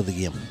 65 of the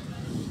game.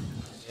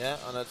 Yeah,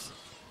 and it's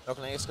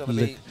looking like it's going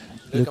to be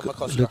Luca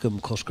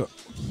McCusker.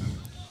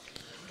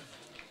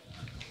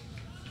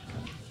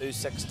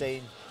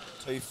 2-16,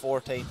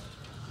 2-14.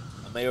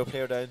 A Mayo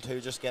player down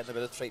 2, just getting a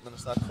bit of treatment.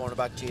 It's that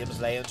cornerback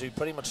James Lyons who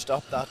pretty much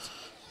stopped that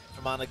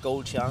Fermanagh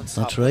goal chance.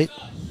 That's right.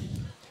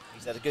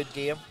 He's had a good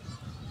game.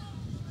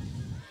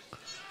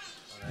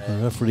 The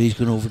referee's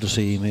going over to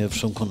see him. He have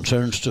some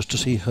concerns just to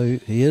see how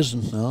he is.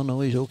 And no,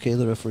 he's okay.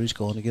 The referee's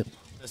gone again.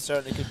 This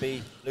certainly could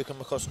be Luca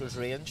McCusker's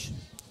range.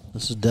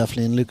 This is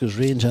definitely in Luca's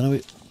range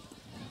anyway.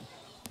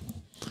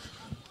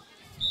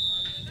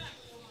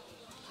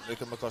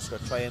 Luca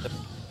McCusker trying to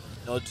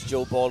nudge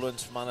Joe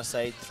Baldwin's Fermanagh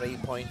side 3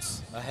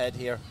 points ahead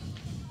here.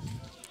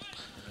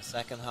 In the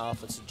second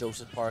half, it's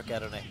Joseph Park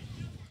Ederney.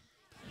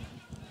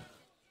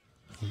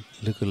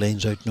 Luca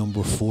lines out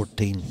number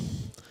 14.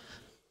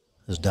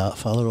 His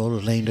father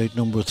always lined out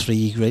number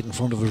 3 right in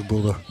front of his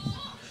brother.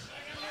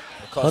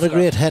 What a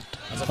great hit.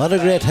 What a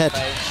great hit.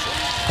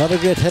 What a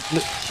great hit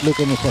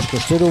Luca McCusker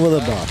stood over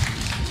the bar.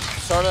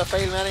 Sort of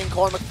feeling anything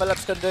Cormac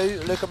Phillips can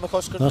do, Luca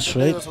McCusker can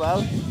do as well.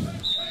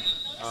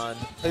 And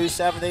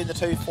 2-17 to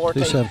 2-14.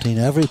 2-17,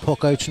 every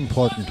puck out's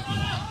important.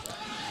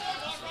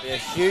 It'll be a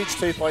huge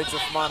 2 points for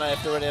Fermanagh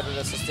if they were able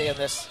to sustain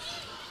this.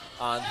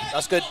 And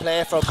that's good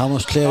play from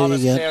Thomas Cleary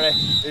again.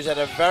 Who's had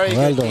a very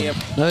well good done. game.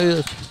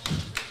 Now,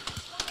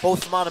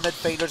 both Fermanagh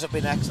midfielders have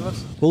been excellent.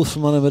 Both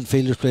Fermanagh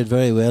midfielders played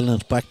very well,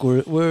 and it's back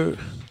they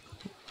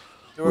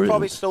were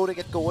probably slow to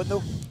get going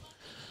though.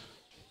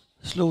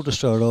 Slow to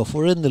start off.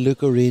 We're in the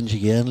Luca range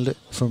again.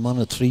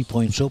 Fermanagh 3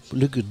 points up.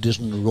 Luca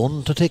doesn't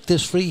run to take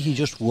this free. He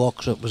just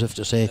walks up as if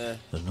to say,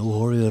 there's no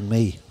hurry on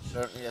me.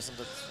 Certainly isn't at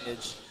the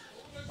stage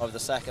of the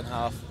second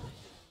half.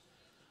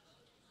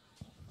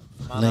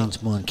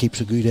 Linesman keeps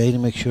a good eye to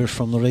make sure it's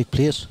from the right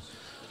place.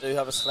 They do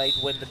have a slight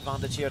wind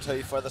advantage here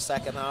too for the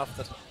second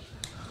half.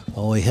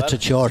 He hits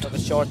it short. Took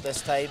it short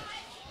this time.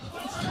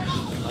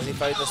 Has he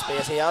found the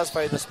space? He has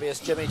found the space.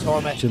 Jimmy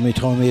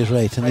Tormey is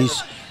right, and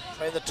he's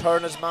trying to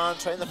turn his man,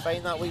 trying to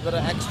find that wee bit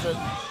of extra.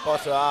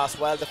 But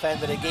well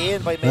defended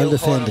again by Mayo. Well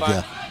defended,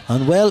 yeah.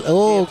 And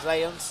James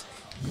Lyons.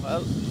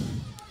 Well,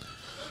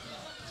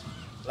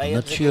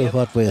 not sure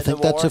what way. I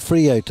think that's a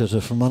free out. There's a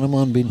Fermanagh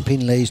man being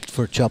penalised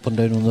for chopping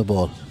down on the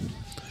ball.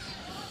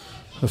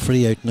 A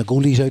free out, and the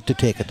goalie's out to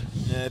take it.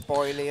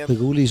 The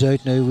goalie's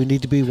out now. We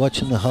need to be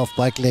watching the half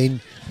back line.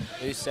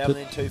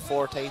 2-17,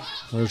 2-14.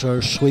 There's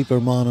our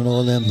sweeper man and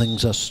all them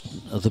things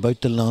that's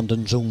about to land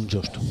in zone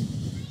just.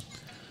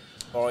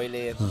 Boy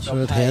Lane. That's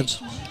where it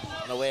heads.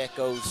 And away it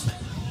goes.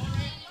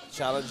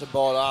 Challenge the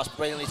ball.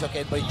 Brilliantly took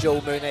in by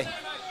Joe Mooney.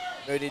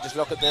 Mooney just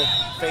look at the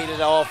fade it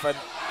off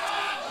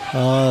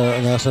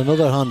and that's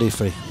another handy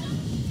free.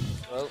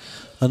 Well,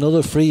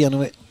 another free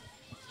anyway.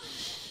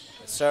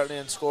 It's certainly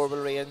in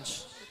scoreable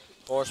range.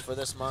 Force for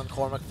this man,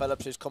 Cormac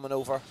Phillips, who's coming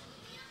over.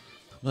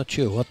 Not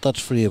sure what that's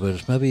free about.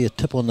 It's maybe a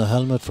tip on the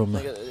helmet from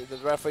the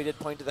referee did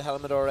point to the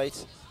helmet, all right.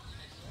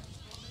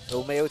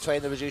 So Mayo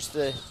trying to reduce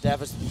the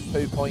deficit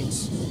to 2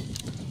 points.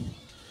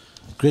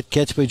 Great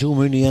catch by Joe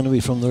Mooney anyway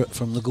from the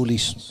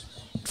goalie's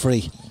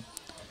free.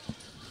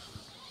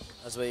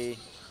 As we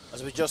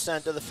just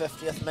enter the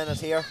 50th minute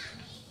here.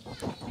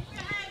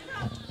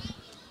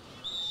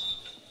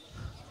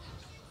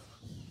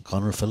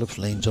 Conor Phillips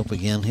lines up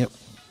again here.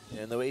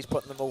 Yeah, and the way he's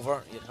putting them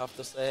over, you'd have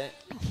to say.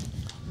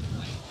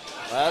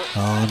 Well,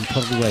 and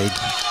put it wide.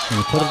 And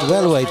he put it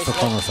well wide for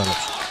Conor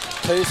Phillips.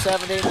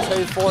 2:17,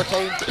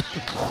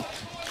 2:14.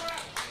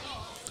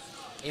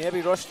 He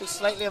maybe rushed it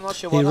slightly, I'm not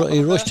sure what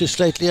he rushed it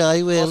slightly,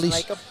 aye, well, at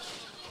least.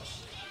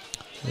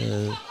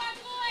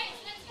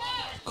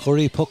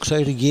 Curry pucks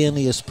out again.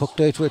 He has pucked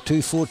out with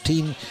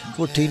 2:14,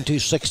 14,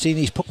 2:16.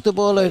 He's pucked the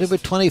ball out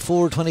about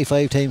 24,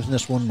 25 times in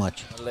this one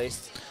match. At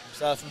least.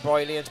 Himself and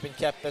Broylean's been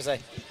kept busy.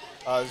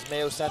 As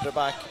Mayo centre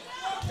back,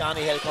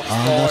 Danny Hill comes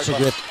forward. That's a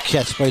great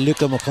catch by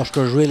Luca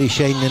McCusker, really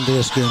shining into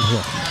this game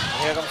here.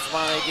 And here comes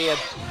Fermanagh again.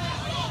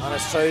 And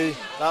it's true,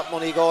 that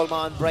money goal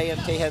man, Brian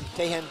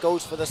Cahan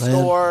goes for the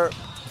score.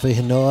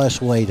 No,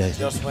 it's wide, I think.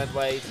 Just went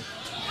wide.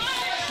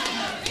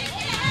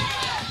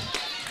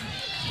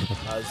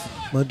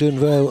 We're doing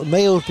very well.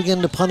 Mayo's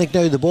beginning to panic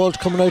now. The ball's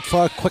coming out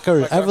far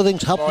quicker.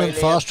 Everything's happening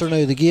faster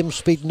now. The game's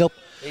speeding up.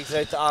 He's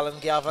out to Alan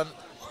Gavin.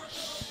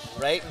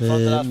 Right in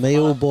front of that.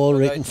 Mayo ball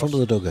right in front of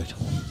the dugout.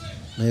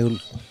 Mayo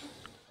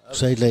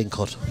sideline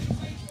cut.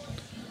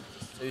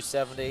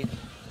 2:17,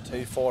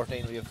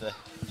 2:14. We have the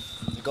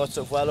guts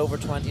of well over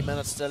 20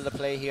 minutes still to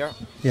play here.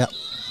 Yeah.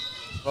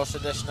 Plus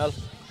additional.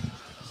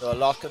 So a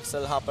lot can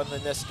still happen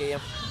in this game.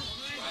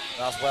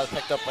 That's well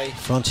picked up by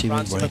Francie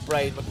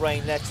McBride.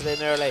 McBride lets it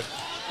in early.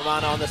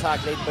 Fermanagh on the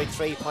attack, leading by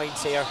 3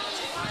 points here.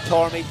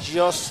 Tormey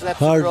just slips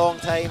at the wrong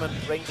time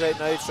and brings it out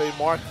now through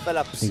Mark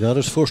Phillips. He got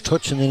his first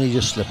touch and then he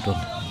just slipped on.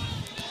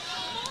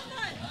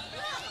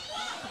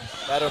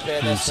 Better play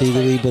you this. See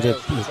the wee bit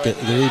of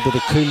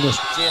coolness.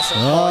 This.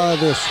 Well,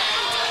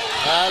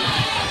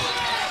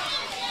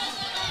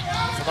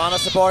 Fermanagh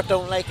support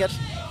don't like it.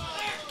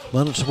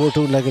 Fermanagh support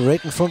don't like it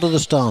right in front of the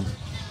stand.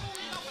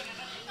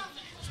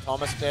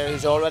 Thomas Clare,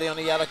 who's already on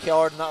a yellow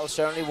card, and that will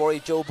certainly worry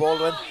Joe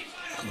Baldwin.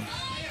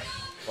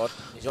 But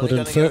he's only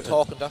going to get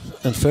talking to.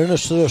 In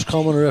fairness to this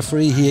common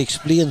referee, he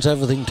explains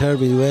everything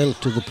terribly well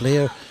to the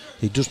player.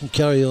 He doesn't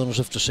carry on as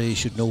if to say he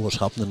should know what's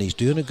happening. He's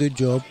doing a good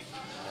job,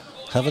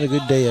 having a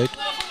good day out.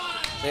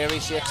 There he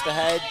shakes the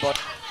head, but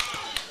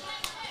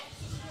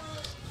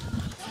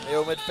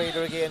Mayo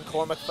midfielder again,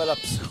 Cormac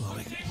Phillips.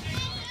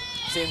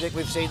 Seems like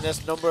we've seen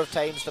this number of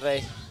times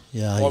today.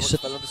 Yeah,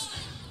 Cormac Phillips.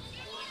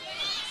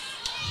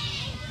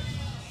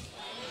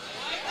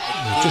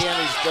 He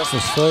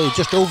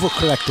just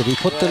overcorrected. He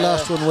put the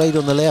last one wide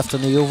on the left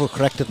and he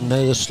overcorrected, and now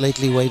they're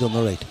slightly wide on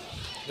the right.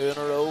 2 in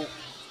a row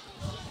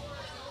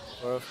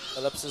for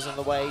Phillips is in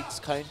the wides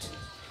count.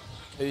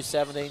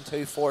 2:17,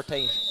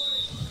 2:14.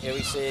 Here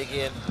we see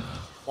again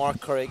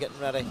Mark Curry getting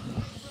ready.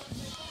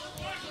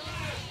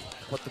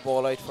 Put the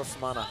ball out for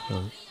Fermanagh.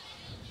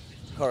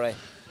 Curry.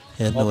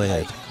 Heading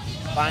away out.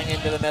 Bang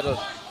into the middle.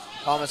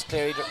 Thomas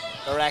Cleary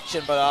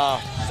direction, but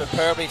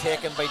superbly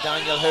taken by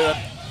Daniel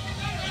Hurling.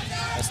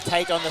 It's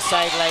tight on the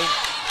sideline.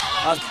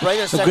 That's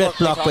brilliant. A great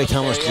block by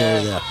Thomas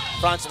Cleary there.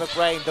 Francis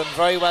McBride done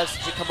very well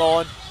since you come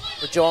on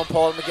with John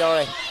Paul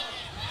McGurry.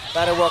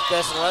 Better work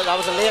this. That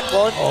was a late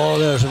one. Oh,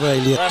 there's a very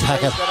late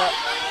tackle.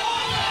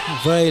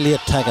 Very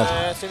late tackle.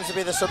 Seems to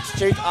be the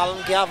substitute,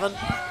 Alan Gavin.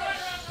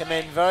 Came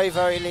in very,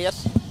 very late.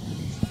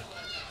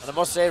 And I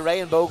must say,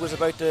 Ryan Bogue was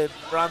about to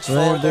branch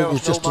forward there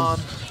with no man.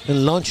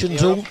 In launching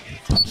zone.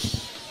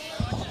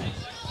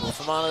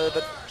 Fermanagh a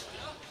bit.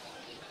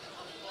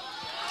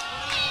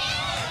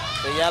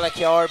 The yellow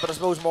card, but I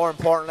suppose more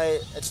importantly,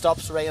 it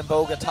stops Ryan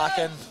Bogue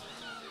attacking.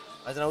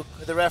 I don't know,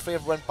 could the referee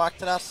have went back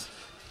to that?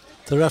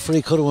 The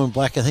referee could have went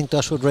back. I think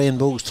that's what Ryan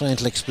Bogue's trying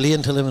to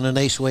explain to them in a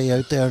nice way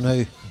out there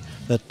now.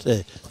 That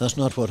that's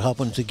not what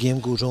happens. The game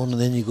goes on and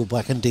then you go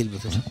back and deal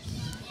with it.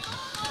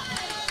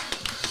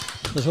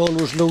 There's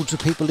always loads of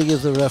people to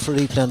give the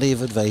referee plenty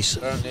of advice.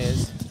 Certainly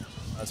is.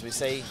 As we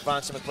say,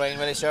 Francis McBride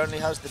really certainly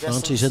has the distance.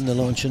 Francie's in the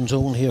launching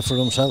zone here for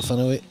himself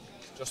anyway.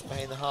 Just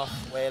behind the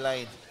halfway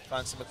line.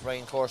 Francis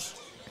McBride, of course,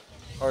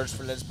 urged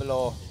for Liz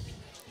below.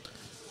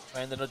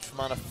 Trying to nudge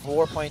Fermanagh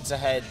 4 points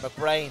ahead.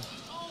 McBride.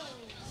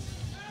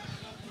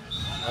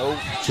 No.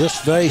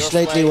 Just very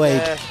slightly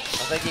wide. I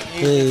think you can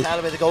usually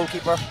tell by the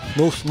goalkeeper.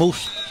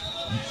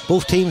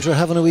 Both teams are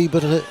having a wee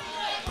bit of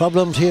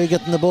problems here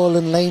getting the ball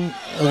in line.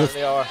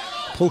 They are.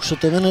 Posts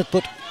at the minute,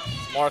 but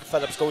Mark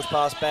Phillips goes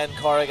past Ben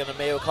Corrigan and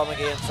Mayo coming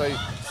in through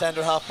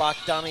centre half back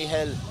Danny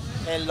Hill.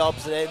 Hill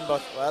lobs it in,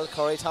 but well,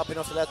 Corey's happy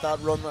enough to let that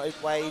run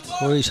out wide.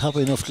 Corey's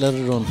happy enough to let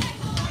it run.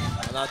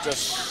 And that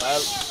just,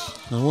 well.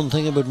 And one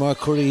thing about Mark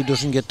Curry, he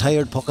doesn't get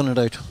tired pucking it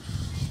out.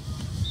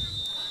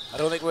 I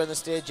don't think we're in the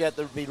stage yet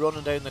that we'll be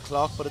running down the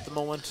clock, but at the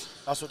moment,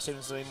 that's what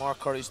seems to be Mark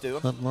Curry's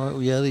doing.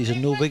 Yeah, he's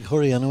in no big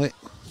hurry anyway.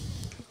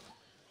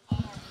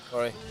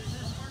 Curry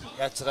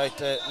Gets it out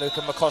to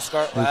Luca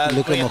McCusker.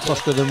 Luca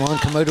McCusker, the man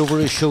come out over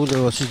his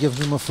shoulder as he gives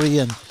him a free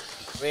in.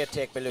 Great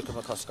take by Luca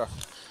McCusker.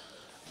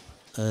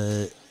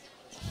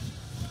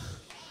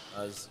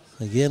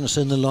 Again, it's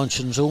in the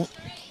launching zone.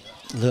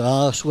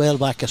 It's well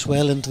back, it's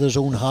well into the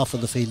zone half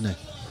of the field now.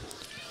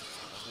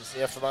 You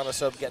see a Fermanagh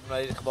sub getting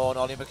ready to come on,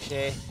 Ollie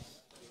McShea.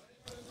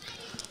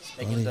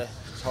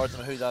 It's hard to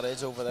know who that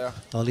is over there.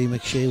 Ollie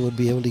McShea would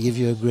be able to give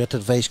you a great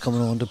advice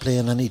coming on to play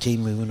in any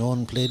team. We went on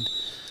and played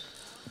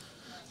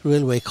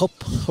Railway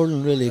Cup,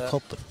 Hurling Railway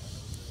Cup.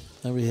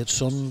 His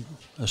son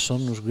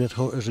was a good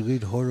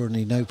hurler, and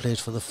he now plays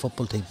for the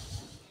football team.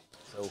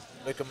 So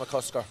Luca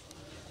McCusker,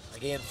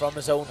 again from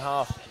his own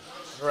half,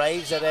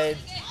 drives it in.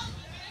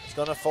 He's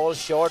going to fall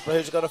short, but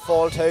who's going to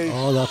fall to?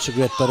 Oh, that's a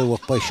great bit of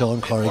work by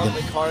Sean Corrigan.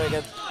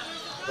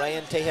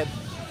 Brian Tehan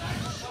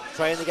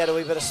trying to get a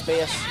wee bit of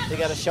space to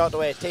get a shot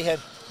away.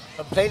 Tehan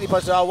completely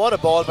puts it out. What a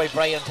ball by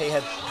Brian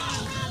Tehan.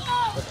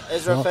 But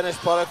is there a finished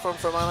product from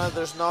Fermanagh?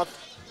 There's not.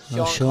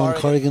 Sean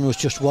Corrigan was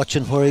just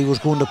watching where he was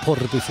going to put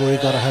it before he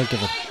got a hold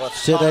of it.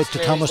 Straight out to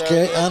Thomas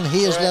Cleary, and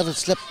he has let it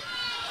slip.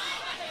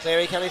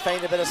 Cleary, can he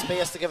find a bit of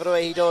space to give it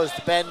away? He does.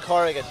 To Ben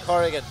Corrigan.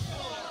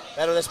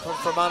 Better this from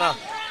Fermanagh.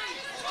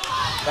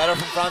 Better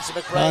from Francis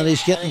McBride. And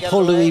he's getting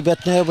pulled a wee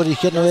bit now, but he's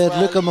getting away.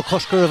 Look at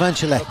McCusker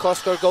eventually.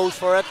 McCusker goes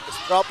for it.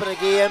 It's dropping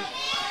again.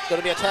 It's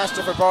going to be a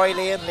tester for Barry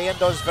Lane. Lane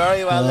does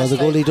very well. The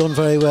goalie done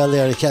very well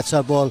there. He catches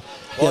that ball,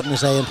 getting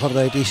his eye and put it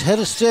out. He's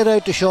headed straight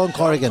out to Sean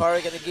Corrigan.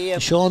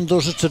 Sean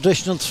does a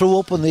traditional throw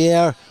up in the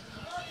air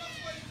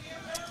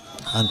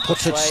and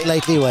puts it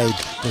slightly wide.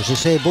 As you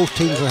say, both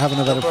teams are having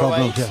a bit of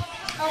problem here.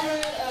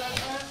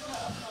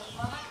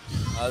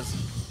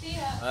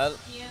 Well,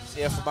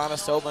 see if Fermanagh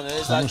sub, and it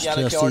is Thomas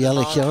that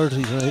yellow card.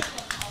 He's right.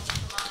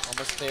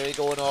 Thomas Cleary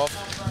going off,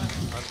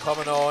 and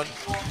coming on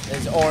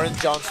is Oren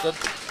Johnston.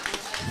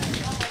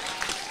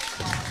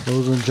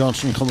 Oren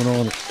Johnson coming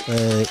on.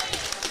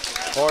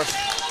 Of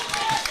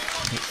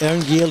course,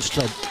 Aaron Gale's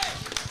club.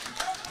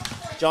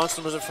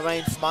 Johnston was a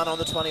Fermanagh on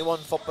the 21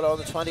 footballer, on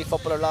the 20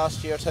 footballer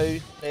last year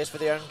too. Plays for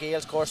the Aaron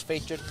Gales, of course,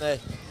 featured in the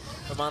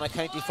Fermanagh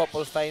County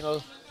Football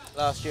final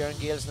last year in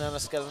Gales and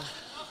Enniskillen.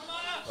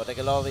 But like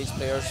a lot of these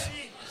players,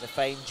 he's a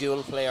fine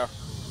dual player.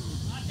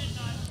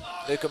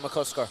 Luca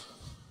McCusker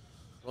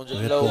runs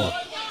it low.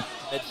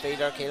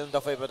 Midfielder, Keelan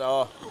Duffy, but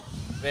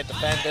great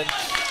defending.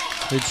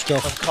 Good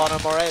stuff. From Conor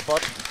Murray,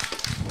 but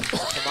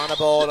Fermanagh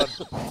ball. And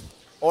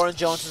Oren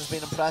Johnson's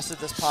been impressive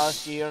this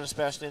past year, and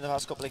especially in the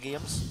past couple of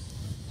games.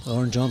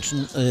 Oren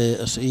Johnson,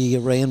 I see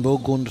Rainbow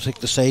going to take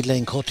the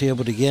sideline cut here,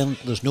 but again,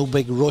 there's no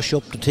big rush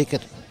up to take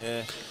it.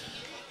 Yeah.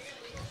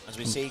 As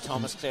we see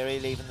Thomas Cleary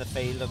leaving the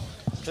field. And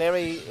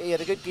Cleary, he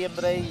had a good game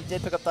today. He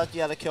did pick up that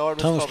yellow card.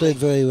 Thomas played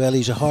very well.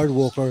 He's a hard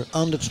worker,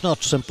 and it's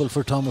not simple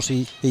for Thomas.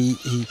 He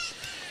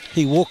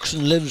walks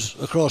and lives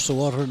across the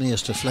water, and he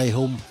has to fly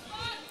home.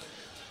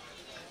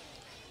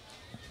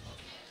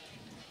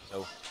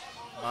 So,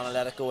 man,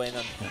 let it go in,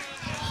 and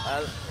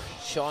well,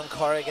 Sean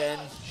Corrigan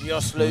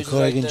just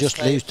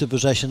loses the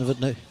possession of it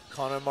now.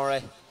 Conor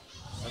Murray.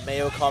 And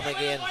Mayo come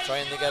again,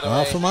 trying to get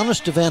away.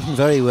 Fermanagh defending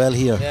very well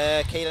here.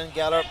 Yeah, Keelan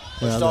Geller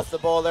pushed off the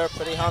ball there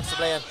pretty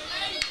handsomely, and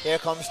here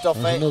comes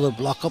Duffy. Another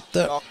block up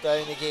there. Block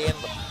down again.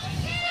 But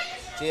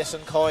Jason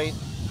Coyne,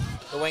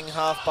 the wing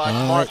half back.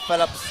 Mark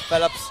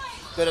Phillips.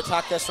 Good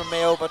attack this from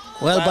Mayo, but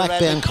well back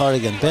Ben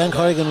Corrigan. Ben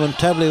Corrigan went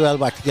terribly well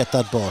back to get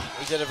that ball.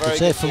 He did a very good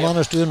game.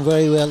 Fermanagh's doing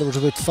very well. There was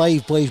about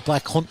 5 boys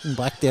back hunting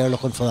back there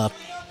looking for that.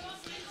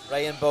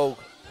 Ryan Bogue,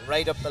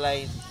 right up the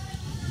line.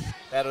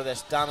 Better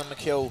this, Dannon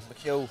McHugh.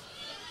 McHugh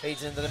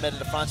feeds into the middle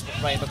to Francis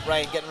McBride.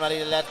 McBride getting ready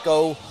to let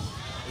go.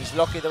 He's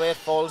lucky the way it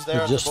falls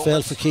there. It just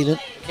fell for Keelan.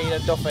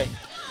 Keelan Duffy.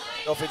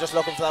 Duffy just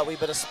looking for that wee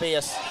bit of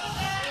space.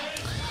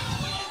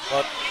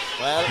 But,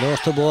 well,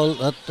 lost the ball.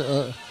 That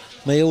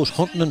Mayo's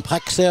hunting in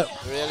packs there.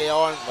 Really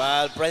are.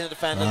 Well, brilliant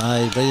defending.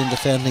 Brilliant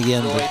defending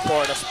again. Roy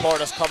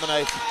Portis coming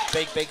out.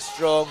 Big,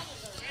 strong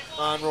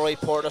man, Roy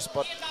Portis.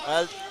 But,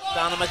 well,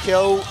 Dannon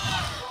McHugh.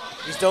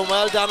 He's done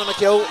well, Dannon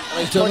McHugh.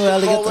 He's done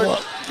well to get the ball.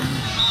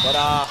 But,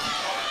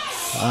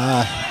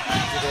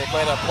 he did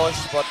quite a push,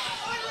 but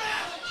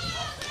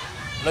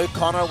Luke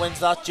Connor wins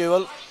that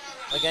duel.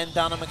 Again,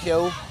 Dannon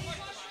McHugh.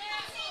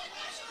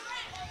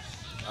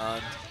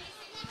 And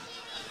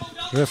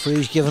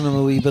referee's giving him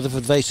a wee bit of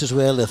advice as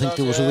well. I think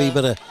there was a wee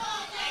bit of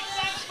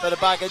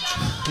baggage.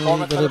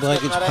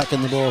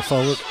 Packing the ball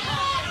forward.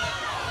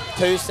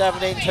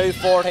 2:17,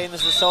 2:14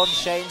 as the sun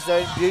shines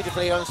down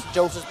beautifully on St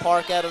Joseph's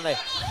Park, Ederney.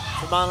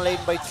 Fermanagh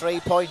leading by 3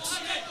 points.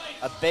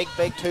 A big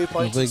 2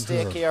 points at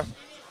stake here.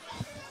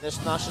 This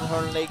National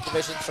Hurling League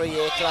Division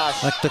 3A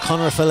clash. Back to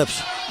Conor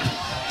Phillips.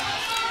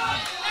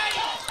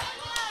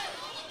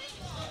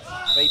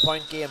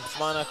 3-point game.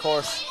 Fermanagh, of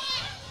course,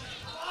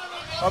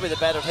 probably the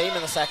better team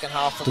in the second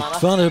half.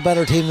 Fermanagh a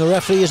better team. The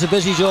referee has a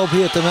busy job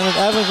here at the minute.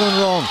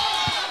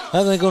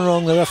 Everything going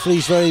wrong. The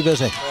referee's very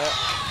busy. Yeah.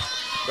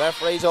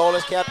 Referee's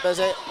always kept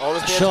busy.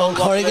 Always being Sean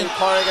Corrigan.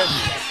 Corrigan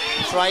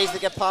tries to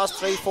get past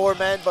 3-4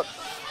 men, but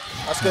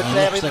that's good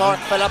play by Mark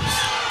Phillips.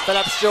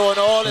 Phillips showing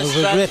all his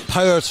strength. A great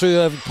power through.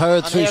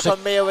 And here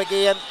come Mayo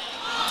again.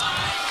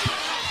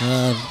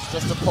 It's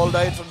just a pulled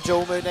out from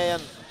Joe Mooney,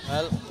 and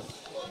well,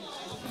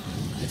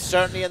 it's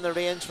certainly in the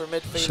range for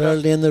midfielder.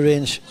 Certainly in the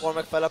range.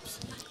 Cormac Phillips.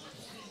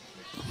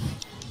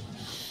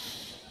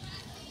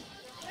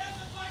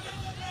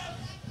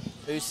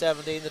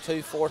 .217 to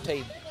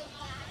 .214.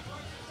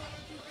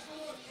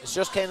 It's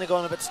just kind of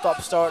going a bit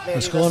stop-start lately.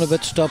 It's going a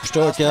bit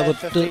stop-start, yeah,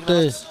 but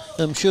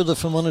I'm sure the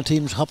Fermanagh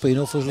team's happy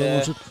enough as long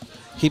as it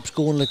keeps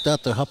going like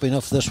that. They're happy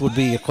enough. This would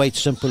be a quite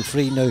simple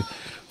free now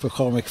for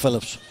Cormac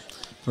Phillips.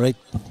 Right,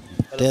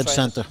 dead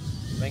centre.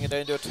 Bring it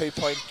down to a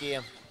 2-point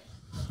game.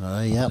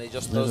 Yeah. And he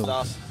just does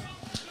that.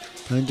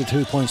 Down to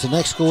 2 points. The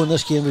next goal in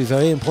this game will be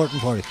very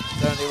important for you.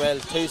 Certainly will.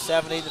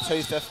 .217 to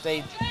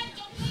 .215.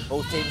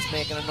 Both teams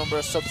making a number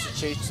of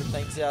substitutes and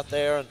things out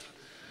there. And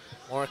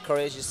more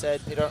Curry, as you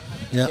said, Peter,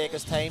 take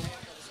his time.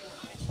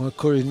 More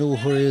Curry, no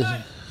hurry.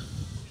 Of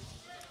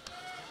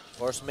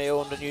course,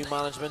 Mayo under new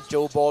management.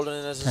 Joe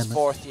Baldwin is his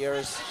 4th year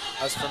as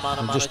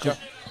Fermanagh manager.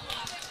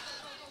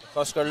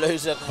 Cusker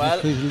loses it well.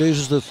 He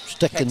loses the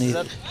stick and he.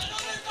 Well,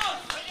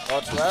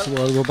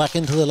 we're back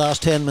into the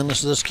last 10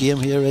 minutes of this game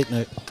here right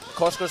now.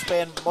 Cusker's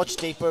playing much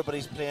deeper, but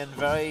he's playing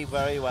very,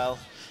 very well.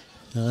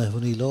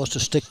 When he lost a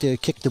stick there, he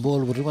kicked the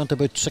ball, but it went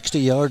about 60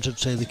 yards, I'd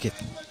say, the kick.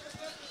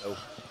 Oh.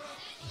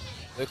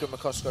 Look at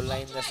McCusker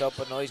lining this up,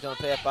 but now he's going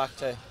to play it back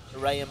to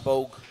Ryan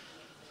Bogue.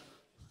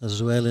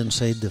 As well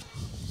inside the.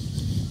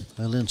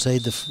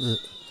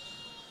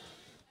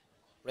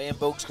 Ryan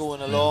Bogue's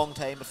going a long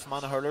time with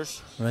Fermanagh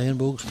hurlers. Ryan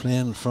Bogue's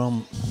playing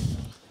from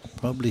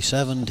probably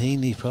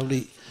 17. He's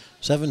probably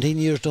 17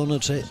 years done,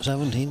 I'd say.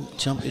 17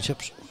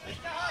 championships.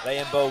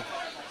 Ryan Bogue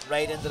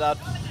right into that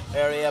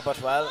area,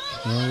 but well.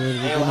 Yeah,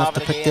 we're going to have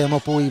to pick them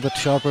up a wee bit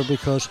sharper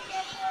because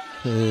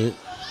this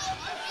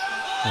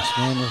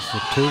man is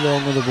too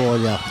long with the ball,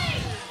 yeah.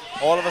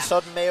 All of a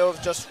sudden, Mayo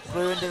have just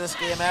ruined in this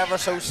game ever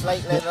so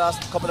slightly in the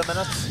last couple of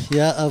minutes.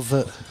 Yeah,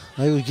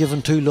 I was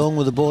given too long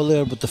with the ball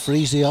there, but the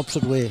free's the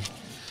opposite way.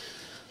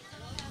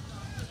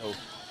 Oh,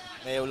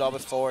 Mayo lob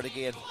it forward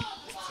again.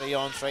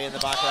 3-on-3 in the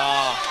back.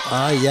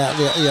 Yeah,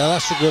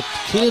 that's a good.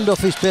 Keelan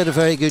Duffy's played a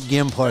very good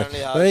game for it.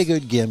 Very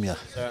good game, yeah.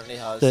 Certainly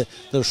has.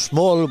 They're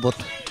small, but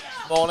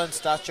small in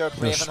stature,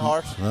 brave in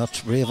heart.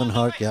 That's brave in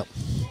heart, yeah.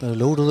 They're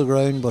low to the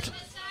ground, but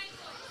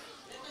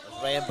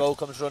Ryan Bogue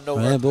comes running over.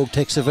 Ryan Bogue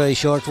takes a very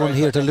short one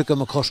here to look at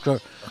McCusker.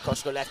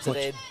 McCusker lets it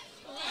in.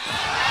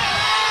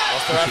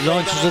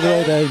 Launches it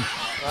right down.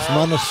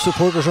 Fermanagh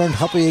supporters aren't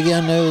happy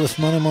again now with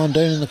Fermanagh man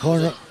down in the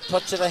corner.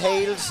 Touch of the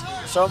heels.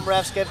 Some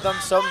refs give them,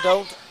 some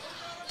don't.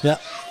 Yeah.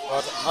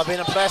 But I've been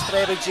impressed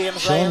today by James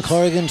Sean Lyons.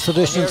 Corrigan's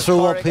traditional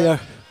throw up here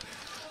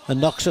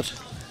and knocks it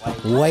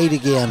wide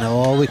again.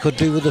 Oh, we could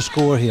do with a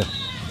score here.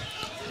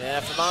 Yeah,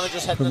 Fermanagh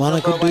just hit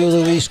Fermanagh could do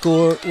with a wee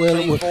score. Well,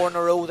 3-4 in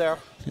a row there.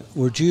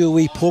 We're due a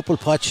wee purple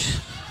patch.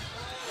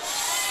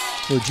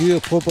 We're due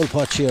a purple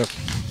patch here.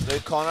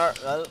 Luke Connor,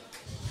 well,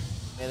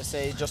 may I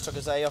say, he just took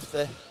his eye off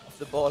the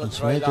ball.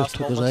 That's right, just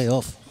took his eye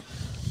off.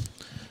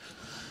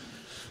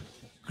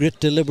 Great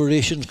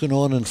deliberations going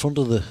on in front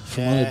of the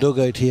Fermanagh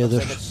dugout here.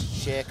 Looks like it's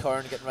Shea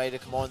Kern getting ready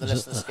to come on the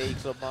list of the ski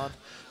club, man.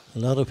 A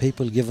lot of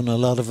people giving a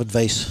lot of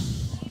advice.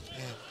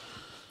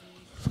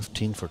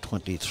 15 for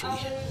 23.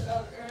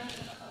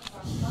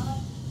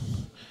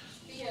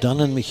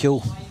 Donnan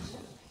Mayo.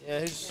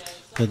 Yeah, who's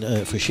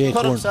for Shea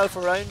put Kern. himself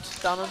around,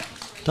 Donnan.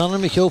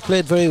 Donnan Mayo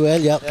played very well,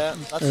 yeah.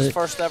 That's his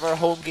first ever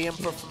home game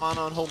for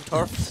Fermanagh on home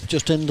turf.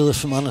 Just into the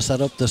Fermanagh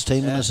setup this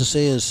time, and as I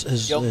say,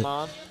 his young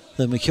man.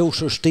 The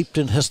Mayo's are steeped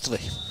in history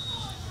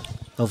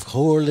of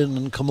hurling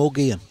and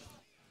camogie.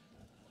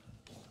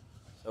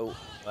 Oh,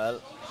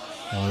 well.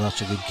 Oh, that's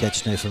a good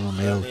catch now from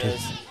Mayo too.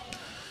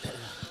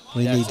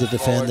 We need to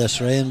defend this.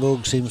 Ryan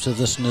Bogue seems to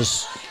this in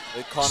his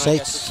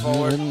sights.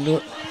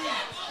 Roy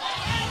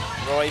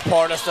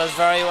Portis does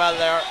very well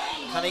there.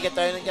 Can he get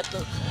down and get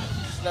the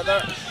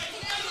slither?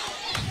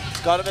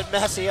 It's got a bit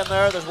messy in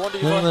there. There's one to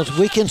be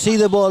we can see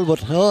the ball,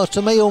 but it's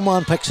the Mayo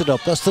man picks it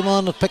up. That's the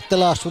man that picked the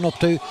last one up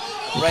too.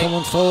 Right.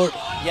 Coming forward.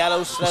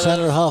 Yellow slither.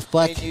 Centre half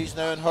back. Used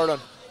now in hurling.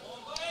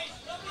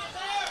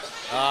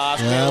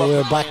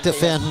 We're back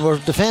defending. We're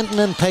defending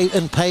in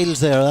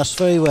piles there. That's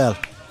very well.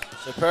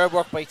 Superb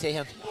work by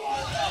Tehan.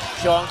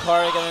 Sean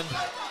Corrigan and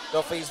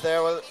Duffy's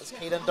there. Well, it's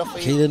Keelan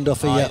Duffy. Keelan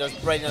Duffy,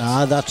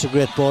 yeah. That's a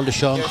great ball to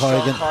Sean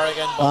Corrigan.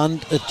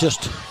 And it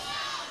just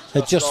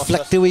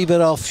flicked a wee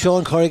bit off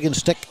Sean Corrigan's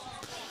stick.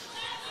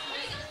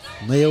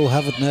 Mayo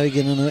have it now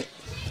again anyway.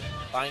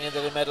 Bang into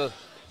the middle.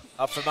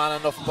 Up for man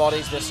enough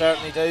bodies, they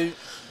certainly do.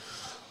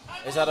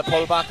 Is that a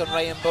pullback on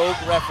Ryan Bogue?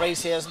 Referee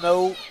says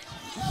no.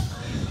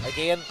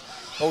 Again,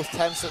 both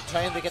teams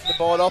trying to get the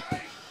ball up.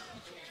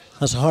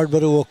 That's a hard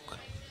bit of work.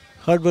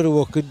 Hard bit of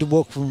work. Good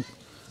work from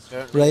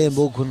Ryan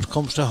Bogue when it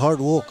comes to hard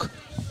work.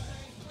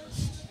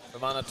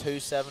 Fermanagh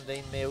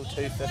 2:17, Mayo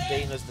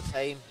 2:15 as the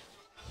time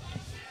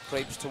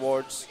creeps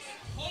towards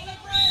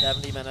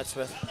 70 minutes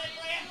with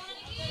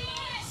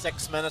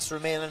 6 minutes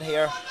remaining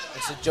here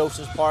in St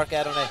Joseph's Park,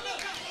 Ederney.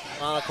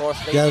 Man, of course,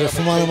 the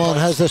Fermanagh man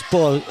has this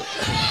ball.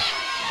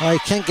 I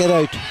can't get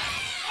out.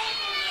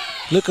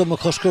 Luca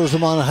McCusker was the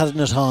man who had it in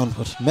his hand,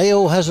 but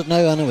Mayo has it now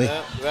anyway.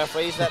 Yeah, the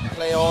referee's letting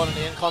play on, and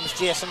in comes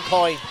Jason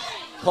Coyne.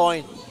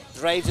 Coyne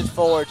drives it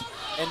forward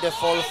into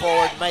full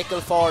forward.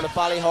 Michael Ford of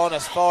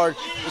Ballyhonus. Ford,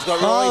 he's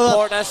got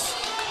Rory Portis.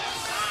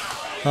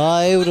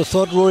 I would have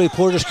thought Rory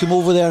Portis came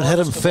over there and hit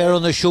him fair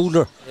on the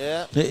shoulder.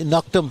 Yeah. He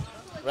knocked him.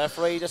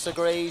 Referee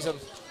disagrees, and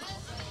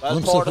well,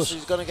 Portis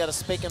is going to get a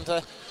speaking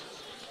to.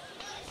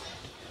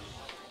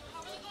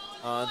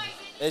 And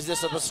is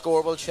this a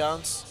scoreable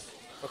chance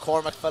for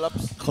Cormac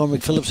Phillips?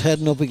 Cormac Phillips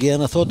heading up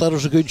again. I thought that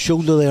was a good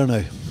shoulder there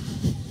now.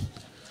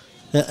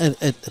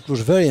 It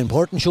was a very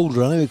important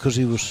shoulder anyway, because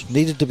he was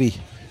needed to be.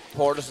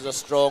 Portis is a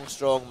strong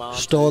man.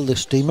 Stall the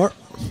steamer,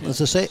 as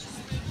they say.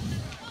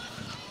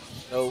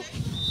 No,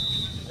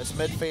 it's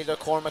midfielder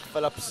Cormac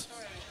Phillips.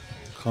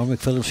 Cormac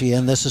Phillips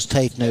again. This is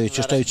tight now. It's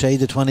just outside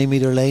the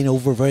 20-metre line,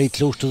 over very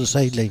close to the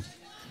sideline.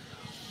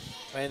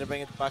 Trying to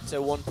bring it back to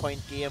a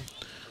 1-point game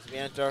as we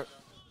enter.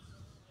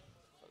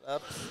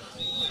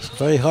 It's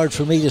very hard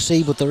for me to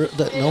see, but the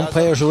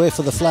umpire's away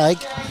for the flag.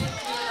 As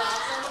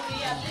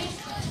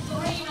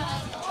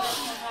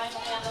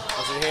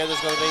we hear,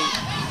 there's going to be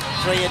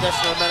 3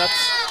 additional minutes.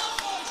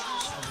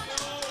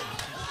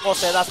 I'll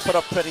say that's put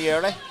up pretty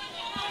early.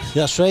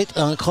 That's right,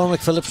 and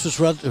Cormac Phillips was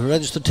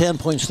registered 10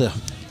 points there.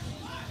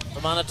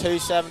 Fermanagh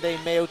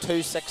 2-17, Mayo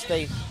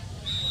 2-16.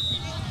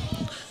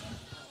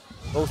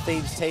 Both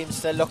these teams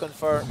still looking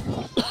for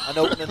an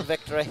opening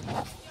victory.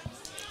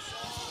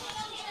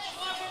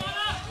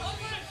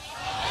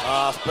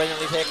 It's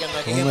brilliantly taken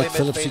again by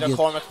midfielder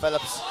Cormac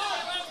Phillips.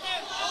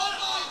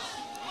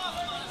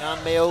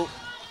 Can Mayo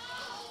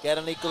get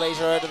an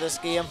equaliser out of this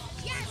game?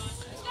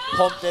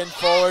 Pumped in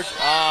forward.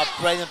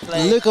 Brilliant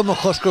play. Luca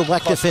McCusker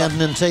back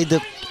defending inside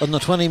on the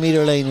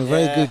 20-metre line.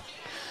 Very good.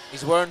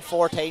 He's wearing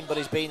 14, but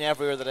he's been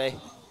everywhere today.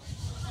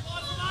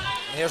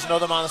 And here's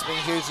another man that's been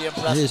hugely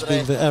impressed. He's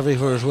been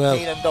everywhere as well.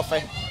 Keelan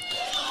Duffy.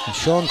 And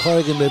Sean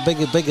Corrigan with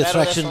big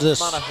attraction to this.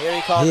 Here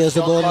he has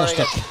the ball on the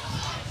stick.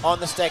 On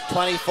the stick,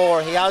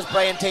 24. He has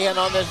Brian Tehan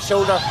on the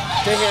shoulder.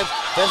 Tehan.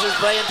 This is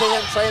Brian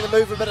Tehan trying to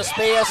move a bit of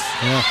space.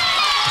 Yeah,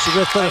 it's a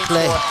great bit of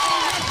play.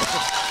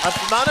 And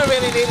Fermanagh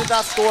really needed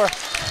that score.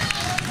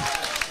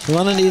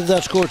 Fermanagh needed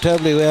that score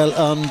terribly well,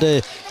 and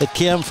it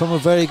came from a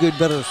very good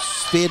bit of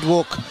spade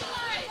walk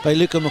by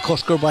Luca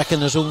McCusker back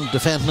in his own,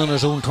 defending on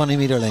his own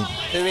 20-metre line.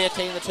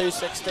 2-18 to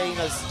 2-16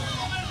 as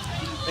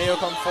Mayo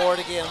come forward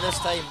again, and this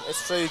time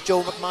it's through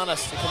Joe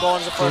McManus. He come on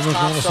as the first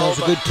half. That's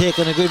a good take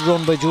and a good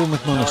run by Joe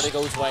McManus. Already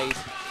goes wide.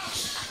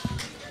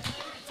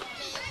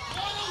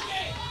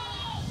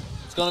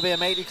 It's going to be a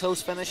mighty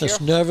close finish it's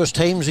here. Nervous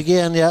times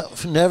again, yeah.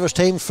 Nervous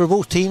times for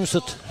both teams.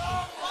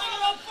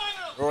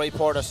 Rory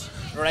Portis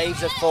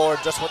drives it forward,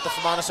 just what the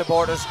Fermanagh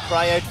supporters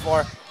cry out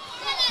for.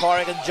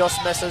 Corrigan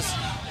just misses,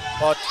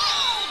 but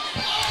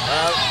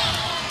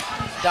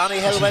Danny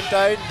Hill went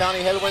down. Danny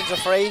Hill wins a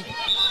free.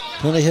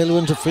 Danny Hill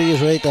wins a free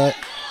is right there.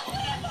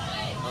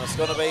 And it's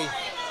going to be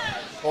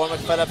Cormac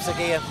Phillips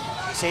again.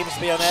 He seems to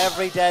be on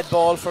every dead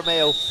ball for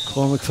Mayo.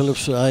 Cormac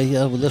Phillips,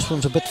 yeah, well, this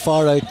one's a bit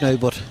far out now,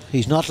 but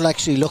he's not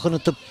actually looking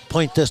at the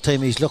point this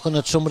time. He's looking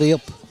at somebody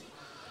up.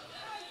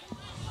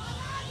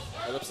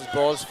 Phillips'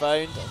 ball's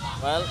found.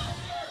 Well,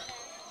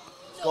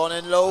 it's gone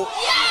in low.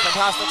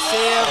 Fantastic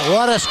save.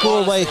 What a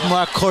score by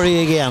Mark Curry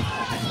again.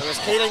 There was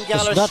Keelan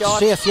Galler's it's not shot.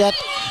 Safe yet.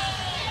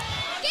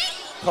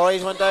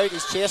 Curry's went out.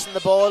 He's chasing the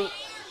ball.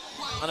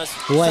 And it's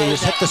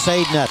he's hit the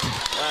side net.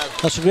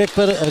 That's a great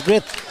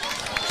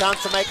chance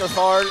for Michael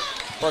Ford.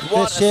 But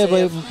what a save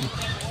by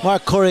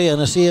Mark Curry,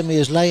 and I see him. He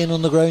is lying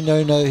on the ground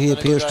now. He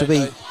appears to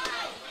be.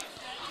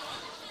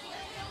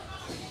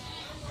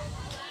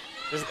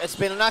 It's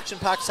been an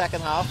action-packed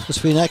second half. It's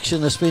been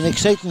action. It's been an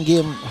exciting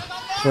game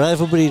for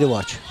everybody to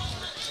watch.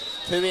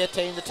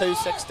 2-18 to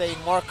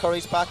 2-16. Mark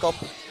Curry's back up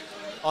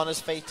on his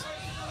feet.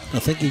 I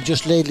think he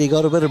just lately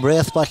got a bit of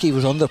breath back. He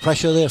was under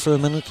pressure there for a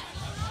minute.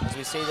 As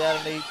we see there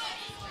in the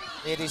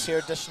ladies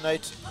here dishing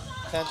out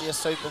plenty of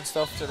soup and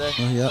stuff to the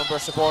number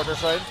of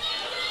supporters round.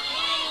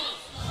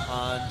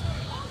 And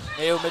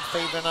Mayo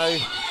midfielder now,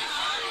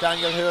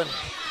 Daniel Huon.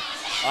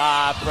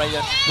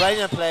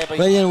 Brilliant play by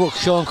brilliant work,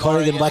 Sean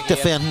Corrigan back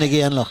defending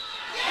again. Look,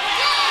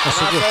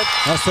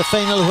 that's the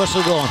final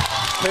whistle going.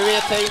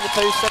 2-18 to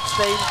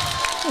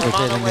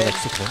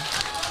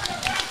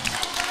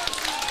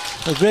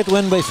 2-16. A great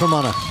win by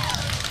Fermanagh.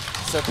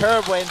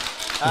 Superb win.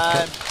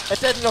 It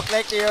didn't look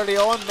likely early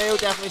on. Mayo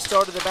definitely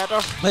started it better.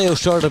 Mayo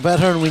started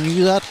better, and we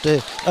knew that.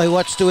 I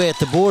watched the way at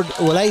the board.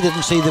 Well, I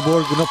didn't see the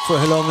board going up for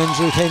how long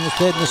injury time was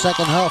played in the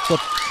second half,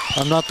 but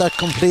I'm not that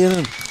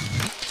complaining.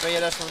 3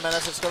 additional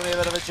minutes. It's going to be a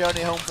bit of a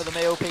journey home for the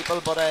Mayo people,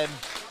 but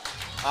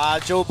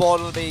Joe Ball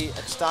will be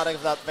ecstatic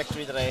of that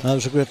victory today. That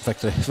was a great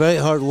victory. Very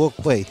hard work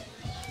by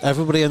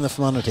everybody in the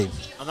Fermanagh team.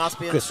 And that's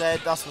being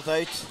said, that's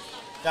without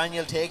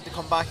Daniel Teague to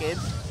come back in.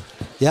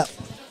 Yeah,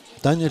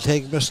 Daniel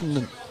Teague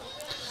missing.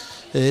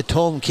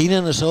 Tom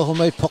Keenan, I saw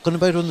him out pucking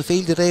about on the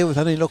field today. With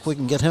any luck, we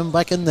can get him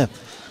back in there.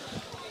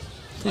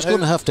 He's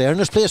going to have to earn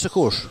his place, of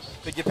course.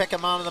 Could you pick a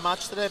man of the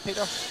match today,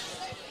 Peter?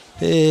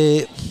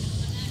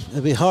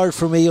 It'd be hard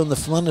for me on the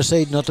Fermanagh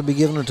side not to be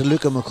giving it to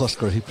Luca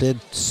McCusker. He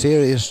played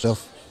serious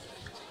stuff.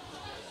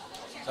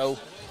 So,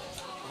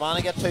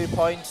 Fermanagh get 2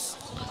 points,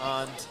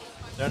 and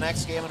their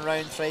next game in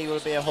round 3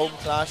 will be a home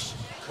clash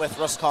with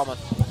Roscommon.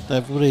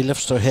 Everybody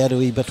lifts their head a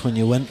wee bit when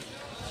you win.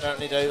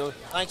 Certainly do.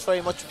 Thanks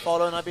very much for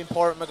following. I've been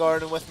Porter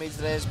McGurn, and with me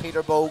today is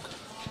Peter Bogue,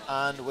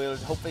 and we'll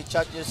hopefully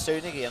chat to you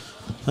soon again.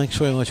 Thanks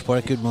very much,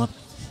 Porter. Good man.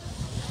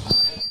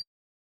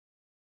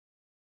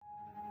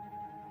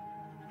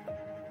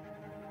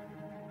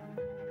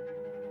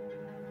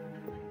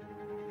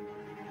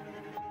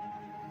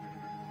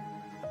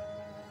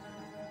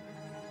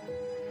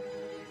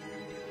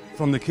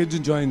 From the kids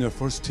enjoying their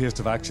first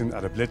taste of action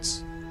at a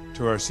blitz,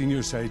 to our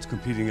senior sides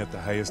competing at the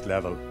highest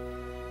level,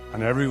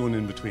 and everyone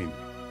in between,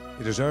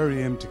 it is our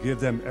aim to give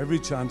them every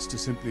chance to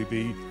simply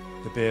be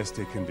the best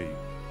they can be.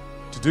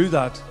 To do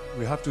that,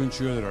 we have to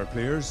ensure that our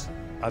players,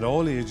 at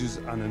all ages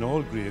and in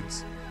all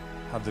grades,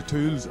 have the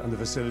tools and the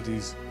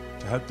facilities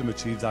to help them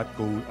achieve that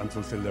goal and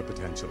fulfil their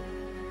potential.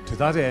 To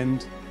that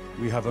end,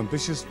 we have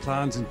ambitious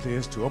plans in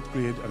place to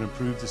upgrade and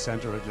improve the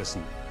centre at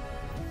Lisson,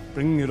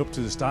 bringing it up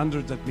to the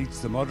standard that meets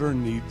the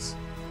modern needs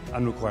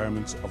and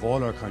requirements of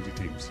all our county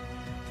teams.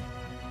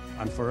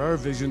 And for our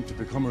vision to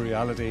become a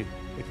reality,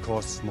 it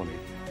costs money.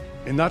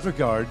 In that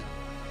regard,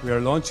 we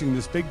are launching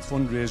this big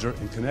fundraiser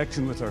in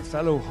connection with our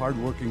fellow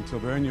hard-working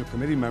Club Ederney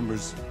committee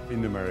members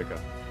in America.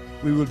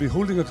 We will be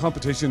holding a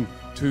competition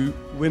to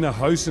win a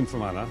house in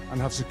Fermanagh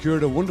and have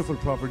secured a wonderful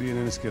property in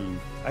Enniskillen,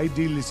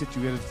 ideally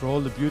situated for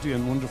all the beauty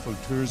and wonderful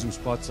tourism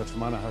spots that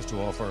Fermanagh has to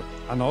offer,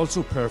 and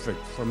also perfect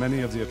for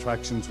many of the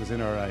attractions within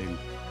our isle,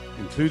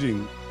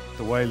 including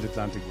the Wild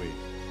Atlantic Way.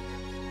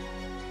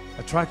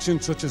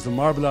 Attractions such as the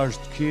Marble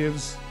Arched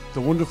Caves,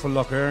 the wonderful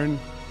Lough Erne,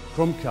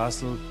 Crum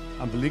Castle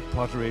and Belick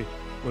Pottery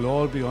will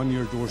all be on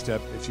your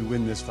doorstep if you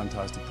win this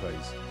fantastic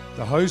prize.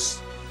 The house,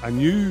 a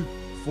new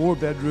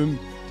 4-bedroom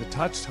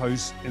detached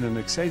house in an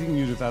exciting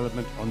new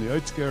development on the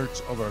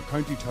outskirts of our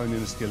county town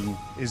Enniskillen,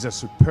 is a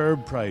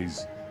superb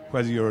prize,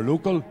 whether you're a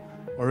local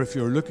or if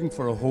you're looking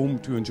for a home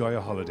to enjoy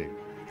a holiday.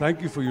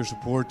 Thank you for your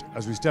support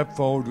as we step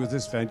forward with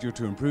this venture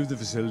to improve the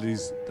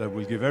facilities that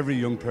will give every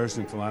young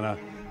person in Fermanagh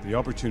the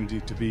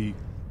opportunity to be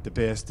the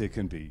best they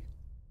can be.